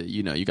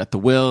 You got the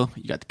Will,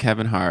 you got the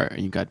Kevin Hart,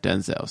 and you got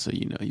Denzel. So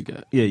you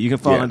got. Yeah, you can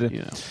fall under.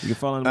 You can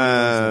fall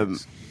under.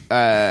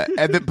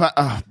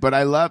 But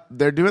I love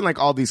they're doing like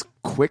all these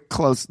quick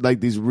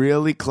these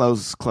really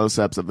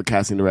close-ups of the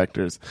casting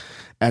directors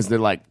as they're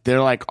like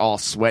all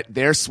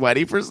they're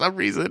sweaty for some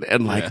reason,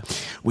 and like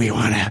we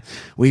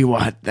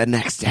want the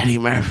next Eddie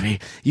Murphy.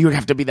 You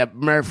have to be the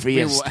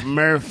Murphiest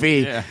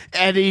Murphy,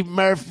 Eddie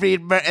Murphy,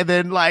 and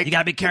then like you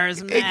gotta be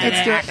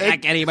charismatic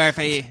like Eddie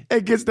Murphy.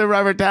 It gets to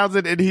Robert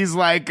Townsend, and he's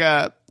like.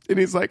 And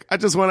he's like, I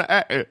just want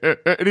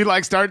to, and he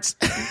like starts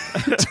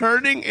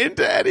turning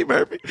into Eddie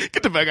Murphy.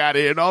 Get the fuck out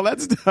of here and all that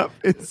stuff.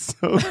 It's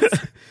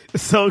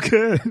so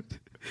good.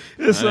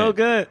 It's so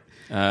good.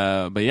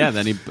 But yeah,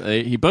 then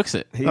he books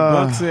it. He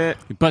books it.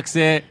 He books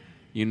it.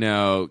 You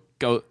know,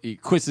 he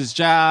quits his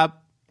job.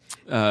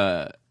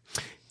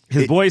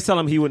 His boys tell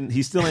him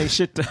he still ain't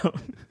shit though.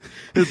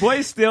 His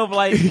boys still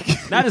like,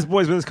 not his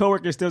boys, but his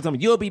coworkers still tell him,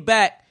 you'll be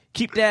back.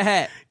 Keep that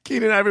hat.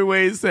 Keenan Ivory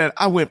Wayans said,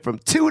 I went from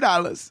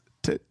 $2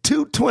 to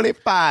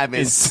 $2.25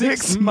 in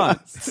 6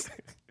 months.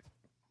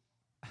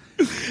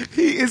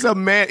 He is a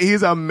man.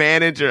 He's a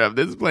manager of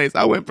this place.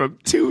 I went from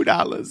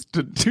 $2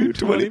 to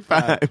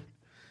 $2.25.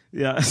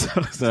 Yeah,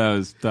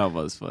 that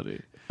was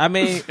funny. I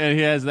mean, and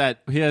he has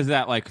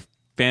that like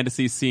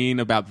fantasy scene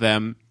about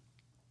them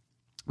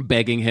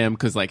begging him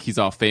because like he's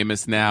all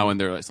famous now, and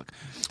they're like,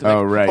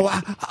 right. Oh,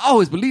 I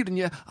always believed in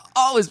you.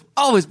 Always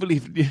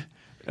believed in you.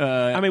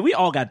 I mean, we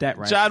all got that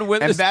right. John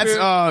Witherspoon. And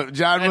that's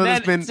John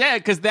Witherspoon. Yeah,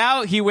 because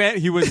now he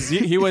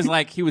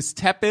was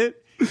tepid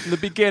in the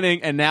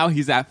beginning, and now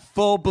he's at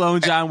full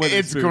blown John Witherspoon.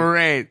 It's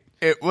great.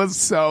 It was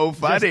so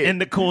funny. Just in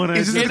the corner.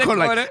 He's just in the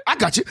corner. Like, I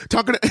got you.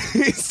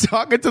 He's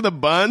talking to the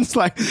buns.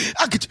 Like,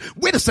 I got you.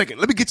 Wait a second.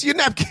 Let me get you your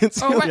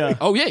napkins. Oh,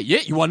 right. Yeah.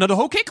 You want another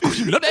whole cake? Oh,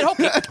 you love that whole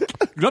cake.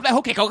 You love that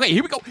whole cake. Okay,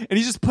 here we go. And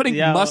he's just putting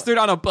mustard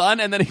on a bun,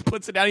 and then he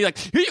puts it down. He's like,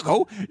 here you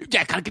go.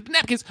 Yeah, gotta get the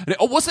napkins. And then,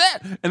 oh, what's that?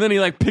 And then he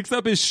like picks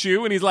up his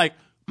shoe, and he's like,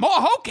 more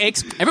hoe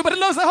cakes. Everybody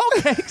loves the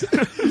hoe cakes.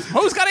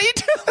 Hoes gotta eat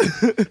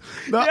too.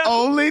 The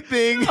only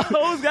thing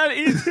hoes gotta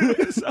eat too.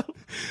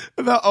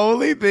 The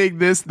only thing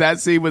that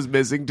scene was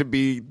missing to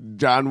be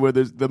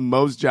the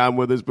most John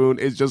Witherspoon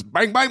is just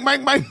bang, bang,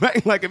 bang, bang,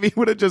 bang. Like if he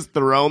would have just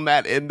thrown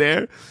that in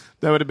there,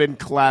 that would have been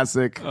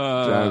classic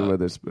John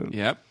Witherspoon.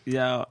 Yep.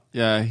 Yeah.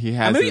 He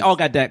has. I mean, we all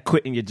got that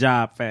quitting your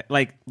job.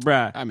 Like,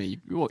 bruh. I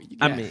mean,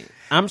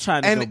 I'm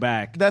trying to go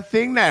back. The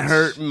thing that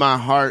hurt my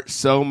heart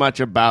so much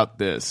about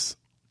this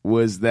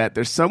was that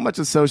there's so much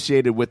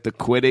associated with the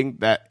quitting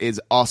that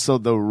is also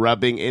the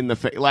rubbing in the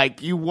face.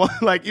 Like you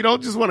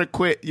don't just want to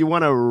quit, you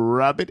want to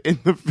rub it in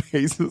the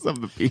faces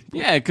of the people.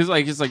 Yeah, because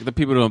like it's like the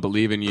people don't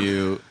believe in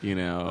you. You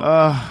know,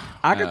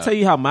 I can tell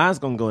you how mine's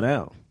gonna go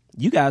down.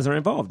 You guys are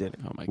involved in it.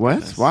 Oh my what?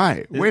 goodness.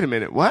 Why? Wait a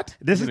minute. What?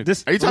 This.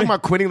 Are you talking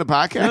about quitting the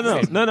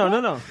podcast?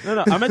 No.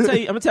 I'm gonna tell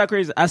you how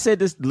crazy. I said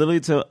this literally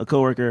to a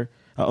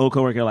old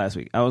coworker last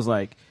week. I was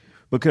like,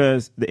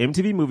 because the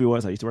MTV Movie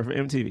Awards, I used to work for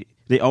MTV.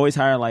 They always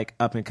hire like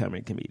up and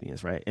coming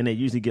comedians, right? And they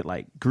usually get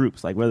like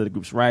groups, like whether the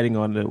group's writing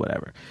on it or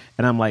whatever.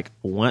 And I'm like,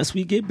 once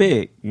we get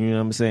big, you know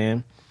what I'm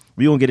saying?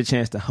 We gonna get a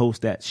chance to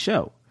host that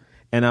show.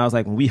 And I was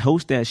like, when we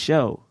host that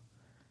show,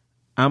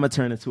 I'm gonna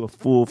turn into a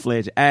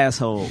full-fledged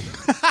asshole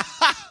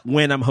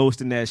when I'm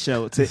hosting that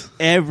show to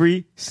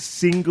every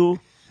single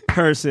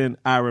person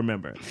I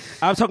remember.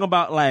 I was talking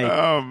about like,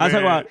 I was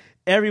talking about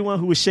everyone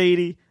who was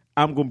shady.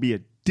 I'm gonna be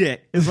a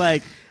dick. It's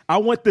like I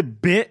want the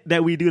bit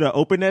that we do to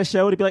open that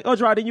show to be like, oh,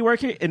 Gerard, didn't you work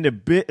here? And the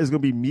bit is gonna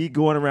be me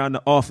going around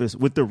the office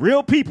with the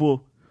real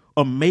people,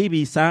 or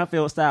maybe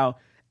Seinfeld style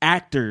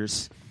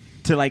actors,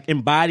 to like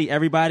embody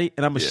everybody,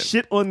 and I'm gonna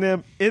shit on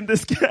them in the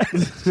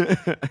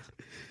sketch.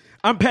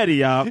 I'm petty,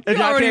 y'all. You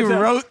already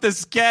wrote the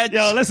sketch.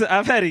 Yo, listen,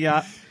 I'm petty,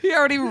 y'all. He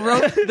already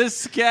wrote the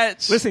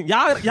sketch. Listen,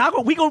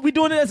 we gonna be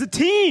doing it as a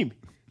team.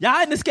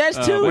 Y'all in the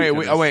sketch too. Wait,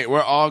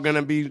 we're all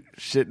gonna be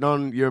shitting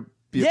on your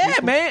people?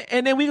 Man.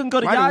 And then we gonna go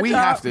to Why y'all do we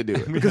job. have to do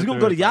it? Because we're gonna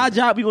go to y'all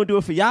job. We're gonna do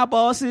it for y'all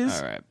bosses.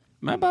 All right.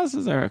 My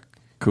bosses are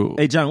cool.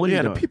 Hey, John, what are you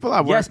the doing? people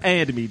I work, yes,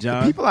 and me,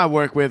 John. The people I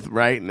work with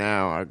right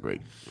now are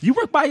great. You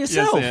work by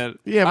yourself. Yes,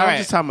 Yeah, but All I'm right.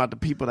 just talking about the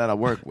people that I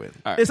work with.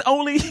 All right. It's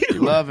only you.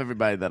 Love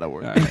everybody that I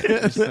work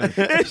with.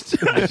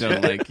 I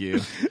don't like you.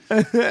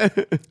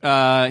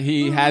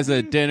 He has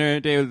a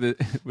dinner day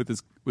with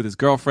his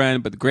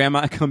girlfriend, but the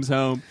grandma comes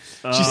home.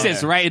 She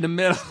sits right in the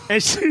middle,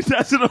 and she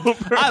does it on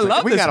purpose. I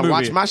love We this gotta movie.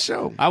 watch my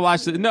show. I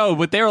watched it. No,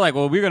 but they were like,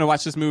 "Well, we're gonna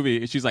watch this movie."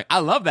 And she's like, "I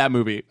love that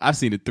movie. I've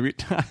seen it 3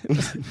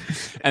 times."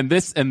 and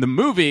the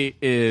movie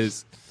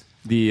is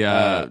the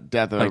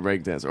Death of like- a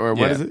Breakdance. Or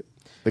what is it?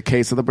 The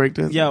Case of the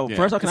Breakdance? Yo, Yeah.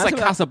 first off, can it's I like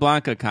say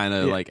Casablanca kind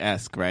of like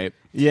esque, right?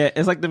 Yeah,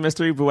 it's like the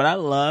mystery. But what I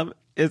love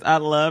is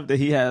that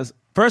he has.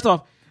 First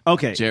off,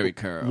 okay, Jerry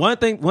Curl. One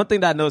thing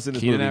that I noticed in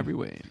this Keenan movie, Ivory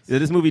Wayans. that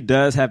this movie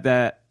does have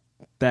that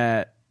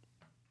I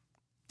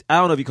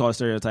don't know if you call it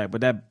stereotype,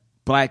 but that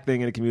black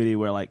thing in the community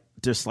where like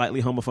just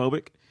slightly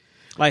homophobic.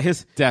 Like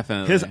his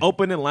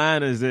opening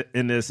line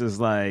in this is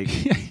like,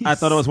 I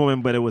thought it was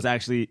woman, but it was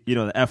actually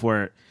the F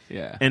word.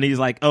 Yeah, and he's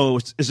like, oh,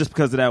 it's just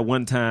because of that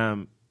one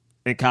time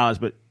in college,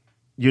 but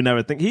you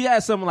never think he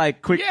has some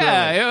like quick.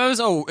 Yeah,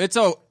 it's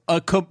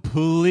a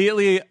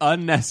completely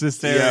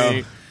unnecessary.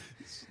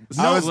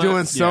 Yo, I was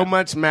doing so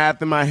much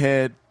math in my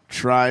head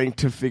trying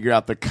to figure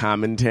out the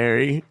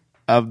commentary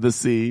of the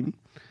scene.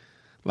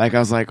 Like I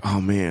was like,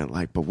 oh man,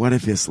 like, but what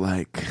if it's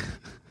like,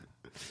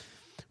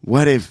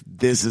 what if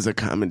this is a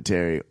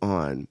commentary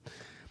on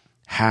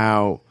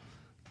how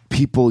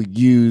people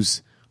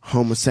use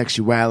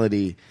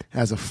homosexuality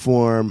as a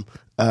form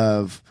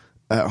of,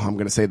 I'm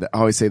going to say that, I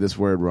always say this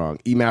word wrong,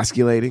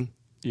 emasculating.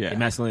 Yeah,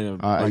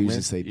 emasculating. I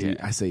usually say,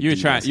 I say you were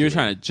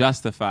trying to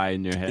justify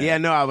in your head. Yeah,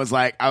 no, I was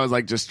like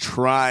just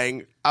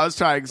trying. I was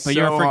trying so But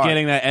you're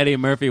forgetting hard. that Eddie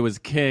Murphy was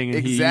king,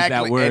 and he used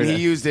that word. And he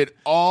used it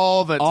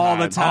all the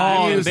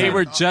time. They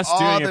were just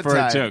doing it for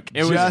a joke.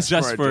 It was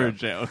just for a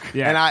joke.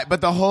 Yeah. And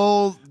but the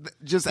whole,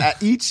 just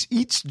at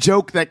each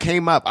joke that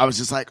came up, I was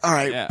just like, all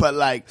right,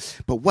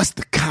 but what's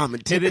the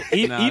commentary?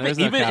 Even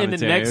in the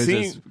next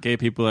scene, gay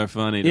people are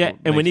funny. Yeah,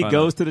 and when he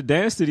goes to the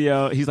dance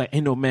studio, he's like,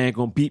 ain't no man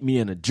gonna beat me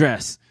in a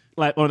dress.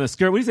 Like on a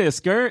skirt. What do you say, a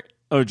skirt?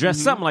 Or dress,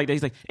 something like that.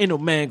 He's like, ain't no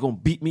man gonna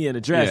beat me in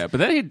a dress. Yeah, but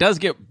then he does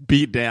get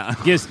beat down.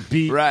 Gets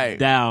beat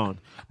down.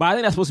 But I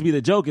think that's supposed to be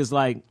the joke, is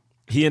like,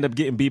 he ended up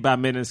getting beat by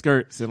men in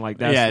skirts and like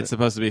that. Yeah, it's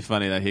supposed to be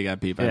funny that he got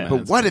beat by men.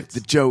 But what if the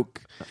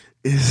joke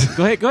is...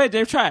 Go ahead,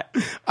 Dave, try it.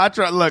 I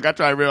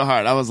tried real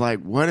hard. I was like,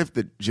 what if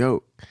the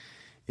joke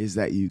is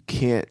that you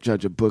can't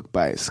judge a book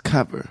by its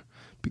cover?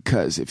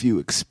 Because if you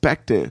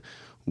expecting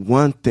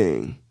one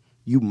thing,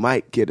 you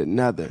might get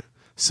another.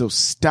 So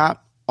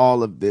stop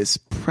all of this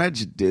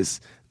prejudice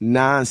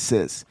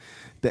nonsense.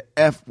 The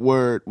F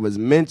word was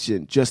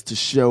mentioned just to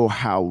show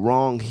how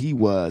wrong he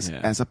was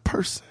as a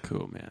person.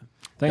 Cool, man.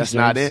 Thanks, That's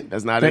not James. it?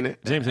 That's not in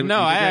it? James, No,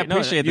 I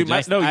appreciate you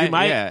the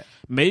might.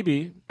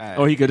 Maybe.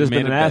 Or he could have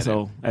been an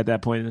asshole at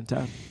that point in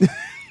time.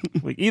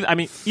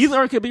 Either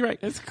or could be right.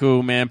 It's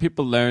cool, man.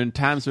 People learn.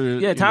 Times were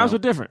were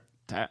different.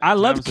 I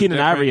loved Keenan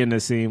Ivory in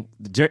this scene.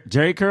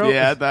 Jerry Curl.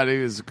 Yeah, I thought he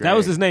was great. That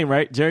was his name,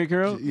 right? Jerry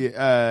Curl.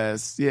 Yeah,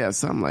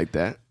 something like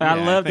that. I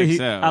love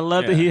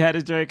that he had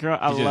his Jerry Curl.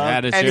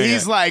 And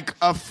he's like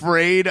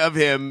afraid of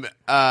him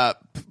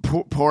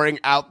pouring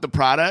out the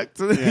product.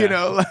 You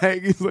know,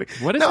 like he's like,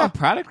 what is that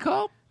product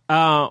called?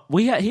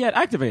 He had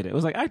Activate. It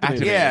was like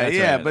Activate.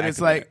 Yeah, but it's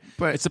like,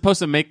 but it's supposed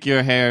to make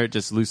your hair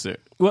just looser.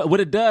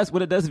 What it does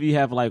if you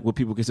have like what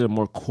people consider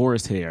more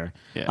coarse hair,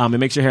 it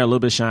makes your hair a little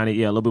bit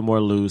shiny, a little bit more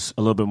loose,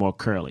 a little bit more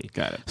curly.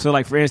 Got it. So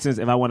like for instance,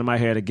 if I wanted my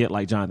hair to get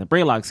like Jonathan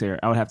Braylock's hair,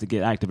 I would have to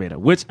get Activator,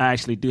 which I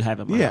actually do have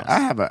in my house. I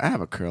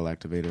have a curl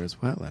activator as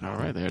well. All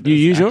right, there. Do you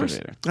use yours?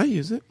 I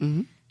use it.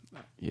 Mm-hmm.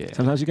 Yeah.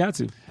 Sometimes you got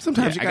to.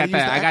 Sometimes you got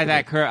to. I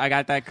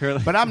got that curl.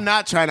 But I'm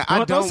not trying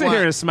to. Don't sit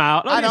here and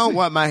smile. I don't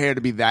want my hair to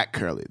be that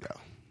curly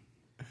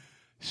though.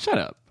 Shut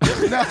up.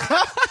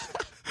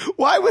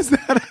 Why was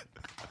that?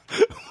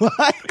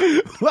 Why did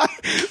you?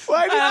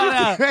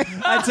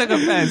 I took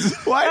offense.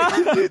 Why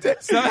did you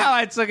take? Somehow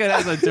I took it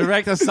as a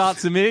direct assault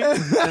to me,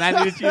 and I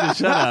needed you to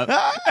shut up.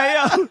 Hey,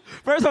 yo,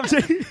 first off,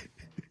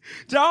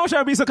 John was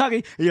trying to be so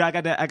cocky. I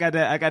got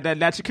that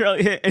natural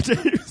curly hair. And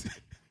James,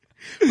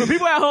 for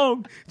people at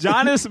home,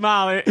 John is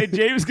smiling, and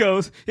James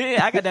goes,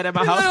 "Yeah, I got that at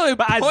my He house." literally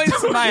But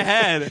points to my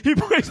head. He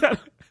points at,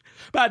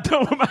 but I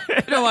don't want my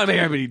head. I don't want to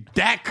make everybody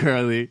that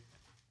curly.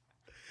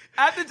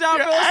 After John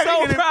You're feels so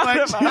adding an proud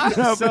of inflection.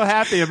 myself. I'm so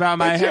happy about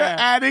my But you're hair.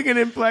 adding an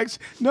inflection.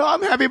 No,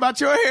 I'm happy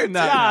about your hair. No,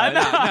 get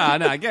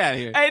out of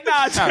here. Hey,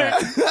 nah, All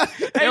right.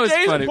 Hey, was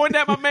James funny. pointed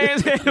at my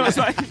man's head and was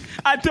like,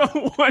 I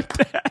don't want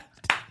that.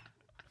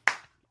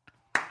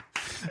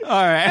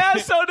 All right.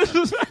 That's so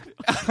disrespectful.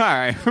 All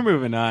right, we're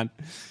moving on.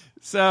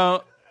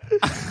 So,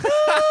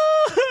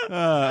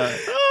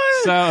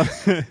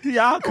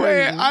 y'all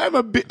crazy. I'm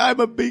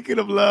a beacon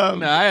of love.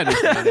 no, I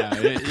understand now.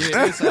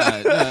 It's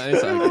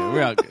all good.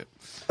 We're all good.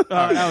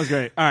 That was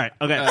great. All right,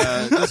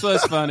 okay. This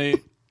was funny.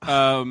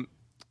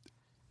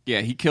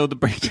 Yeah, he killed the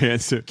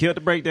breakdancer. Killed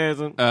the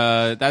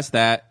breakdancer. That's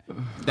that.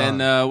 Then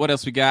what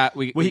else we got?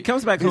 Well, he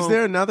comes back home. Is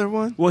there another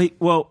one?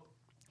 Well,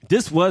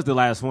 this was the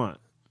last one.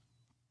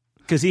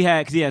 Because he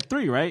had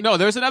 3, right? No,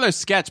 there's another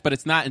sketch, but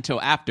it's not until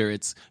after.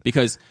 It's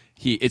because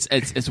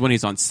it's when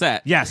he's on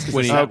set. Yes.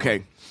 When he,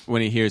 Okay.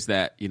 When he hears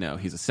that, he's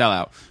a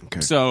sellout.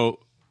 Okay. So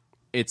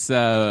it's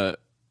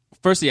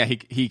first,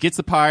 he gets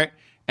the part,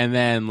 and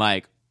then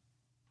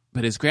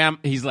but his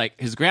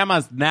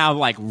grandma's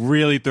now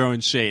really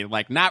throwing shade,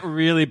 not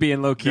really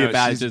being low key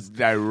about it, just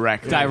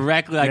directly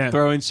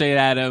throwing shade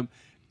at him.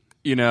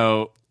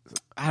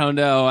 I don't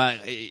know,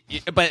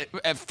 but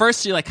at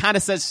first she kind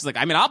of says, she's like,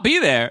 I mean, I'll be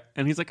there,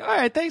 and he's like, all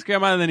right, thanks,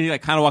 Grandma, and then he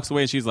kind of walks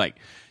away, and she's like,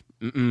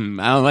 I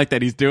don't like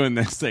that he's doing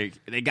this. They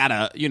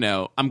gotta,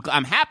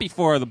 I'm happy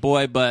for the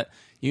boy, but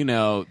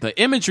the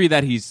imagery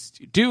that he's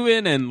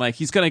doing, and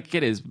he's gonna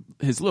get his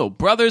little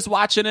brothers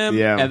watching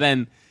him, and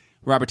then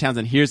Robert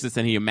Townsend hears this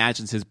and he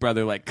imagines his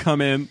brother come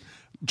in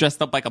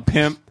dressed up like a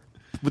pimp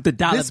with the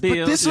dollar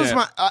bill. This was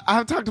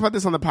I've talked about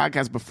this on the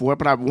podcast before,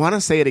 but I want to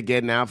say it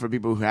again now for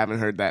people who haven't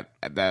heard that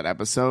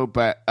episode.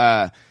 But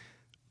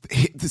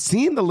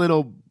seeing the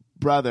little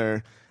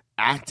brother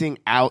acting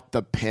out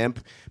the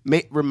pimp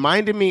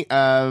reminded me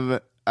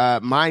of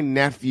my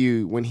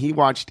nephew when he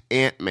watched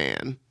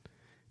Ant-Man.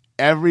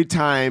 Every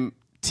time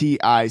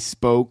T.I.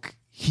 spoke,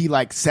 he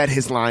said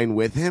his line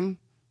with him.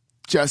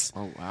 Just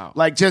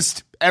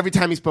just every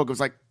time he spoke, it was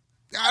like,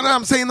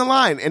 I'm saying the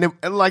line, and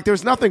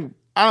there's nothing.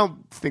 I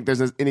don't think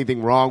there's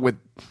anything wrong with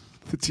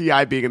the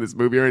T.I. being in this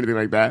movie or anything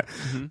like that.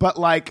 Mm-hmm. But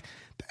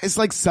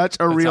it's such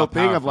a real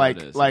thing of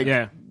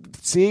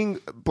seeing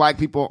black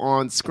people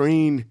on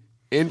screen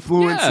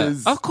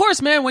influences. Yeah, of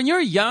course, man. When you're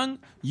young,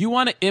 you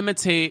want to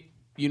imitate,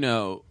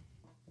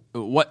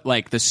 what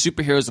the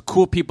superheroes, the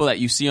cool people that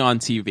you see on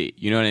TV.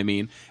 You know what I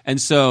mean?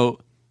 And so,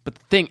 but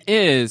the thing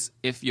is,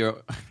 if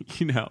you're,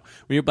 when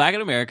you're black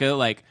in America,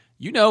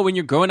 when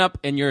you're growing up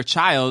and you're a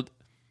child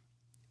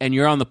and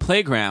you're on the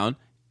playground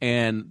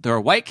and there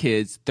are white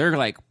kids, they're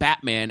like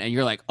Batman, and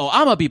you're like, oh,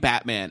 I'm gonna be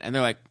Batman, and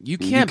they're like, you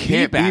can't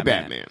be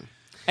Batman.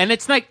 And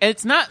it's not,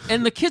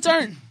 and the kids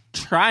aren't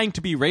trying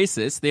to be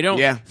racist. They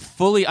don't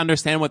fully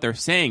understand what they're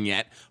saying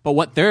yet. But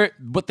what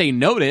they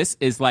notice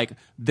is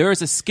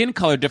there's a skin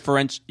color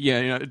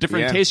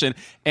differentiation,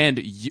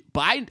 and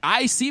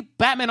I see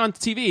Batman on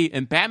TV,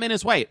 and Batman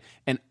is white,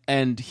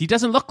 and he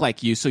doesn't look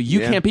like you, so you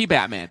can't be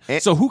Batman.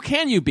 So who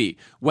can you be?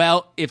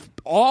 Well, if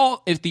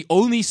the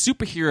only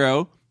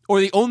superhero or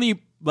the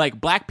only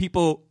black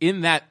people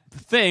in that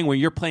thing when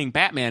you're playing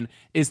Batman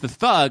is the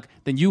thug,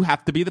 then you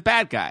have to be the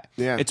bad guy.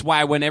 Yeah. It's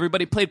why when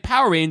everybody played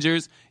Power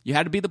Rangers, you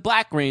had to be the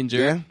Black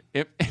Ranger.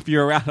 Yeah. If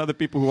you're around other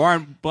people who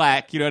aren't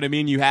black, you know what I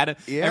mean? You had to.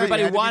 Yeah,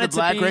 everybody wanted to be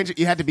Black Ranger.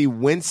 You had to be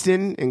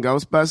Winston in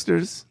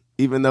Ghostbusters,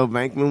 even though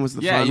Venkman was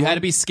the fun you one. had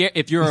to be scared.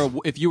 If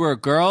you were a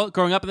girl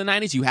growing up in the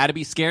 90s, you had to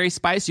be Scary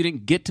Spice. You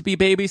didn't get to be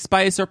Baby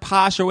Spice or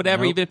Posh or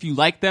whatever, even if you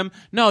liked them.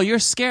 No, you're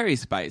Scary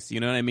Spice.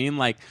 You know what I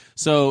mean?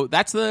 So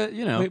that's the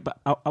Wait, but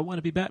I want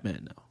to be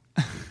Batman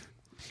now.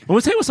 I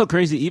would say what's so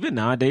crazy, even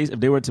nowadays, if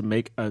they were to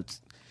make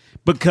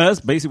because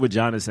basically what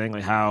John is saying,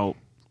 how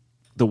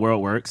the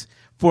world works,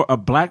 for a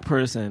black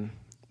person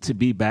to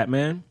be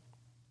Batman,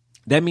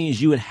 that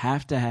means you would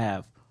have to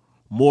have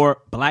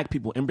more black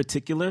people in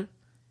particular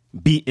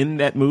be in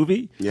that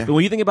movie. Yeah. But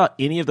when you think about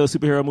any of those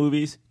superhero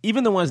movies,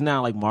 even the ones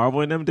now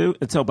Marvel and them do,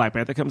 until Black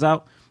Panther comes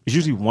out, it's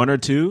usually 1 or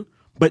 2,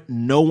 but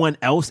no one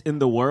else in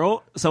the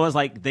world. So it's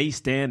they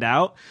stand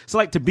out.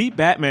 So to be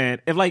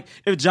Batman,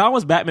 if John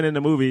was Batman in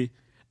the movie,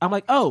 I'm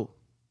like, oh,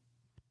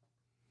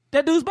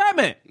 that dude's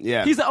Batman.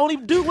 Yeah. He's the only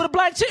dude with a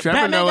black chin.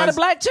 Batman got a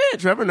black chin.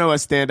 Trevor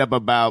Noah's stand-up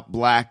about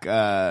black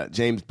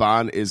James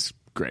Bond is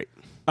great.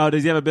 Oh,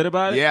 does he have a bit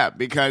about it? Yeah,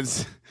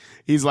 because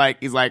he's like,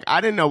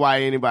 I didn't know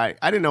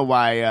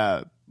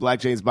why black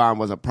James Bond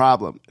was a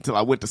problem until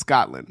I went to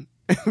Scotland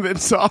and then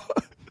saw.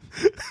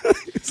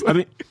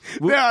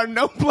 There are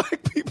no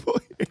black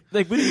people here.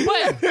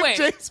 Wait.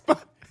 James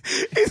Bond.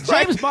 He's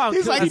James Bond.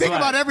 He's think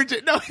about every.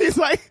 No, he's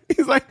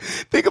He's like,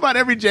 think about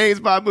every James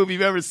Bond movie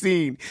you've ever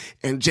seen,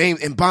 and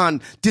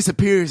Bond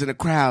disappears in a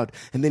crowd,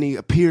 and then he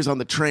appears on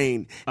the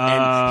train,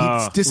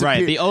 and he disappears.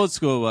 Right, the old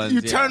school ones.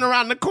 You turn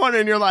around the corner,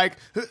 and you're like,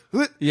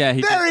 yeah,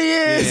 there he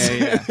is.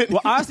 Yeah.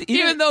 Well, honestly,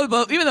 even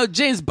though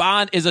James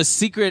Bond is a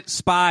secret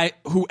spy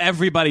who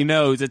everybody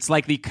knows, it's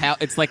like the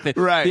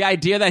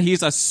idea that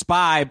he's a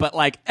spy, but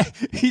like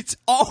he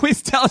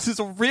always tells his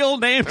real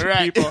name to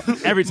people.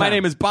 Every time. My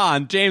name is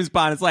Bond, James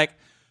Bond. It's like,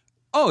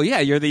 oh yeah,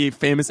 you're the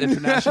famous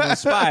international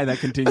spy that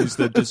continues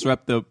to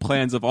disrupt the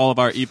plans of all of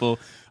our evil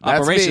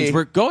operations. me.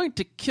 We're going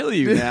to kill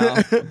you now.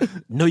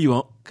 No, you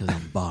won't, because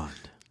I'm Bond.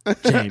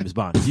 James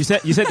Bond. You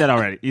said that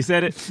already. You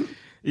said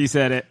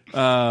it.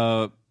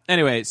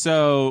 Anyway,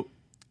 so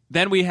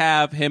then we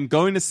have him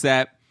going to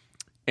set,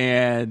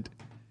 and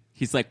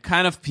he's like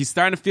he's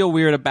starting to feel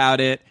weird about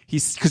it.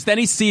 Because then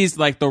he sees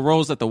like the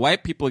roles that the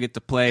white people get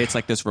to play. It's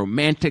like this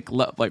romantic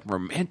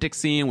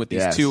scene with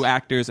these two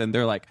actors, and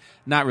they're like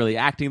not really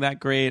acting that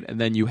great. And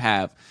then you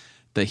have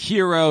the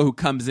hero who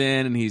comes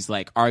in, and he's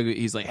like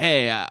he's like,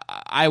 hey,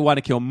 I want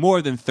to kill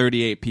more than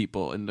 38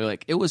 people. And they're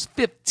like, it was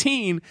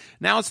 15,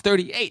 now it's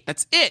 38.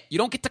 That's it. You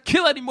don't get to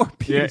kill any more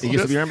people. Yeah, he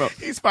gets to be Rambo.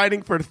 He's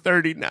fighting for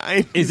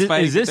 39. Is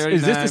this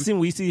the scene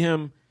we see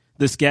him?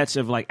 The sketch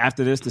of like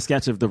after this, the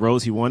sketch of the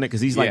roles he wanted,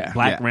 because he's like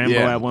Black Rambo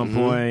at one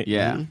point.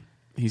 Yeah,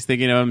 he's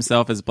thinking of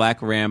himself as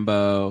Black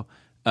Rambo,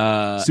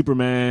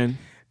 Superman.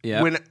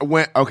 Yeah.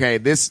 Okay,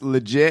 this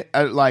legit,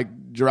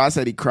 like Gerard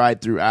said, he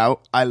cried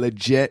throughout. I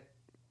legit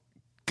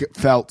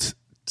felt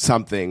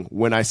something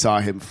when I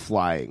saw him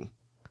flying.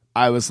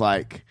 I was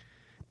like,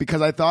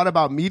 because I thought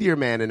about Meteor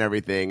Man and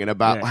everything, and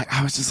about like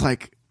I was just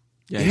like,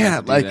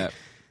 like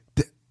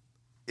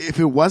if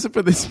it wasn't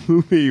for this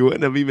movie, you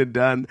wouldn't have even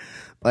done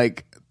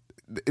like.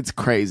 It's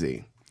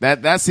crazy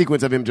that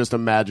sequence of him just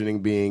imagining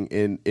being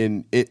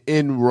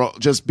in role,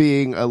 just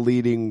being a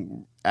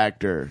leading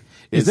actor.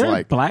 Is there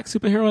like a black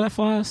superhero that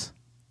flies?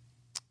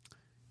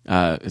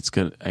 I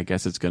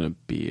guess it's gonna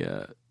be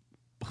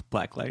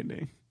Black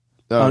Lightning.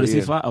 Does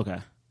he fly? Okay.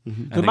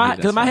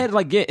 Because my head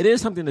it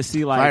is something to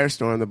see like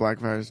Firestorm, the Black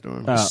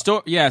Firestorm.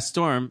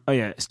 Storm. Oh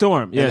yeah,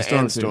 Storm. Yeah,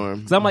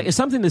 Storm. So I'm like, it's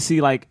something to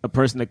see like a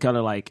person of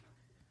color like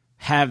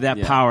have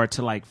that power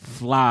to like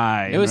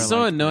fly. It was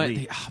so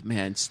annoying. Oh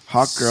man,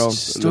 Hawkgirl.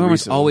 Storm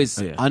was always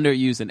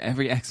underused in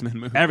every X-Men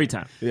movie. Every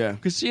time. Yeah.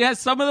 Because she has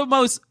some of the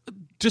most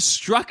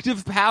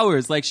destructive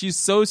powers. Like she's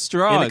so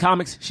strong. In the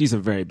comics, she's a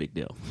very big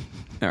deal.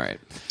 All right.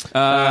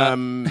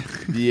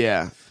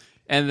 Yeah.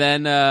 And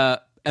then then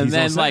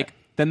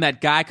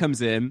that guy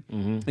comes in,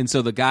 and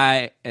so the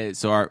guy,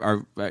 so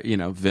our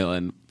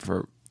villain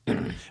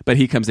but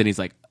he comes in. He's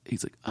like,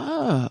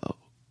 oh.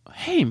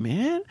 Hey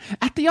man,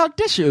 at the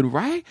audition,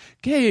 right?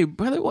 Okay,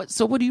 brother,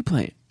 what are you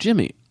playing?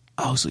 Jimmy.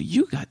 Oh, so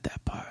you got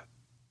that part.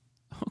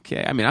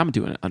 Okay. I mean, I'm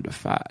doing it under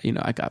 5.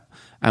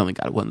 I only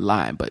got one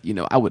line, but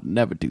I would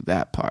never do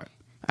that part.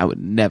 I would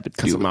never do it.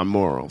 Because of my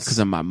morals. Because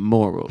of my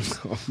morals.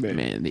 Oh,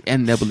 man. The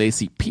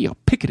NAACP are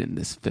picketing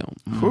this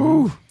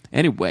film.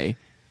 Anyway,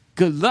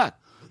 good luck,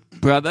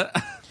 brother.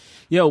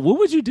 Yo, what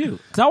would you do?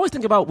 Because I always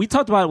think about, we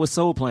talked about it with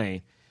Soul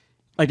Plane.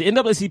 Like the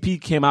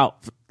NAACP came out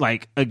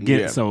like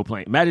against Soul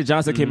Plane. Magic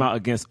Johnson came out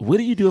against. What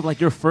do you do if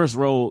like your first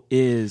role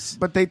is?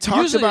 But they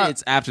talked usually about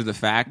it's after the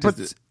fact.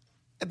 But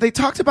they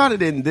talked about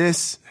it in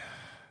this.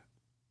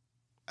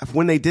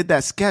 When they did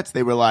that sketch,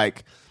 they were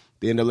like,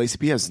 the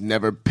NAACP has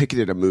never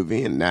picketed a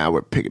movie, and now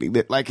we're picketing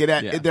it. Like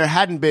there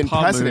hadn't been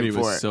Paul precedent Mooney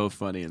for was it. so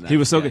funny in that. He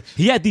was so good.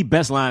 He had the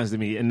best lines to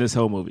me in this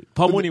whole movie.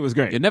 Paul Mooney was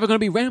great. You're never going to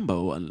be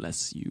Rambo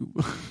unless you.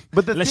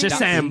 But unless you're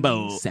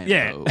Sambo.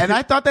 Yeah. And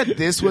I thought that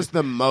this was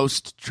the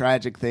most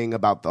tragic thing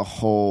about the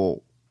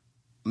whole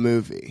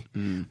movie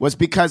was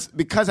because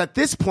at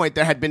this point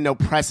there had been no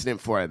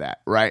precedent for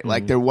that, right?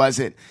 Like there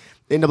wasn't.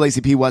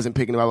 NAACP wasn't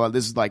picking about. Well,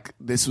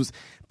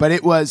 but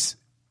it was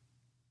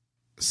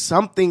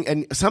something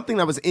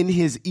that was in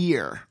his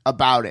ear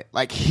about it.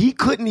 Like he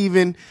couldn't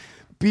even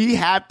be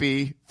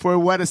happy for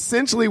what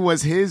essentially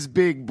was his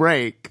big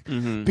break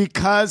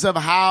because of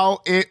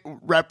how it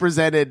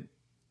represented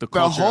the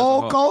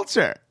whole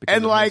culture.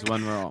 And like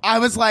I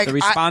was like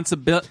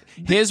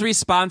his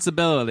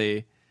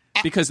responsibility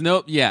because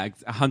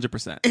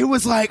 100%. It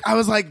was like I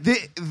was like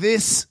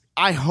this.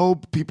 I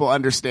hope people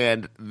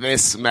understand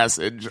this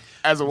message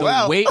as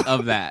well. The weight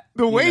of that.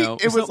 The weight.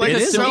 It was like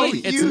so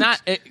huge. It's not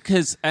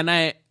because,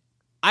 I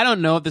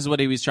don't know if this is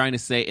what he was trying to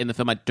say in the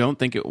film. I don't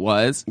think it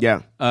was.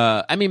 Yeah.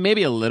 I mean,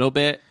 maybe a little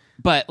bit,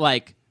 but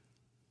like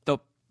the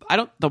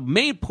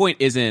main point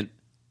isn't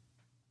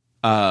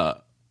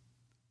black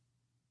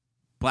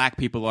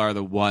people are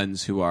the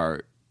ones who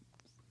are,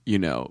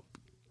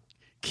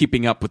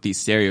 keeping up with these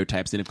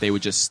stereotypes, and if they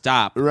would just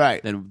stop,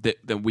 right,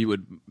 then we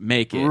would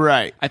make it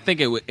right. I think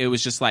it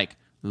was just like,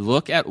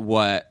 look at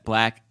what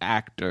black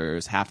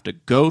actors have to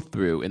go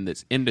through in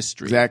this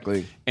industry,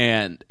 exactly,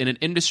 and in an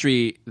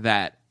industry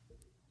that,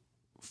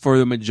 for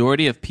the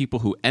majority of people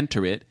who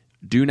enter it,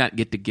 do not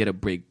get a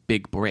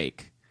big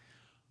break.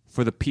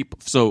 For the people,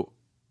 so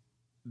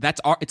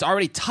it's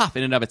already tough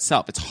in and of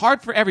itself. It's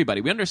hard for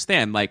everybody. We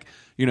understand, like,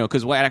 you know,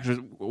 because white actors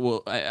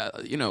will,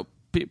 you know,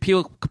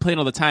 people complain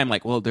all the time,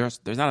 like, well,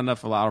 there's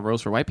not a lot of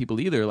roles for white people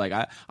either. Like,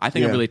 I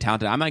think I'm really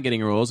talented. I'm not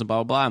getting roles and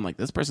blah, blah, blah. I'm like,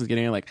 this person's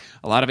getting it. Like,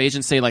 a lot of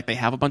agents say, like, they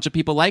have a bunch of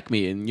people like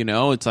me. And, you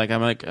know, it's like,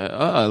 I'm like,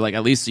 like,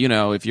 at least, you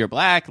know, if you're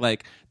black,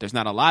 like, there's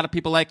not a lot of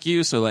people like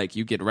you. So, like,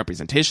 you get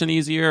representation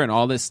easier and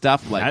all this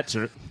stuff. Like, that's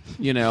true.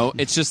 You know,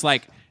 it's just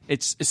like,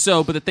 it's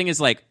so, but the thing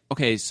is, like,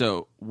 okay,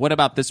 so what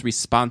about this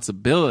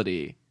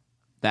responsibility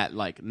that,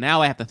 like,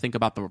 now I have to think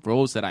about the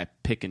roles that I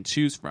pick and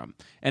choose from?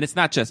 And it's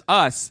not just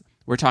us.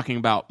 We're talking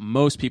about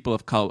most people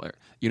of color.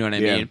 You know what I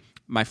mean?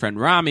 My friend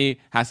Rami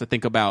has to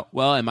think about,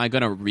 well, am I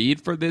going to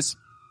read for this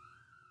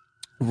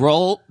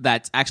role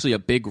that's actually a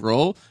big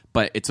role,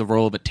 but it's a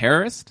role of a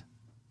terrorist?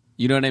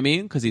 You know what I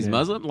mean? Because he's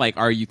Muslim. Like,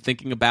 are you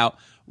thinking about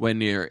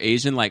when you're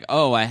Asian, like,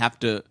 oh, I have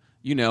to,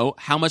 you know,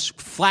 how much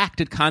flack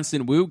did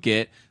Constance Wu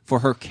get for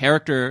her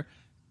character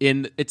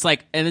in, it's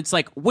like,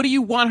 what do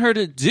you want her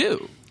to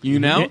do? You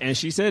know? And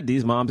she said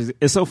these moms,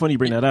 it's so funny you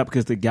bring that up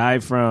because the guy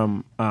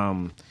from,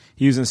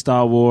 he was in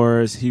Star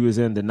Wars, he was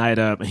in The Night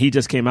Up, and he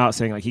just came out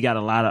saying, like, he got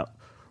a lot of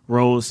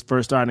roles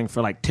first starting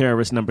for, like,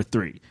 Terrorist number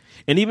 3.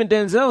 And even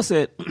Denzel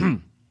said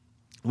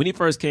when he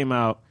first came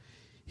out,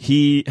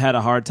 he had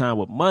a hard time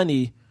with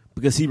money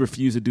because he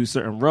refused to do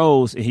certain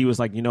roles, and he was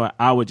like, you know what,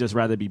 I would just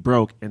rather be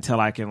broke until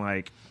I can,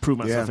 like, prove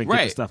myself and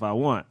get the stuff I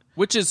want.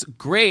 Which is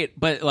great,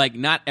 but, like,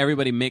 not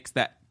everybody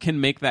can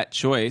make that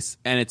choice.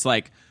 And it's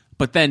like,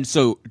 but then,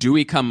 so do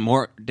we come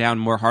down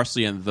more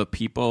harshly on the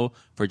people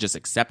for just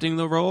accepting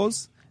the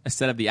roles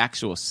instead of the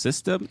actual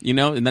system, you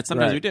know? And that's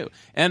sometimes we do.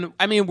 And,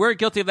 I mean, we're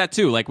guilty of that,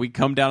 too. Like, we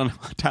come down on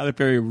Tyler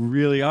Perry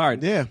really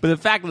hard. Yeah. But the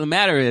fact of the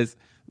matter is,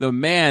 the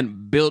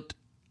man built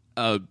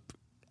an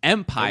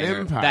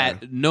empire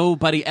that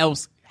nobody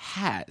else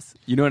has.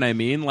 You know what I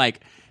mean? Like,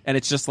 and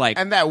it's just like...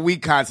 And that we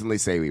constantly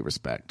say we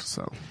respect,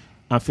 so...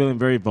 I'm feeling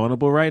very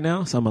vulnerable right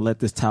now, so I'm going to let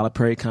this Tyler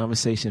Perry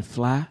conversation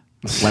fly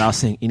without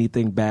saying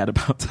anything bad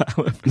about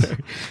Tyler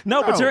Perry.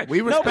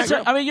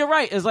 I mean, you're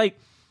right. It's like...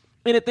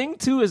 And the thing,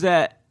 too, is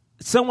that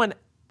someone,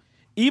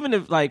 even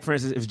if, like, for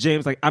instance, if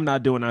James, like, I'm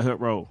not doing a hit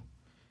role,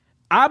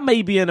 I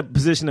may be in a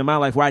position in my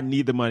life where I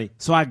need the money,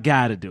 so I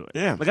gotta do it.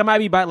 Yeah. Like, I might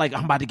be like,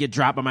 I'm about to get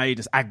dropped by my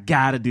agents. I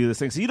gotta do this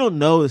thing. So you don't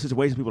know the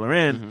situation people are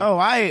in. Oh,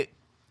 I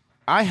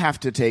have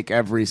to take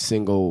every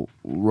single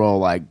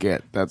role I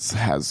get that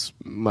has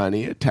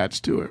money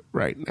attached to it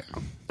right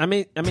now. I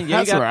mean,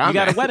 yeah, you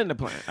got a wedding to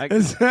plan.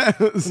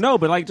 No,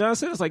 but like John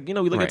said, it's like, you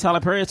know, we look at Tyler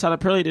Perry. Tyler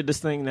Perry did this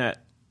thing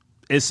that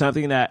is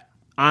something that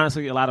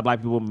honestly a lot of black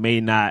people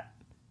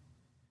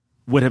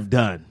would have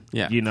done.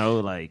 Yeah. You know,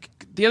 like...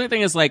 The other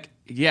thing is, like,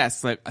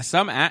 yes, like,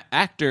 some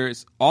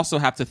actors also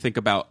have to think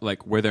about,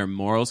 like, where their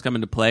morals come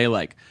into play.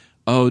 Like,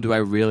 oh, do I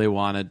really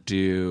want to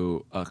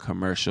do a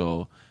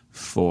commercial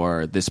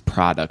for this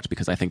product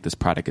because I think this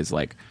product is,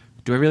 like...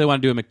 Do I really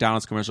want to do a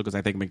McDonald's commercial because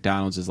I think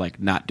McDonald's is, like,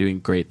 not doing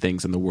great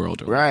things in the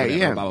world? Or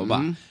whatever, blah, blah,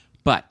 blah.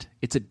 But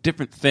it's a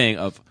different thing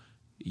of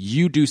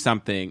you do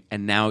something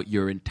and now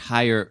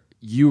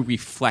you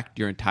reflect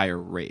your entire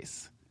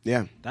race.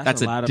 Yeah,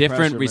 that's a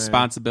different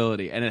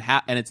responsibility, and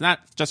and it's not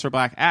just for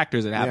black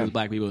actors. It happens to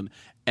black people in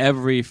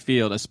every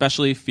field,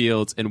 especially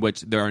fields in which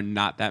there are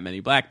not that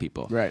many black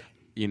people. Right.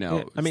 You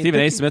know, I mean,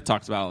 Stephen A. Smith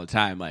talks about it all the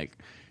time, like,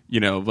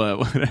 you know, but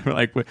whatever,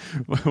 like,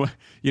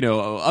 you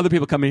know, other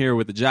people come in here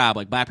with a job,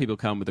 like black people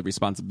come with a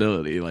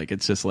responsibility. Like,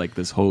 it's just like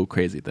this whole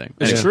crazy thing.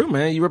 It's true,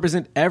 man. You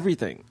represent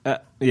everything.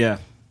 Yeah,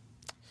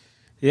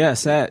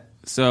 sad.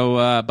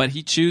 So, but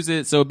he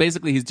chooses. So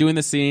basically, he's doing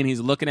the scene. He's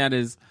looking at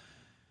his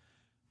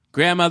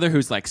grandmother,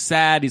 who's like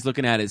sad. He's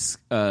looking at his,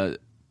 I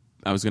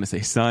was going to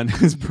say son,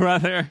 his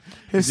brother.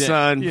 His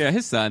son. Yeah,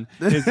 his son.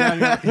 His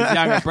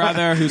younger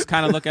brother, who's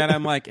kind of looking at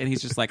him like, and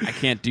he's just like, I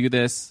can't do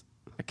this.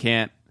 I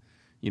can't,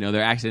 you know,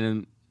 they're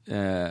acting,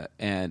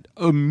 and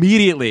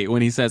immediately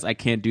when he says, I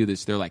can't do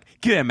this, they're like,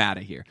 get him out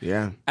of here.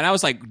 Yeah. And I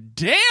was like,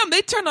 damn,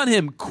 they turned on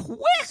him quick.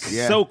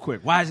 Yeah. So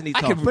quick. Why isn't he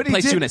talking? I can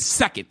replace you in a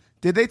second.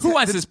 Who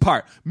wants this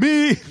part?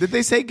 Me. Did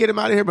they say get him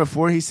out of here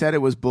before he said it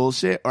was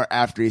bullshit or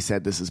after he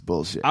said this is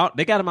bullshit?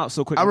 They got him out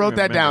so quick. I wrote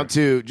that down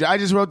too. I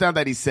just wrote down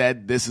that he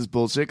said this is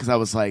bullshit because I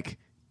was like,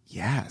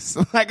 yes.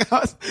 Like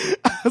I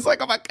was like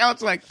on my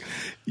couch like,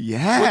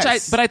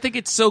 yes. But I think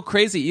it's so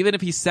crazy. Even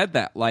if he said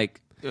that,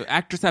 like,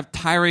 actors have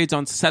tirades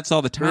on sets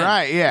all the time.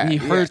 Right, yeah. And he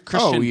heard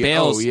Christian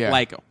Bale's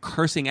like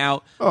cursing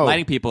out,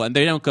 lighting people, and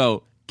they don't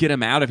go, get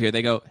him out of here.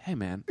 They go, hey,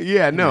 man.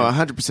 Yeah, no,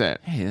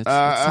 100%. Hey, let's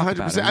talk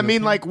about 100%. it. I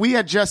mean, like, we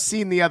had just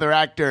seen the other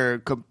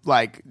actor,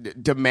 like,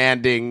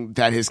 demanding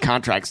that his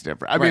contract's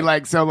different. I mean,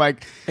 like, so,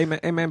 like... Hey,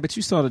 man, but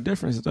you saw the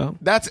difference, though.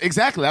 That's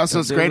exactly. That's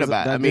what's great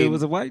about it. I mean, dude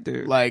was a white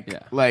dude.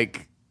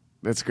 Like,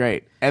 that's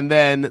great. And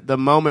then the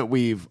moment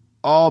we've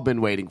all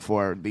been waiting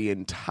for the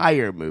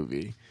entire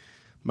movie,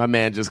 my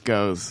man just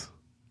goes,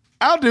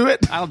 I'll do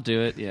it.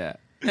 Yeah.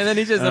 And then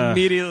he just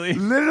immediately...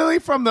 Literally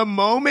from the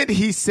moment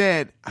he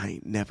said, I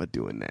ain't never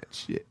doing that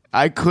shit,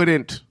 I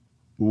couldn't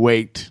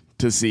wait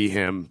to see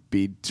him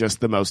be just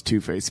the most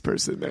two-faced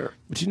person there.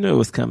 But you knew it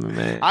was coming,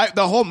 man.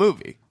 The whole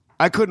movie.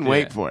 I couldn't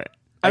wait for it.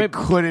 I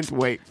couldn't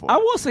wait for. I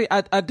will say,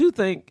 I do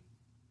think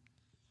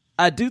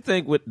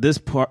with this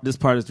part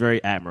is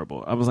very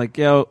admirable. I was like,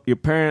 yo, your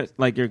parents,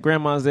 like your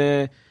grandma's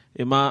there,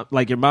 your mom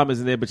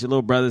isn't there, but your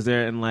little brother's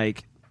there, and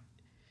like,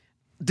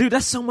 dude,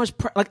 that's so much.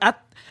 Like, I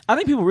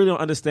think people really don't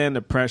understand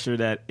the pressure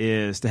that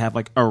is to have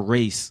like a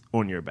race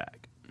on your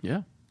back.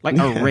 Yeah, like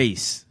a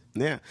race.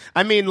 Yeah,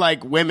 I mean,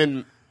 like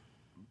women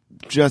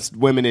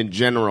in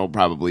general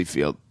probably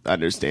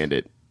understand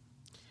it.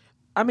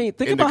 I mean,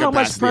 think about how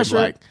much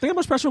pressure. Think how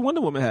much pressure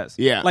Wonder Woman has.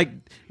 Yeah, like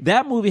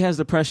that movie has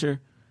the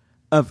pressure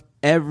of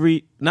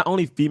every, not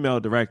only female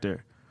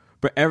director,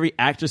 but every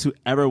actress who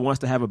ever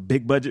wants to have a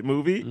big budget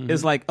movie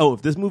is like, oh,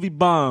 if this movie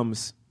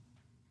bombs,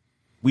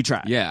 we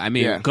tried. Yeah, I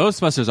mean,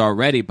 Ghostbusters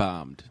already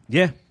bombed.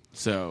 Yeah.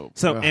 So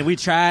and we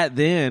tried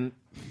then.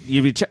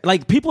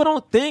 Like, people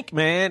don't think,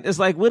 man. It's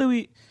like, what do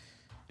we...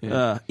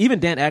 even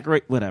Dan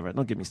Aykroyd, whatever.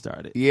 Don't get me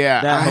started.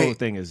 Yeah. That whole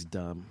thing is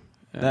dumb.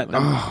 So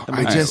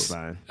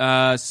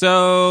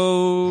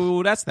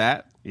that's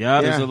that.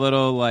 Yeah. There's a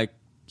little, like,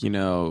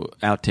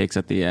 outtakes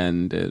at the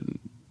end. And,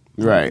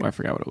 right. I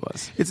forgot what it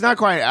was. It's not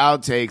quite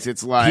outtakes.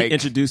 It's like... He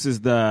introduces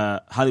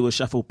the Hollywood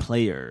Shuffle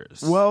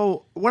players.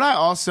 Well, what I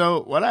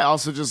also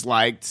just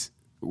liked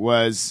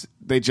was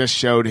they just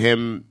showed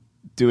him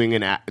doing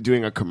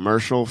a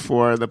commercial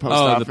for the post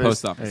office. The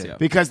post office, yeah.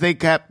 Because they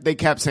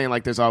kept saying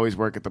like there's always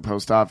work at the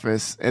post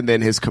office, and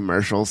then his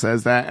commercial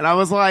says that, and I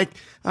was like,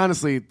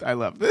 honestly, I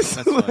love this.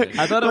 Like,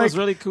 I thought it was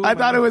really cool. I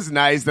thought it was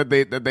nice that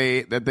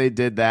they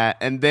did that,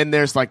 and then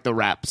there's like the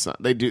rap song.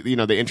 They do,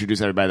 they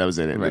introduce everybody that was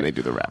in it, and then they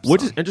do the rap song.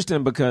 Which is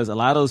interesting because a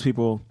lot of those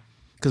people,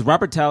 because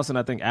Robert Townsend,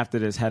 I think after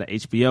this had an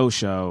HBO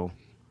show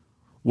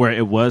where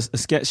it was a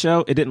sketch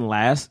show. It didn't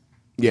last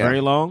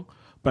very long.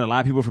 But a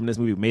lot of people from this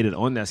movie made it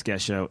on that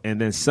sketch show,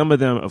 and then some of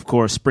them, of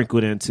course,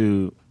 sprinkled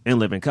into In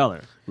Living Color.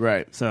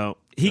 Right. So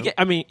he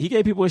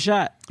gave people a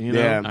shot.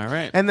 Yeah. All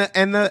right. And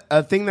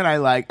the thing that I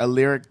like, a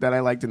lyric that I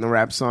liked in the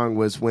rap song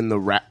was when the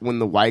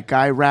white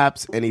guy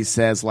raps and he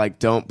says like,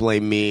 "Don't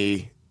blame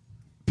me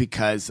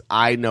because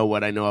I know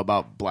what I know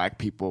about black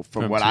people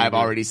from what TV. I've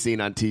already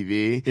seen on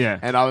TV." Yeah.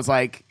 And I was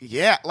like,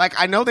 yeah, like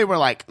I know they were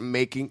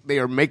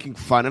making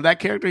fun of that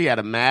character. He had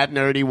a mad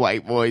nerdy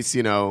white voice,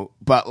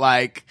 but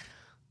like.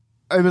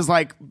 It was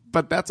like,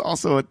 but that's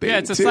also a thing. Yeah,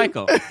 it's a too.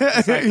 cycle.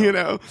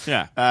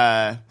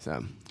 Yeah.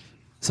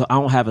 So I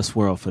don't have a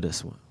swirl for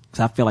this one because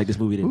I feel like this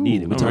movie didn't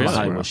need it. We're talking about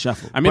Hollywood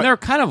Shuffle. I mean, there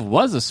kind of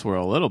was a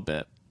swirl a little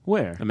bit.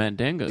 Where? The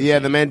Mandingo. Yeah,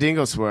 the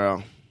Mandingo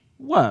swirl.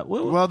 What?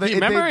 Well,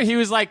 remember he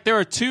was like, there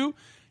were two.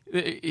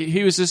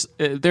 He was just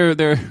they're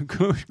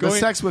going. The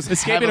sex was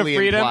escaping to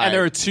freedom, implied. and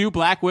there were two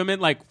black women.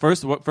 Like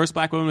first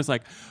black woman was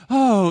like,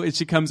 oh, and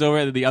she comes over,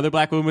 and the other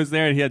black woman was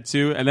there, and he had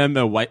two, and then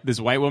this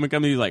white woman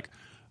comes, and he's like,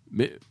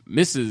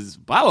 Mrs.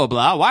 Blah blah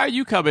blah, why are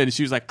you coming? And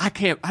she was like, I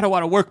don't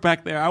want to work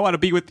back there. I want to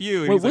be with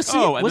you. And he's like,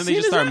 and then they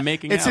just started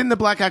making. It's out. in the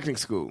black acting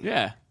school.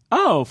 Yeah.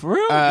 Oh, for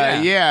real?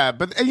 Yeah,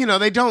 but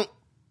they don't.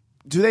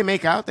 Do they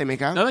make out? They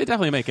make out. No, they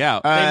definitely make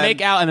out. They make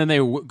out, and then they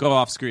go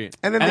off screen.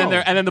 And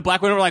then the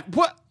black women were like,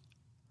 what?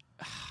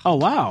 Oh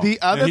wow.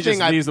 The other thing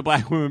just leaves the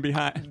black woman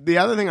behind. The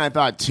other thing I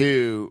thought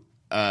too,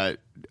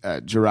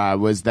 Gerard,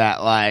 was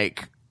that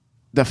like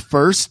the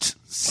first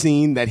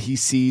scene that he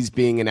sees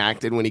being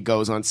enacted when he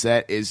goes on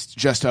set is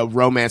just a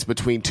romance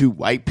between two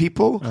white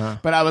people.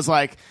 But I was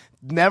like,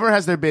 never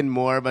has there been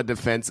more of a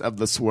defense of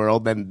the swirl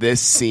than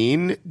this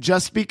scene,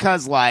 just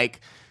because like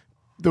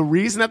the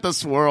reason that the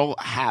swirl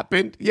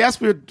happened,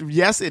 yes,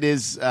 it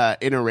is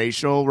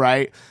interracial,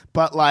 right?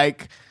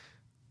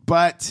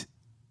 But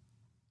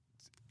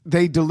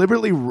they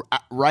deliberately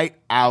write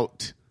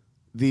out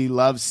the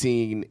love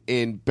scene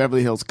in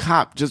Beverly Hills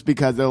Cop just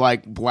because they're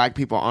like, black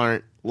people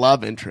aren't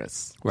love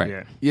interests.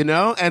 Right.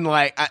 Yeah. And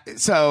like,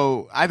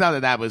 so I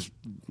thought that was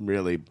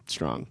really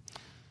strong.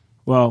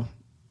 Well,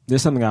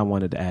 there's something I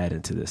wanted to add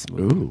into this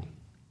movie. Ooh.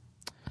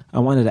 I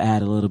wanted to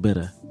add a little bit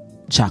of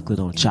chocolate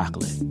on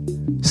chocolate.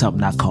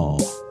 Something I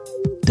call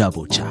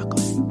double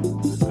chocolate.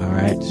 All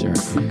right? Sure.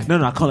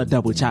 No, I call it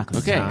double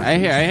chocolate. Okay, I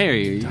hear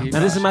you. Now,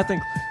 this is my thing.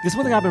 This is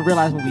one thing I've been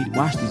realizing when we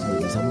watch these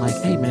movies. I'm like,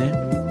 hey,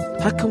 man,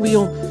 how come we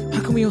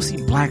don't see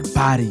black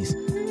bodies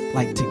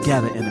like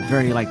together in a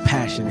very like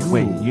passionate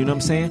way? You know what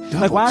I'm saying?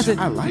 Like, why is it?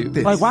 I like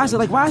this.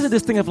 Like, why is it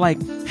this thing of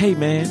like, hey,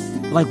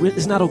 man, like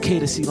it's not okay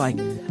to see like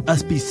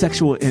us be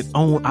sexual and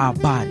own our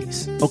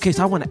bodies. Okay,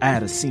 so I want to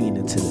add a scene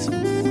into this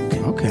movie.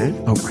 Okay.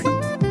 All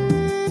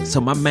right.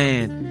 So my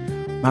man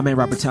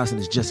Robert Townsend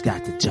has just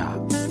got the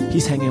job.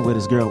 He's hanging with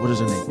his girl. What is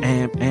her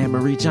name? Anne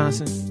Marie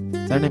Johnson?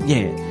 Is that her name? Yeah.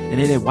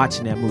 And they're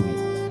watching that movie.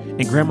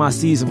 And Grandma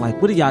sees him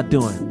like, what are y'all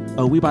doing?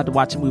 Oh, we about to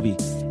watch a movie.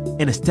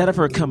 And instead of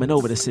her coming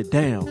over to sit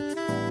down,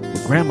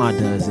 what Grandma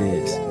does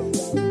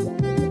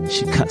is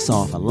she cuts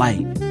off a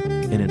light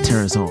and it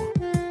turns on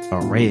a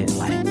red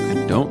light.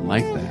 I don't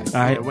like that.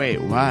 All right. Wait,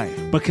 why?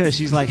 Because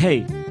she's like,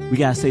 hey, we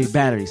got to save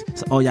batteries.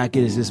 So all y'all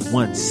get is this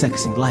one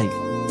sexy light,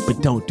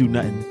 but don't do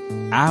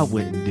nothing I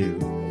wouldn't do.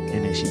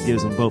 And then she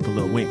gives them both a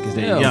little wink because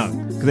they're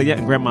young. Because they're young.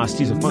 And Grandma,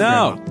 she's a fun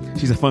grandma.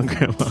 She's a fun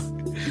grandma.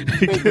 I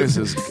think this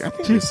is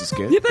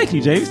good. Yeah, thank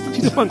you, James.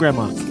 She's a fun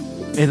grandma.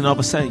 And then all of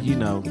a sudden,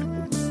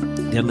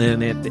 they're laying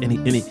there,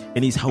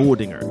 and he's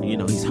holding her.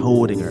 He's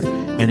holding her,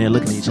 and they're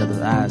looking at each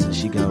other's eyes, and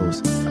she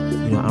goes,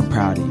 I'm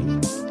proud of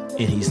you.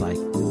 And he's like,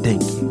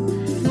 thank you.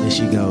 And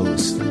she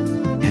goes,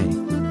 hey,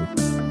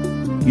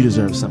 you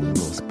deserve something a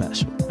little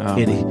special. Oh,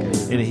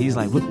 and he's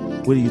like,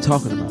 what are you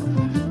talking about?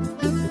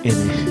 And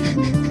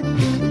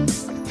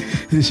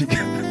then she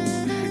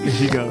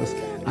goes,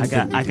 I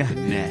got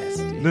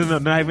nasty. No,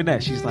 not even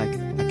that. She's like,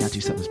 I got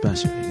you something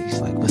special. And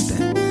he's like, what's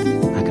that?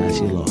 I got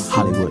you a little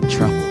Hollywood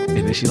truffle.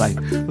 And then she's like,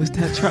 what's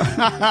that truffle?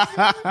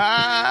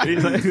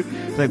 He's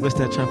like, what's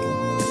that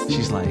truffle?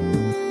 She's like,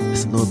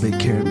 it's a little bit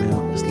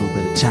caramel, it's a little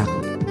bit of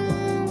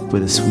chocolate,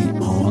 but it's sweet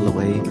all the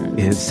way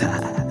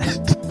inside.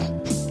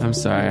 I'm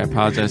sorry. I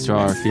apologize to all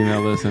our female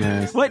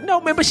listeners. Wait, no,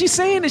 remember she's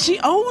saying that she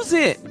owns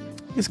it.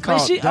 It's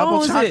called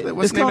Double Chocolate.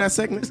 What's the name of that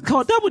segment? It's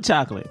called Double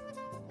Chocolate.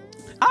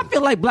 I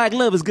feel like black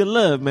love is good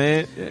love,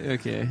 man.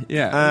 Okay,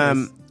 yeah.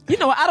 You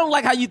know what? I don't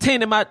like how you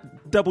tainted my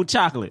double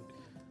chocolate.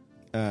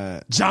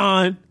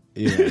 John.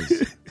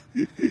 Yes.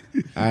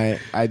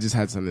 I just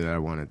had something that I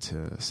wanted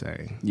to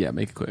say. Yeah,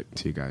 make it quick.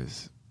 To you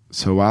guys.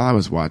 So while I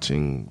was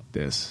watching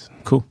this,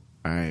 cool,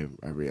 I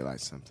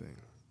realized something.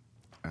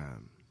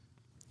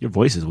 Your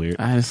voice is weird.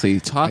 Honestly,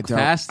 talk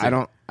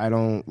faster. I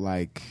don't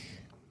like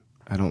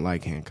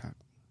Hancock.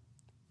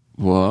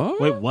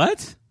 What? Wait,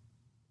 what?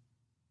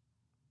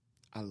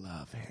 I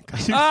love Hancock.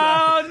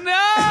 Oh no!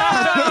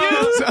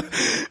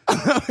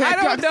 I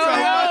don't know.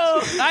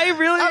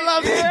 I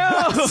love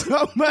Hancock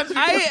so much.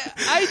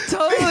 I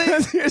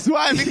totally. Here's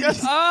why.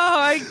 Because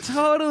I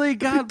totally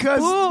got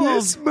fooled.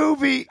 This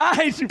movie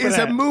is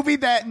a movie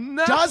that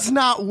does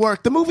not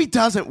work. The movie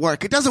doesn't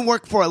work. It doesn't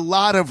work for a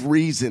lot of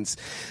reasons.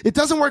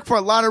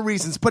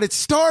 But it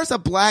stars a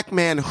black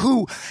man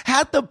who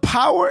had the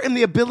power and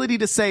the ability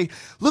to say,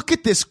 "Look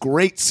at this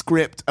great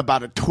script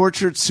about a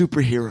tortured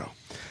superhero.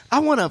 I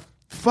want to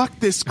fuck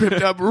this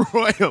script up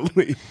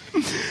royally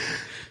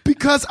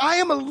because I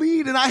am a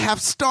lead and I have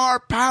star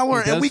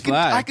power and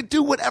I can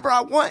do whatever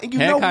I want." And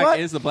Hancock know what?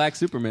 Is the black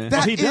Superman.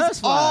 That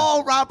is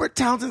all Robert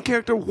Townsend's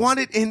character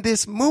wanted in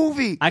this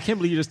movie. I can't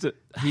believe you just.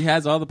 He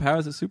has all the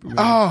powers of Superman.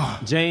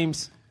 Oh,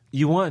 James,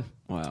 you won.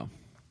 Wow.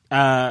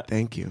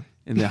 Thank you.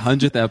 In the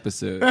 100th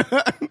episode,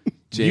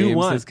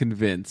 James has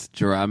convinced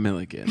Jerome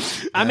Milligan.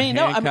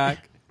 Hancock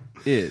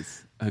is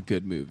a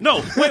good movie.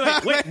 No,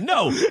 wait,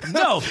 no.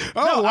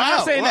 I'm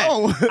not saying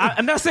that.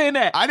 I'm not saying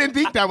that. I didn't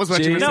think that was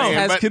what you were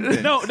saying. But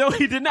no,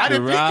 he did not. I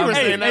didn't think you were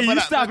saying that. Hey, you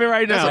stop it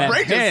right now. That's what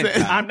Bray just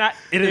said. I'm not.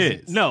 It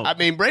is. No. I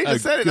mean, Bray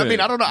just said it. I mean,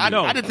 I don't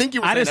know. I didn't think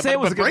you were saying that. I didn't say it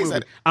was a good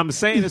movie. I'm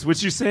saying this. What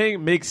you're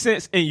saying makes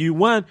sense, and you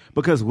won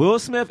because Will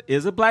Smith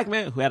is a black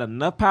man who had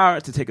enough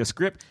power to take a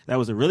script that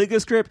was a really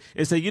good script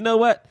and say, you know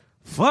what?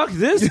 Fuck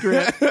this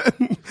script.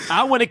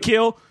 I want to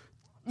kill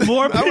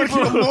more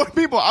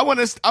people. I want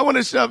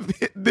to shove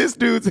this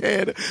dude's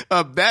head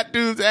up that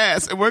dude's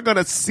ass, and we're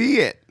gonna see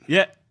it.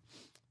 Yeah.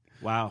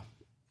 Wow.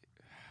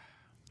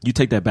 You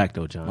take that back,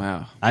 though, John.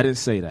 Wow. I didn't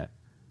say that.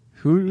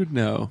 Who would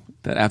know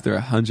that after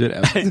 100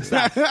 episodes,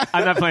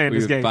 I'm not playing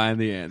this game. We would find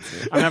the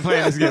answer. I'm not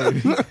playing this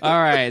game. All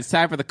right, it's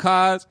time for the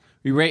cause.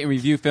 We rate and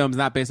review films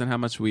not based on how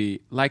much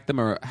we like them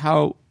or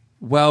how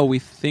well we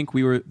think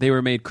they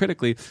were made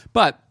critically,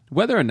 but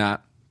whether or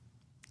not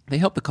they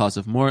help the cause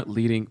of more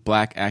leading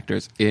black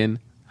actors in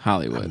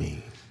Hollywood.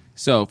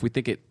 So if we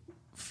think it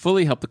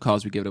fully helped the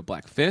cause, we give it a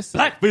black fist.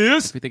 Black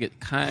fist. If we think it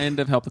kind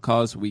of helped the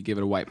cause, we give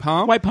it a white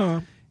palm. White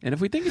palm. And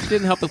if we think it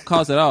didn't help the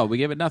cause at all, we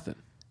give it nothing.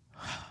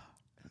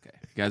 Okay,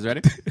 you guys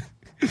ready?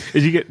 Do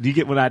you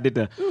get what I did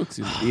there?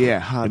 Yeah,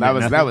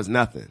 that was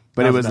nothing.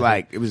 But it was nothing.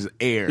 Like it was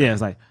air. Yeah,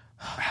 it's like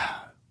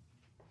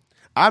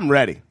I'm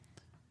ready.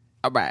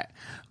 All right.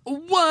 1.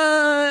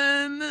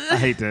 I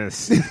hate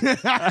this. 2. I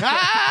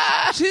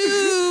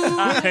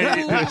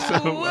hate this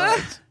so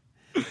much.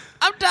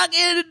 I'm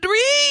talking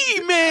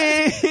 3,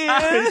 man. I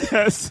hate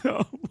that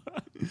so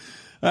much.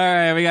 All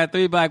right, we got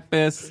 3 black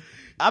fists.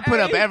 I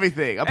put up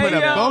everything. I put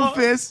up both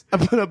fists.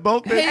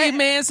 Hey,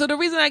 man, so the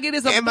reason I get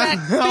is a black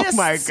fist, oh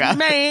my God.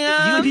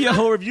 man. You do your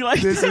whole review like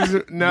this.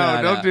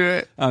 No, don't do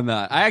it. I'm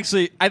not. I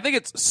think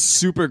it's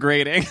super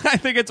grating. I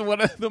think it's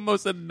one of the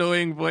most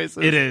annoying voices.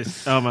 It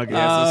is. Oh, my God.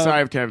 Yeah, so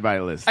sorry to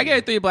everybody listening. I gave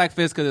it 3 black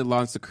fists because it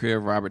launched the career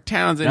of Robert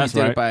Townsend. That's he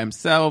did right. it by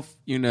himself.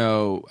 I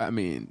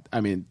mean,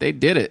 they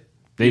did it.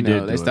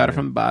 They started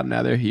from the bottom.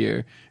 Now they're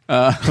here.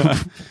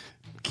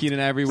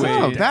 Keenan Ivory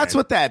Wayne. Oh, that's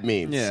what that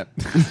means. Yeah.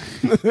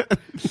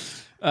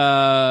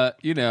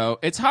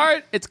 It's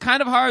hard. It's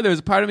kind of hard. There's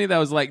a part of me that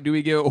was like, do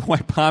we give it a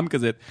white palm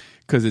because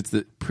it's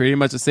pretty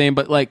much the same?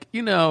 But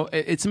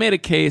it's made a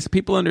case.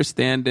 People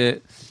understand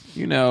it.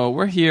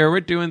 We're here. We're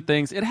doing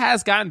things. It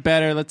has gotten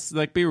better. Let's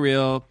be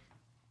real.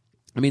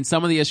 I mean,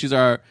 some of the issues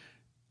are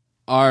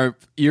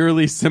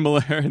eerily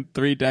similar in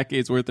 3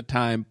 decades worth of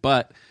time.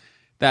 But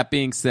that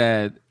being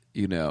said,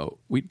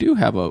 we do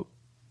have a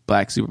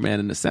black Superman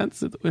in the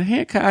sense of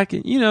Hancock,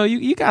 and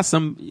you got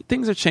some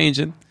things are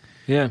changing.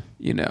 Yeah.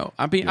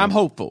 I'm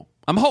hopeful.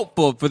 I'm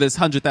hopeful for this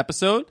 100th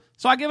episode,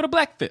 so I give it a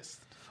black fist.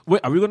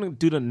 Wait, are we going to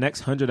do the next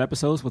 100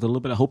 episodes with a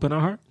little bit of hope in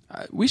our heart?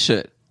 We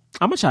should.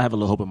 I'm gonna try to have a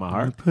little hope in my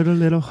heart. Put a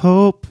little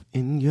hope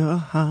in your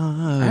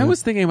heart. I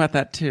was thinking about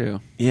that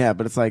too. Yeah,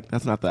 but it's like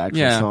that's not the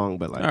actual song.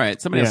 But like, all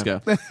right, somebody else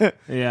go.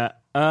 Yeah,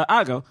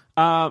 I'll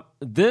go.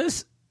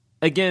 This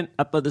again,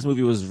 I thought this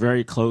movie was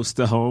very close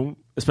to home,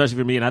 especially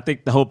for me. And I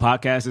think the whole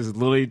podcast is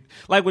literally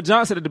like what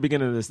John said at the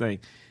beginning of this thing.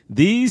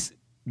 These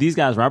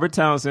guys, Robert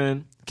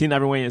Townsend, Keenen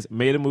Ivory Wayans,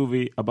 made a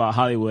movie about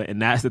Hollywood,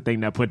 and that's the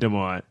thing that put them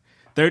on.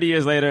 30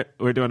 years later,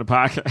 we're doing a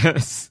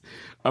podcast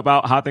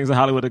about how things in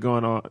Hollywood are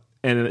going on,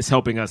 and it's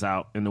helping us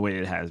out in the way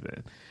it has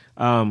been.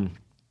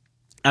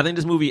 I think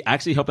this movie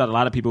actually helped out a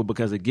lot of people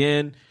because,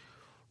 again,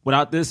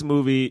 without this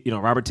movie,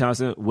 Robert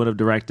Townsend would have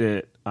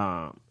directed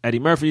Eddie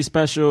Murphy's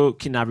special.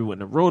 Keenen Ivory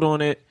wouldn't have wrote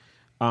on it.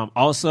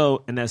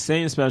 Also, in that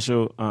same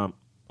special,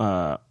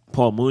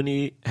 Paul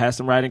Mooney has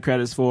some writing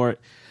credits for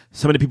it.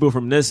 Some of the people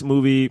from this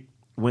movie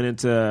went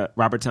into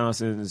Robert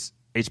Townsend's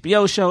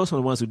HBO show. Some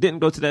of the ones who didn't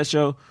go to that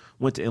show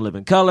went to In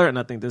Living Color, and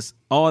I think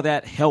all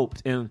that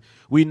helped. And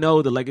we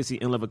know the legacy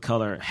In Living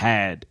Color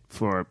had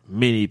for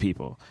many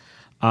people.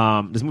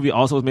 This movie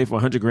also was made for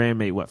 $100,000,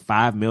 made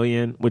 $5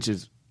 million, which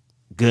is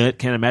good.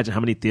 Can't imagine how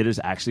many theaters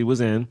it actually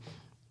was in.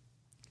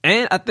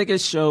 And I think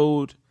it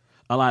showed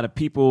a lot of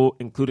people,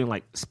 including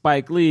like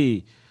Spike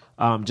Lee,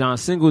 John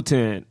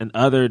Singleton, and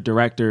other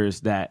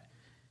directors, that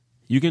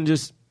you can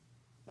just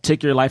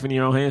take your life in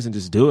your own hands and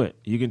just do it.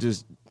 You can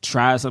just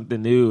try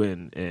something new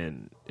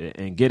and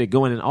get it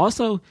going. And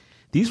also,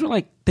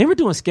 they were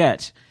doing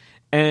sketch.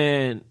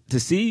 And to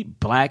see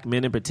black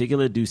men in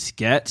particular do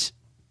sketch,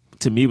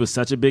 to me, was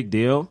such a big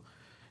deal.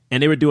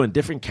 And they were doing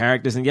different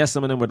characters. And yes,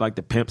 some of them were like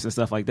the pimps and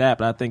stuff like that.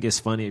 But I think it's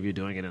funny if you're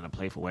doing it in a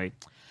playful way.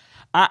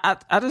 I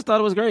just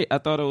thought it was great. I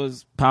thought it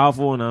was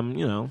powerful.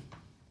 And,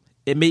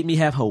 it made me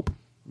have hope.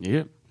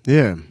 Yeah.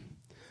 Yeah.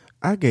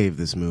 I gave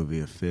this movie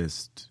a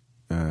fist.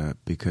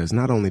 Because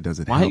not only does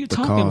it Why help are you the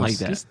talking cause, like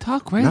that? Just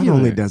talk regular. Not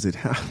only does it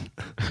help,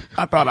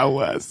 I thought I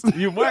was.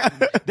 You were.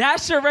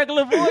 That's your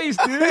regular voice,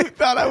 dude. I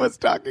thought I was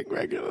talking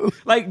regularly.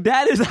 Like,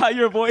 that is how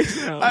your voice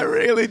sounds. I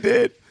really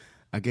did.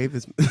 I gave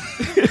this.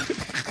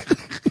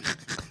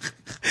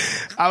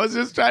 I was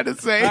just trying to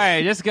say. All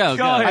right, just go.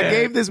 I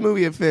gave this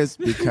movie a fist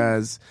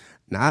because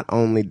not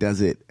only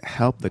does it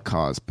help the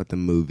cause, but the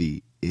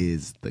movie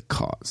is the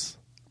cause.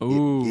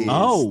 Ooh.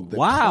 Oh,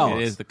 wow. Cause.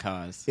 It is the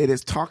cause. It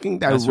is talking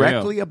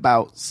directly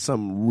about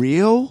some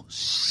real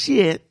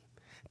shit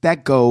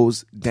that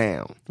goes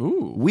down.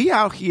 Ooh. We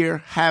out here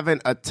having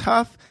a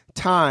tough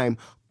time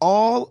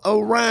all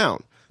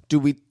around. Do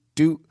we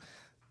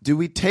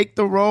take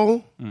the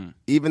role,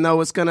 even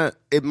though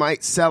it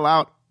might sell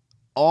out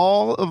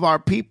all of our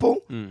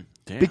people?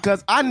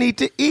 Because I need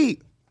to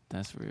eat.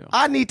 That's real.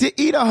 I need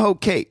to eat a hoe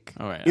cake.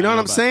 All right, you know what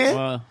I'm saying?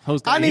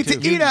 I need to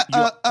eat a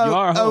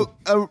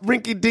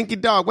rinky dinky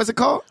dog. What's it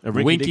called? A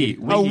winky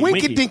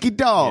dinky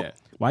dog. Yeah.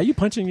 Why are you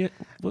punching it?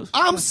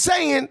 I'm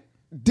saying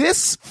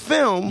this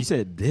film. You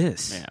said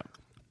this. Yeah.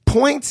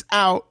 Points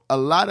out a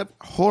lot of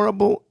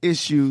horrible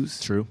issues.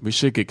 True. We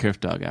should get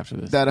Criff Dog after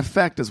this. That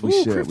affect us. We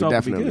should. Criff We Dog would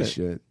be definitely good.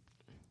 should.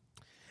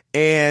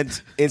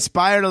 And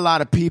inspired a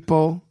lot of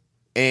people.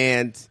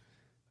 And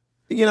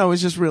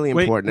it's just really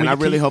important. And I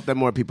really hope that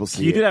more people see it.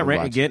 Can you do that and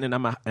rant watch again?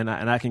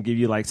 And I can give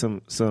you like some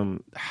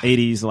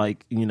 80s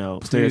like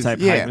stereotype.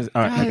 Yeah. Hype.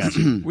 All right, I got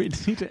you.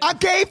 I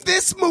gave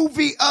this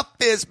movie a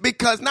fist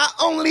because not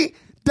only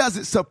does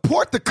it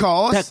support the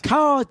cause,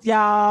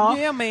 y'all.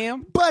 Yeah,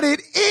 ma'am. but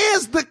it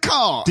is the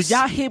cause. Did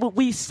y'all hear what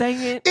we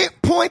saying?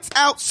 It points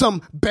out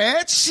some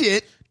bad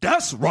shit.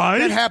 That's right.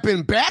 That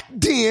happened back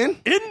then.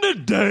 In the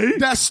day.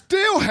 That's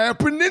still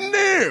happening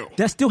now.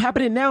 That's still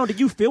happening now. Do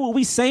you feel what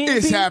we saying?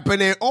 It's B?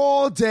 happening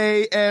all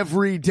day,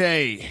 every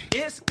day.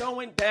 It's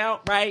going down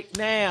right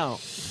now.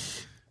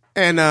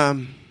 And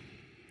I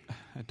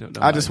don't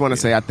know. I just want to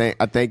say I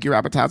thank you,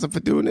 Robert Townsend, for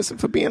doing this and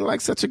for being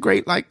like such a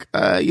great paving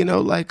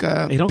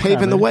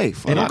the way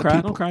for a lot of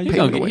people. Don't cry.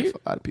 Paving the way for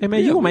a lot of people. Hey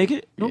man, you gonna make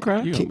it. Don't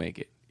cry. You gonna make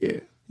it. Yeah.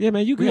 Yeah,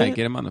 man, you We good. gotta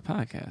get him on the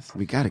podcast.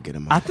 We gotta get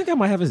him on. I think I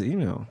might have his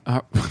email.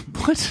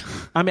 What?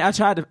 I mean, I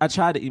tried to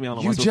email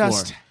him once before.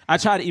 I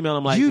tried to email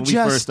him when we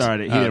first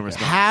started. He didn't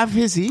respond. Have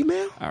his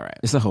email? All right.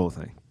 It's a whole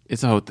thing.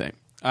 It's a whole thing.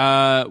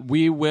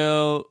 We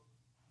will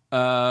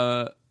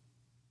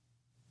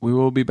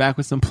be back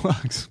with some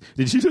plugs.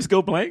 Did you just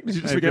go blank? Did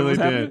you just forget what was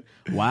happening?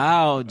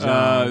 Wow,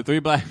 John. 3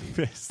 Black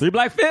Fists. 3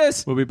 Black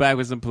Fists. We'll be back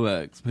with some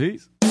plugs.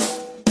 Peace.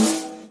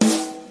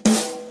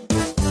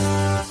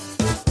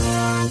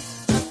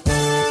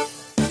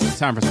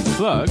 Time for some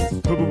plugs. You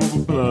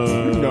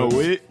know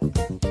it.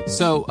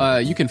 So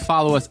you can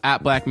follow us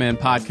at Black Man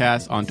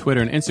Podcast on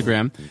Twitter and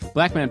Instagram.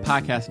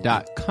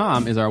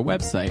 BlackmanPodcast.com is our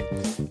website.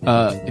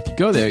 If you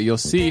go there, you'll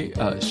see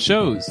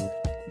shows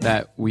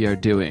that we are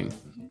doing.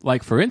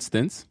 Like, for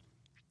instance,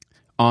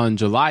 on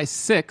July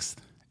 6th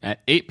at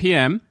 8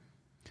 p.m.,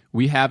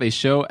 we have a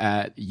show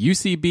at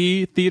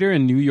UCB Theater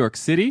in New York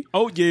City.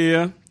 Oh,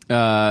 yeah.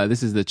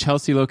 This is the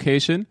Chelsea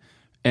location.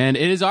 And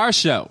it is our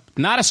show,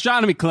 not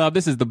Astronomy Club.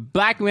 This is the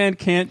Black Man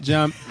Can't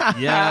Jump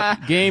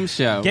game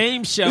show.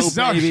 Game show, This is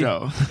our baby.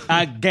 show.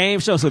 A game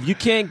show. So if you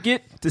can't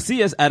get to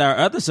see us at our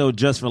other show,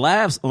 Just for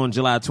Laughs, on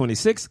July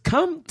 26th,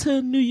 come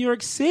to New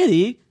York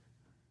City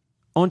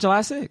on July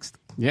 6th.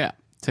 Yeah.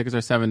 Tickets are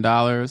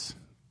 $7.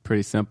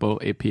 Pretty simple,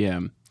 8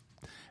 p.m.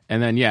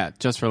 And then,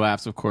 Just for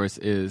Laughs, of course,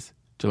 is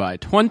July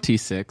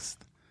 26th.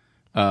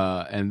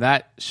 And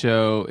that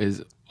show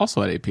is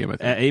also at 8 p.m. I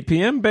think. At 8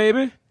 p.m.,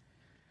 baby.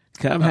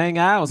 Come hang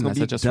out. It's going to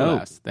be Just dope. For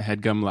Laughs, the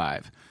Headgum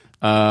Live.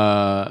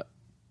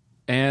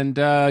 And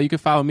you can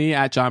follow me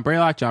at John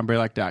Braylock.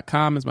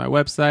 JohnBraylock.com is my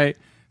website.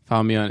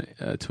 Follow me on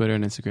Twitter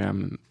and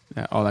Instagram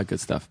and all that good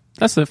stuff.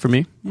 That's it for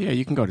me. Yeah,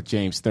 you can go to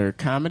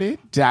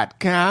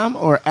JamesThirdComedy.com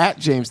or at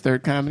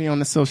JamesThirdComedy on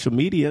the social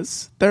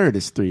medias. Third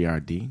is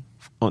 3RD.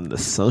 On the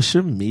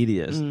social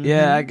medias. Mm-hmm.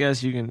 Yeah, I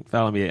guess you can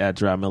follow me at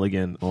Dry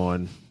Milligan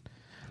on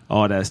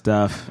all that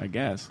stuff. I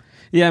guess.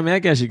 Yeah, I mean, I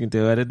guess you can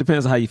do it. It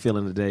depends on how you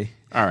feeling today.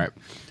 All right.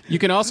 You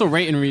can also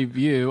rate and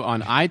review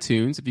on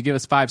iTunes. If you give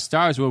us 5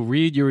 stars, we'll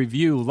read your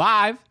review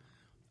live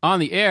on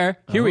the air.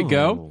 Here we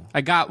go. I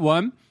got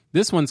one.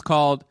 This one's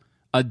called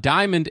A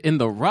Diamond in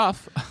the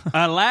Rough.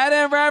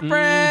 Aladdin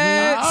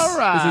reference. All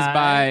right. This is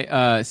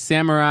by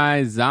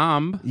Samurai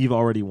Zomb. You've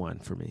already won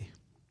for me.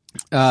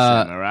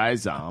 Samurai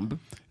Zomb.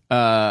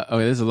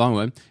 Okay, this is a long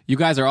one. You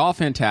guys are all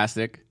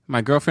fantastic.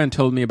 My girlfriend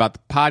told me about the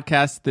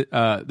podcast,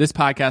 this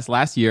podcast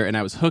last year, and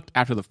I was hooked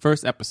after the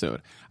first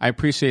episode. I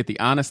appreciate the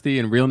honesty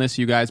and realness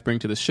you guys bring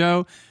to the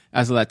show.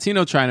 As a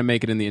Latino trying to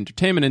make it in the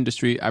entertainment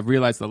industry, I've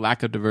realized the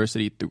lack of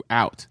diversity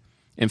throughout.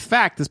 In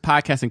fact, this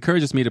podcast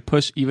encourages me to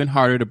push even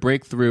harder to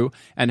break through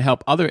and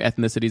help other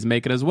ethnicities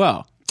make it as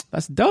well.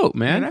 That's dope,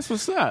 man. That's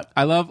what's up.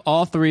 I love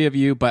all 3 of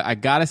you, but I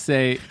gotta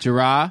say,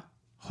 Jarrah,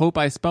 hope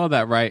I spelled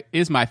that right,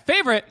 is my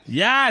favorite.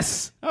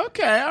 Yes.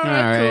 Okay, all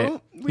right,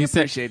 cool. We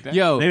appreciate that.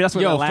 Yo, Maybe that's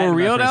where the Latin for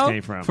real reference though,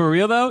 came from. For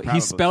real though, he Probably.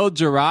 spelled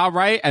Jarrah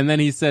right, and then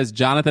he says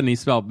Jonathan, and he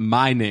spelled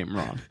my name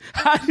wrong.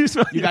 How do you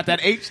spell You got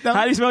that H, though?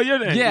 How do you spell your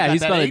name? Yeah, got he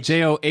that spelled it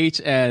H?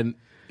 John, and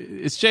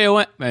it's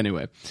Jon.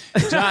 Anyway,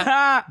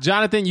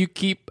 Jonathan, you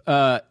keep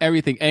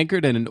everything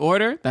anchored and in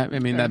order. That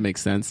that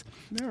makes sense.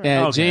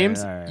 And Okay,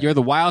 James, all right. you're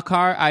the wild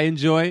card I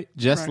enjoy,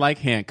 just like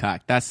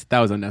Hancock. That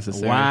was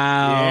unnecessary.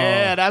 Wow.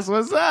 Yeah, that's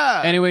what's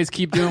up. Anyways,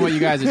 keep doing what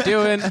you guys are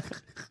doing.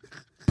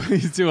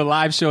 Please do a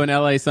live show in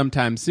LA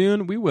sometime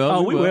soon. We will.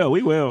 Oh,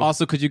 we will.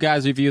 Also, could you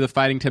guys review The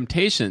Fighting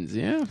Temptations?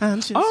 Yeah.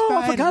 Oh,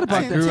 I forgot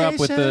about I grew up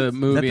with the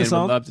movie and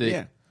song? would love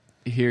to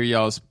hear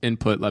y'all's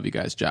input. Love you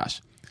guys,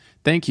 Josh.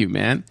 Thank you,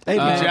 man. Hey,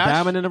 man, Josh?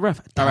 diamond in the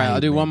rough. All right, I'll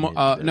do one more.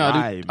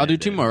 No, I'll do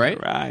 2 more,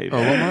 right? Right. Or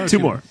one more? 2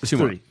 more. Two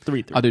more.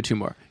 Three. I'll do 2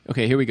 more.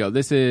 Okay, here we go.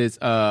 This is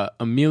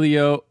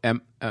Emilio Amaro.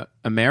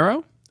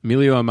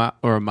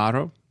 Or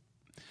Amaro.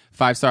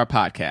 5-star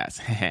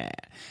podcast.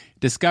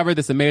 Discovered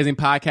this amazing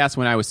podcast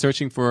when I was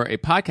searching for a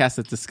podcast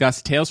that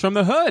discussed Tales from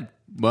the Hood.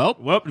 Well,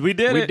 we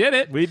did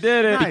it. We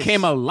did it.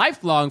 Became a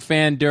lifelong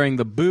fan during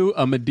the Boo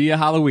a Medea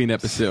Halloween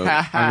episode.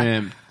 I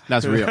mean,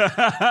 that's real.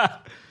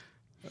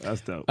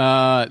 That's dope.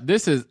 I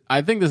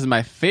think this is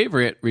my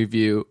favorite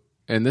review,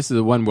 and this is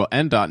the one we'll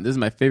end on. This is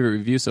my favorite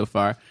review so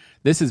far.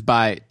 This is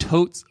by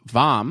Totes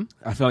Vom.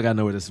 I feel like I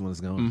know where this one is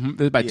going. Mm-hmm.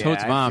 This is by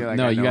Totes I Vom. feel like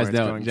No, I you know guys where it's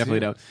don't. going You definitely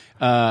to.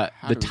 don't.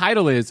 The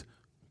title is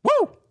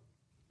Woo!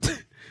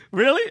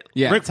 Really?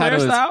 Yeah, Ric Flair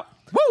title is style?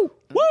 Woo!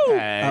 Woo!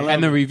 Okay.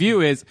 The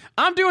review is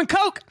I'm doing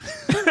coke.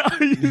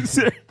 Are you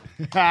serious?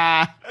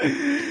 Yo,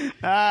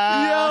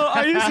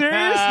 are you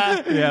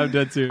serious? Yeah, I'm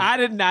done too. I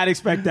did not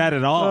expect that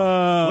at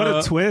all. What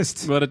a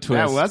twist. What a twist.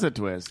 That was a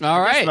twist.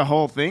 All I guess right. The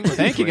whole thing was a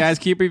Thank you, twist. guys.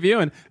 Keep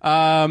reviewing.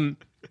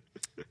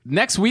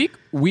 Next week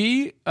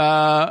we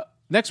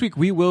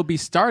will be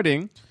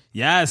starting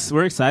Yes,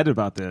 we're excited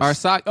about this. our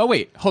saga. Oh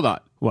wait, hold on.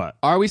 What?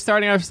 Are we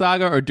starting our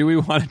saga, or do we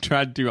want to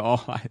try to do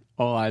all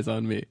eyes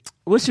on me?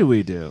 What should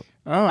we do?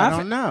 Oh, I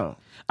don't know.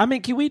 I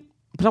mean, can we?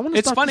 But I want to.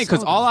 It's funny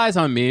because All Eyes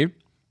on Me,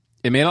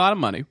 it made a lot of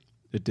money.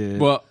 It did.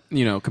 Well,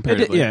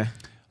 comparatively, yeah.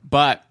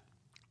 But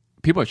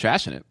people are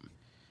trashing it.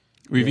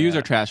 Reviews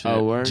are trashing Oh,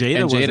 it. word?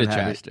 Jada and Jada wasn't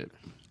happy. trashed it.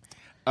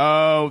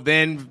 Oh,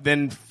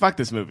 then fuck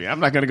this movie. I'm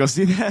not gonna go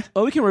see that.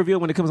 Oh, we can review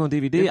it when it comes on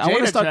DVD. If I want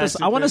Jada to start this.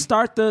 trashed I want to it,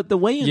 start the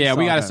weigh-in. Yeah,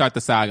 we got to saga. start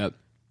the saga.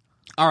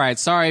 All right,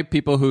 sorry,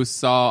 people who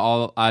saw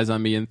All Eyes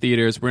on Me in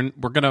theaters. We're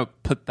gonna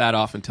put that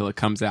off until it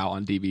comes out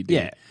on DVD.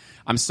 Yeah.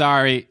 I'm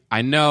sorry.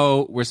 I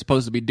know we're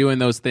supposed to be doing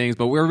those things,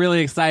 but we're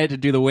really excited to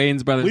do the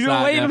Wayans Brothers We've been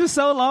saga. waiting for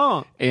so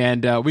long.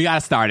 And we got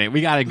to start it.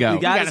 We got to go.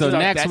 We gotta so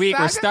start next that week,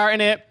 we're saga?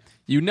 starting it.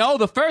 You know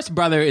the first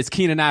brother is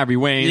Keenan Ivory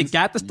Wayans. You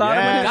got to start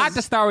Yes. with We it. got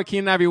to start with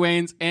Keenan Ivory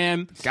Wayans.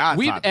 And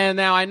Godfather. and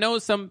now I know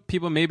some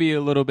people may be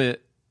a little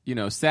bit,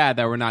 sad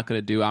that we're not going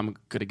to do I'm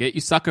going to Get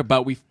You Sucker,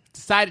 but we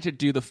decided to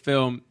do the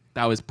film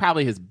that was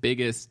probably his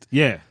biggest,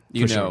 Yeah,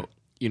 you for know,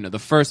 sure. the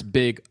first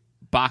big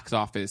box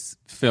office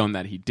film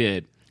that he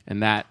did.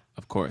 And that,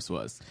 of course,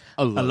 was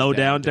A Low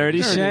Down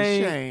Dirty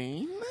Shame.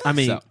 Shame. I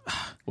mean, So,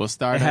 we'll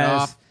start it it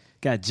has off.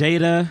 got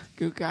Jada.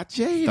 Who got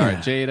Jada? Start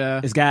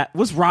Jada. It's got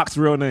what's Rock's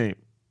real name?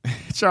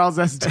 Charles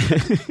S.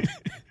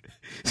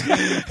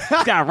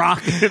 It's got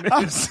rock in it.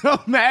 I'm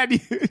so mad you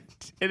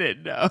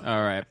didn't know.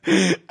 All right.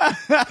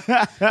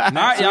 All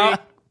right, y'all.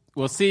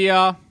 We'll see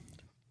y'all.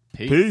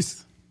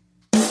 Peace.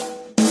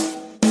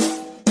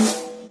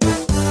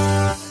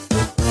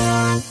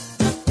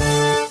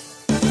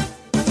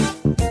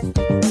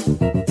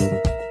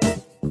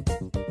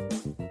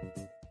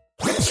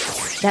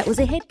 That was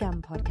a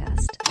HeadGum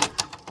podcast.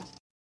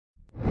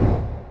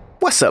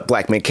 What's up,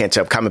 Black Men Can't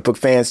Jump comic book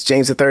fans?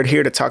 James III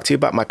here to talk to you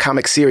about my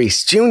comic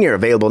series, Junior,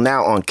 available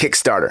now on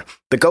Kickstarter.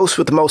 The ghost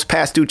with the most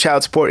past due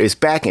child support is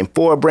back in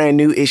 4 brand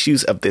new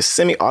issues of this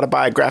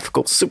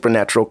semi-autobiographical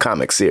supernatural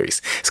comic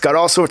series. It's got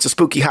all sorts of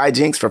spooky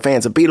hijinks for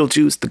fans of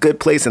Beetlejuice, The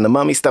Good Place, and The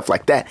Mummy, stuff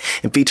like that,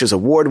 and features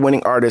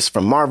award-winning artists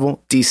from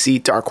Marvel,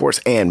 DC, Dark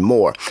Horse, and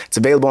more. It's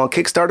available on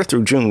Kickstarter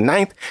through June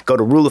 9th. Go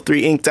to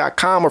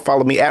rule3inc.com or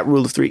follow me at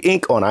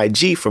rule3inc on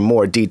IG for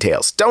more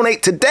details.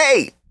 Donate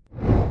today!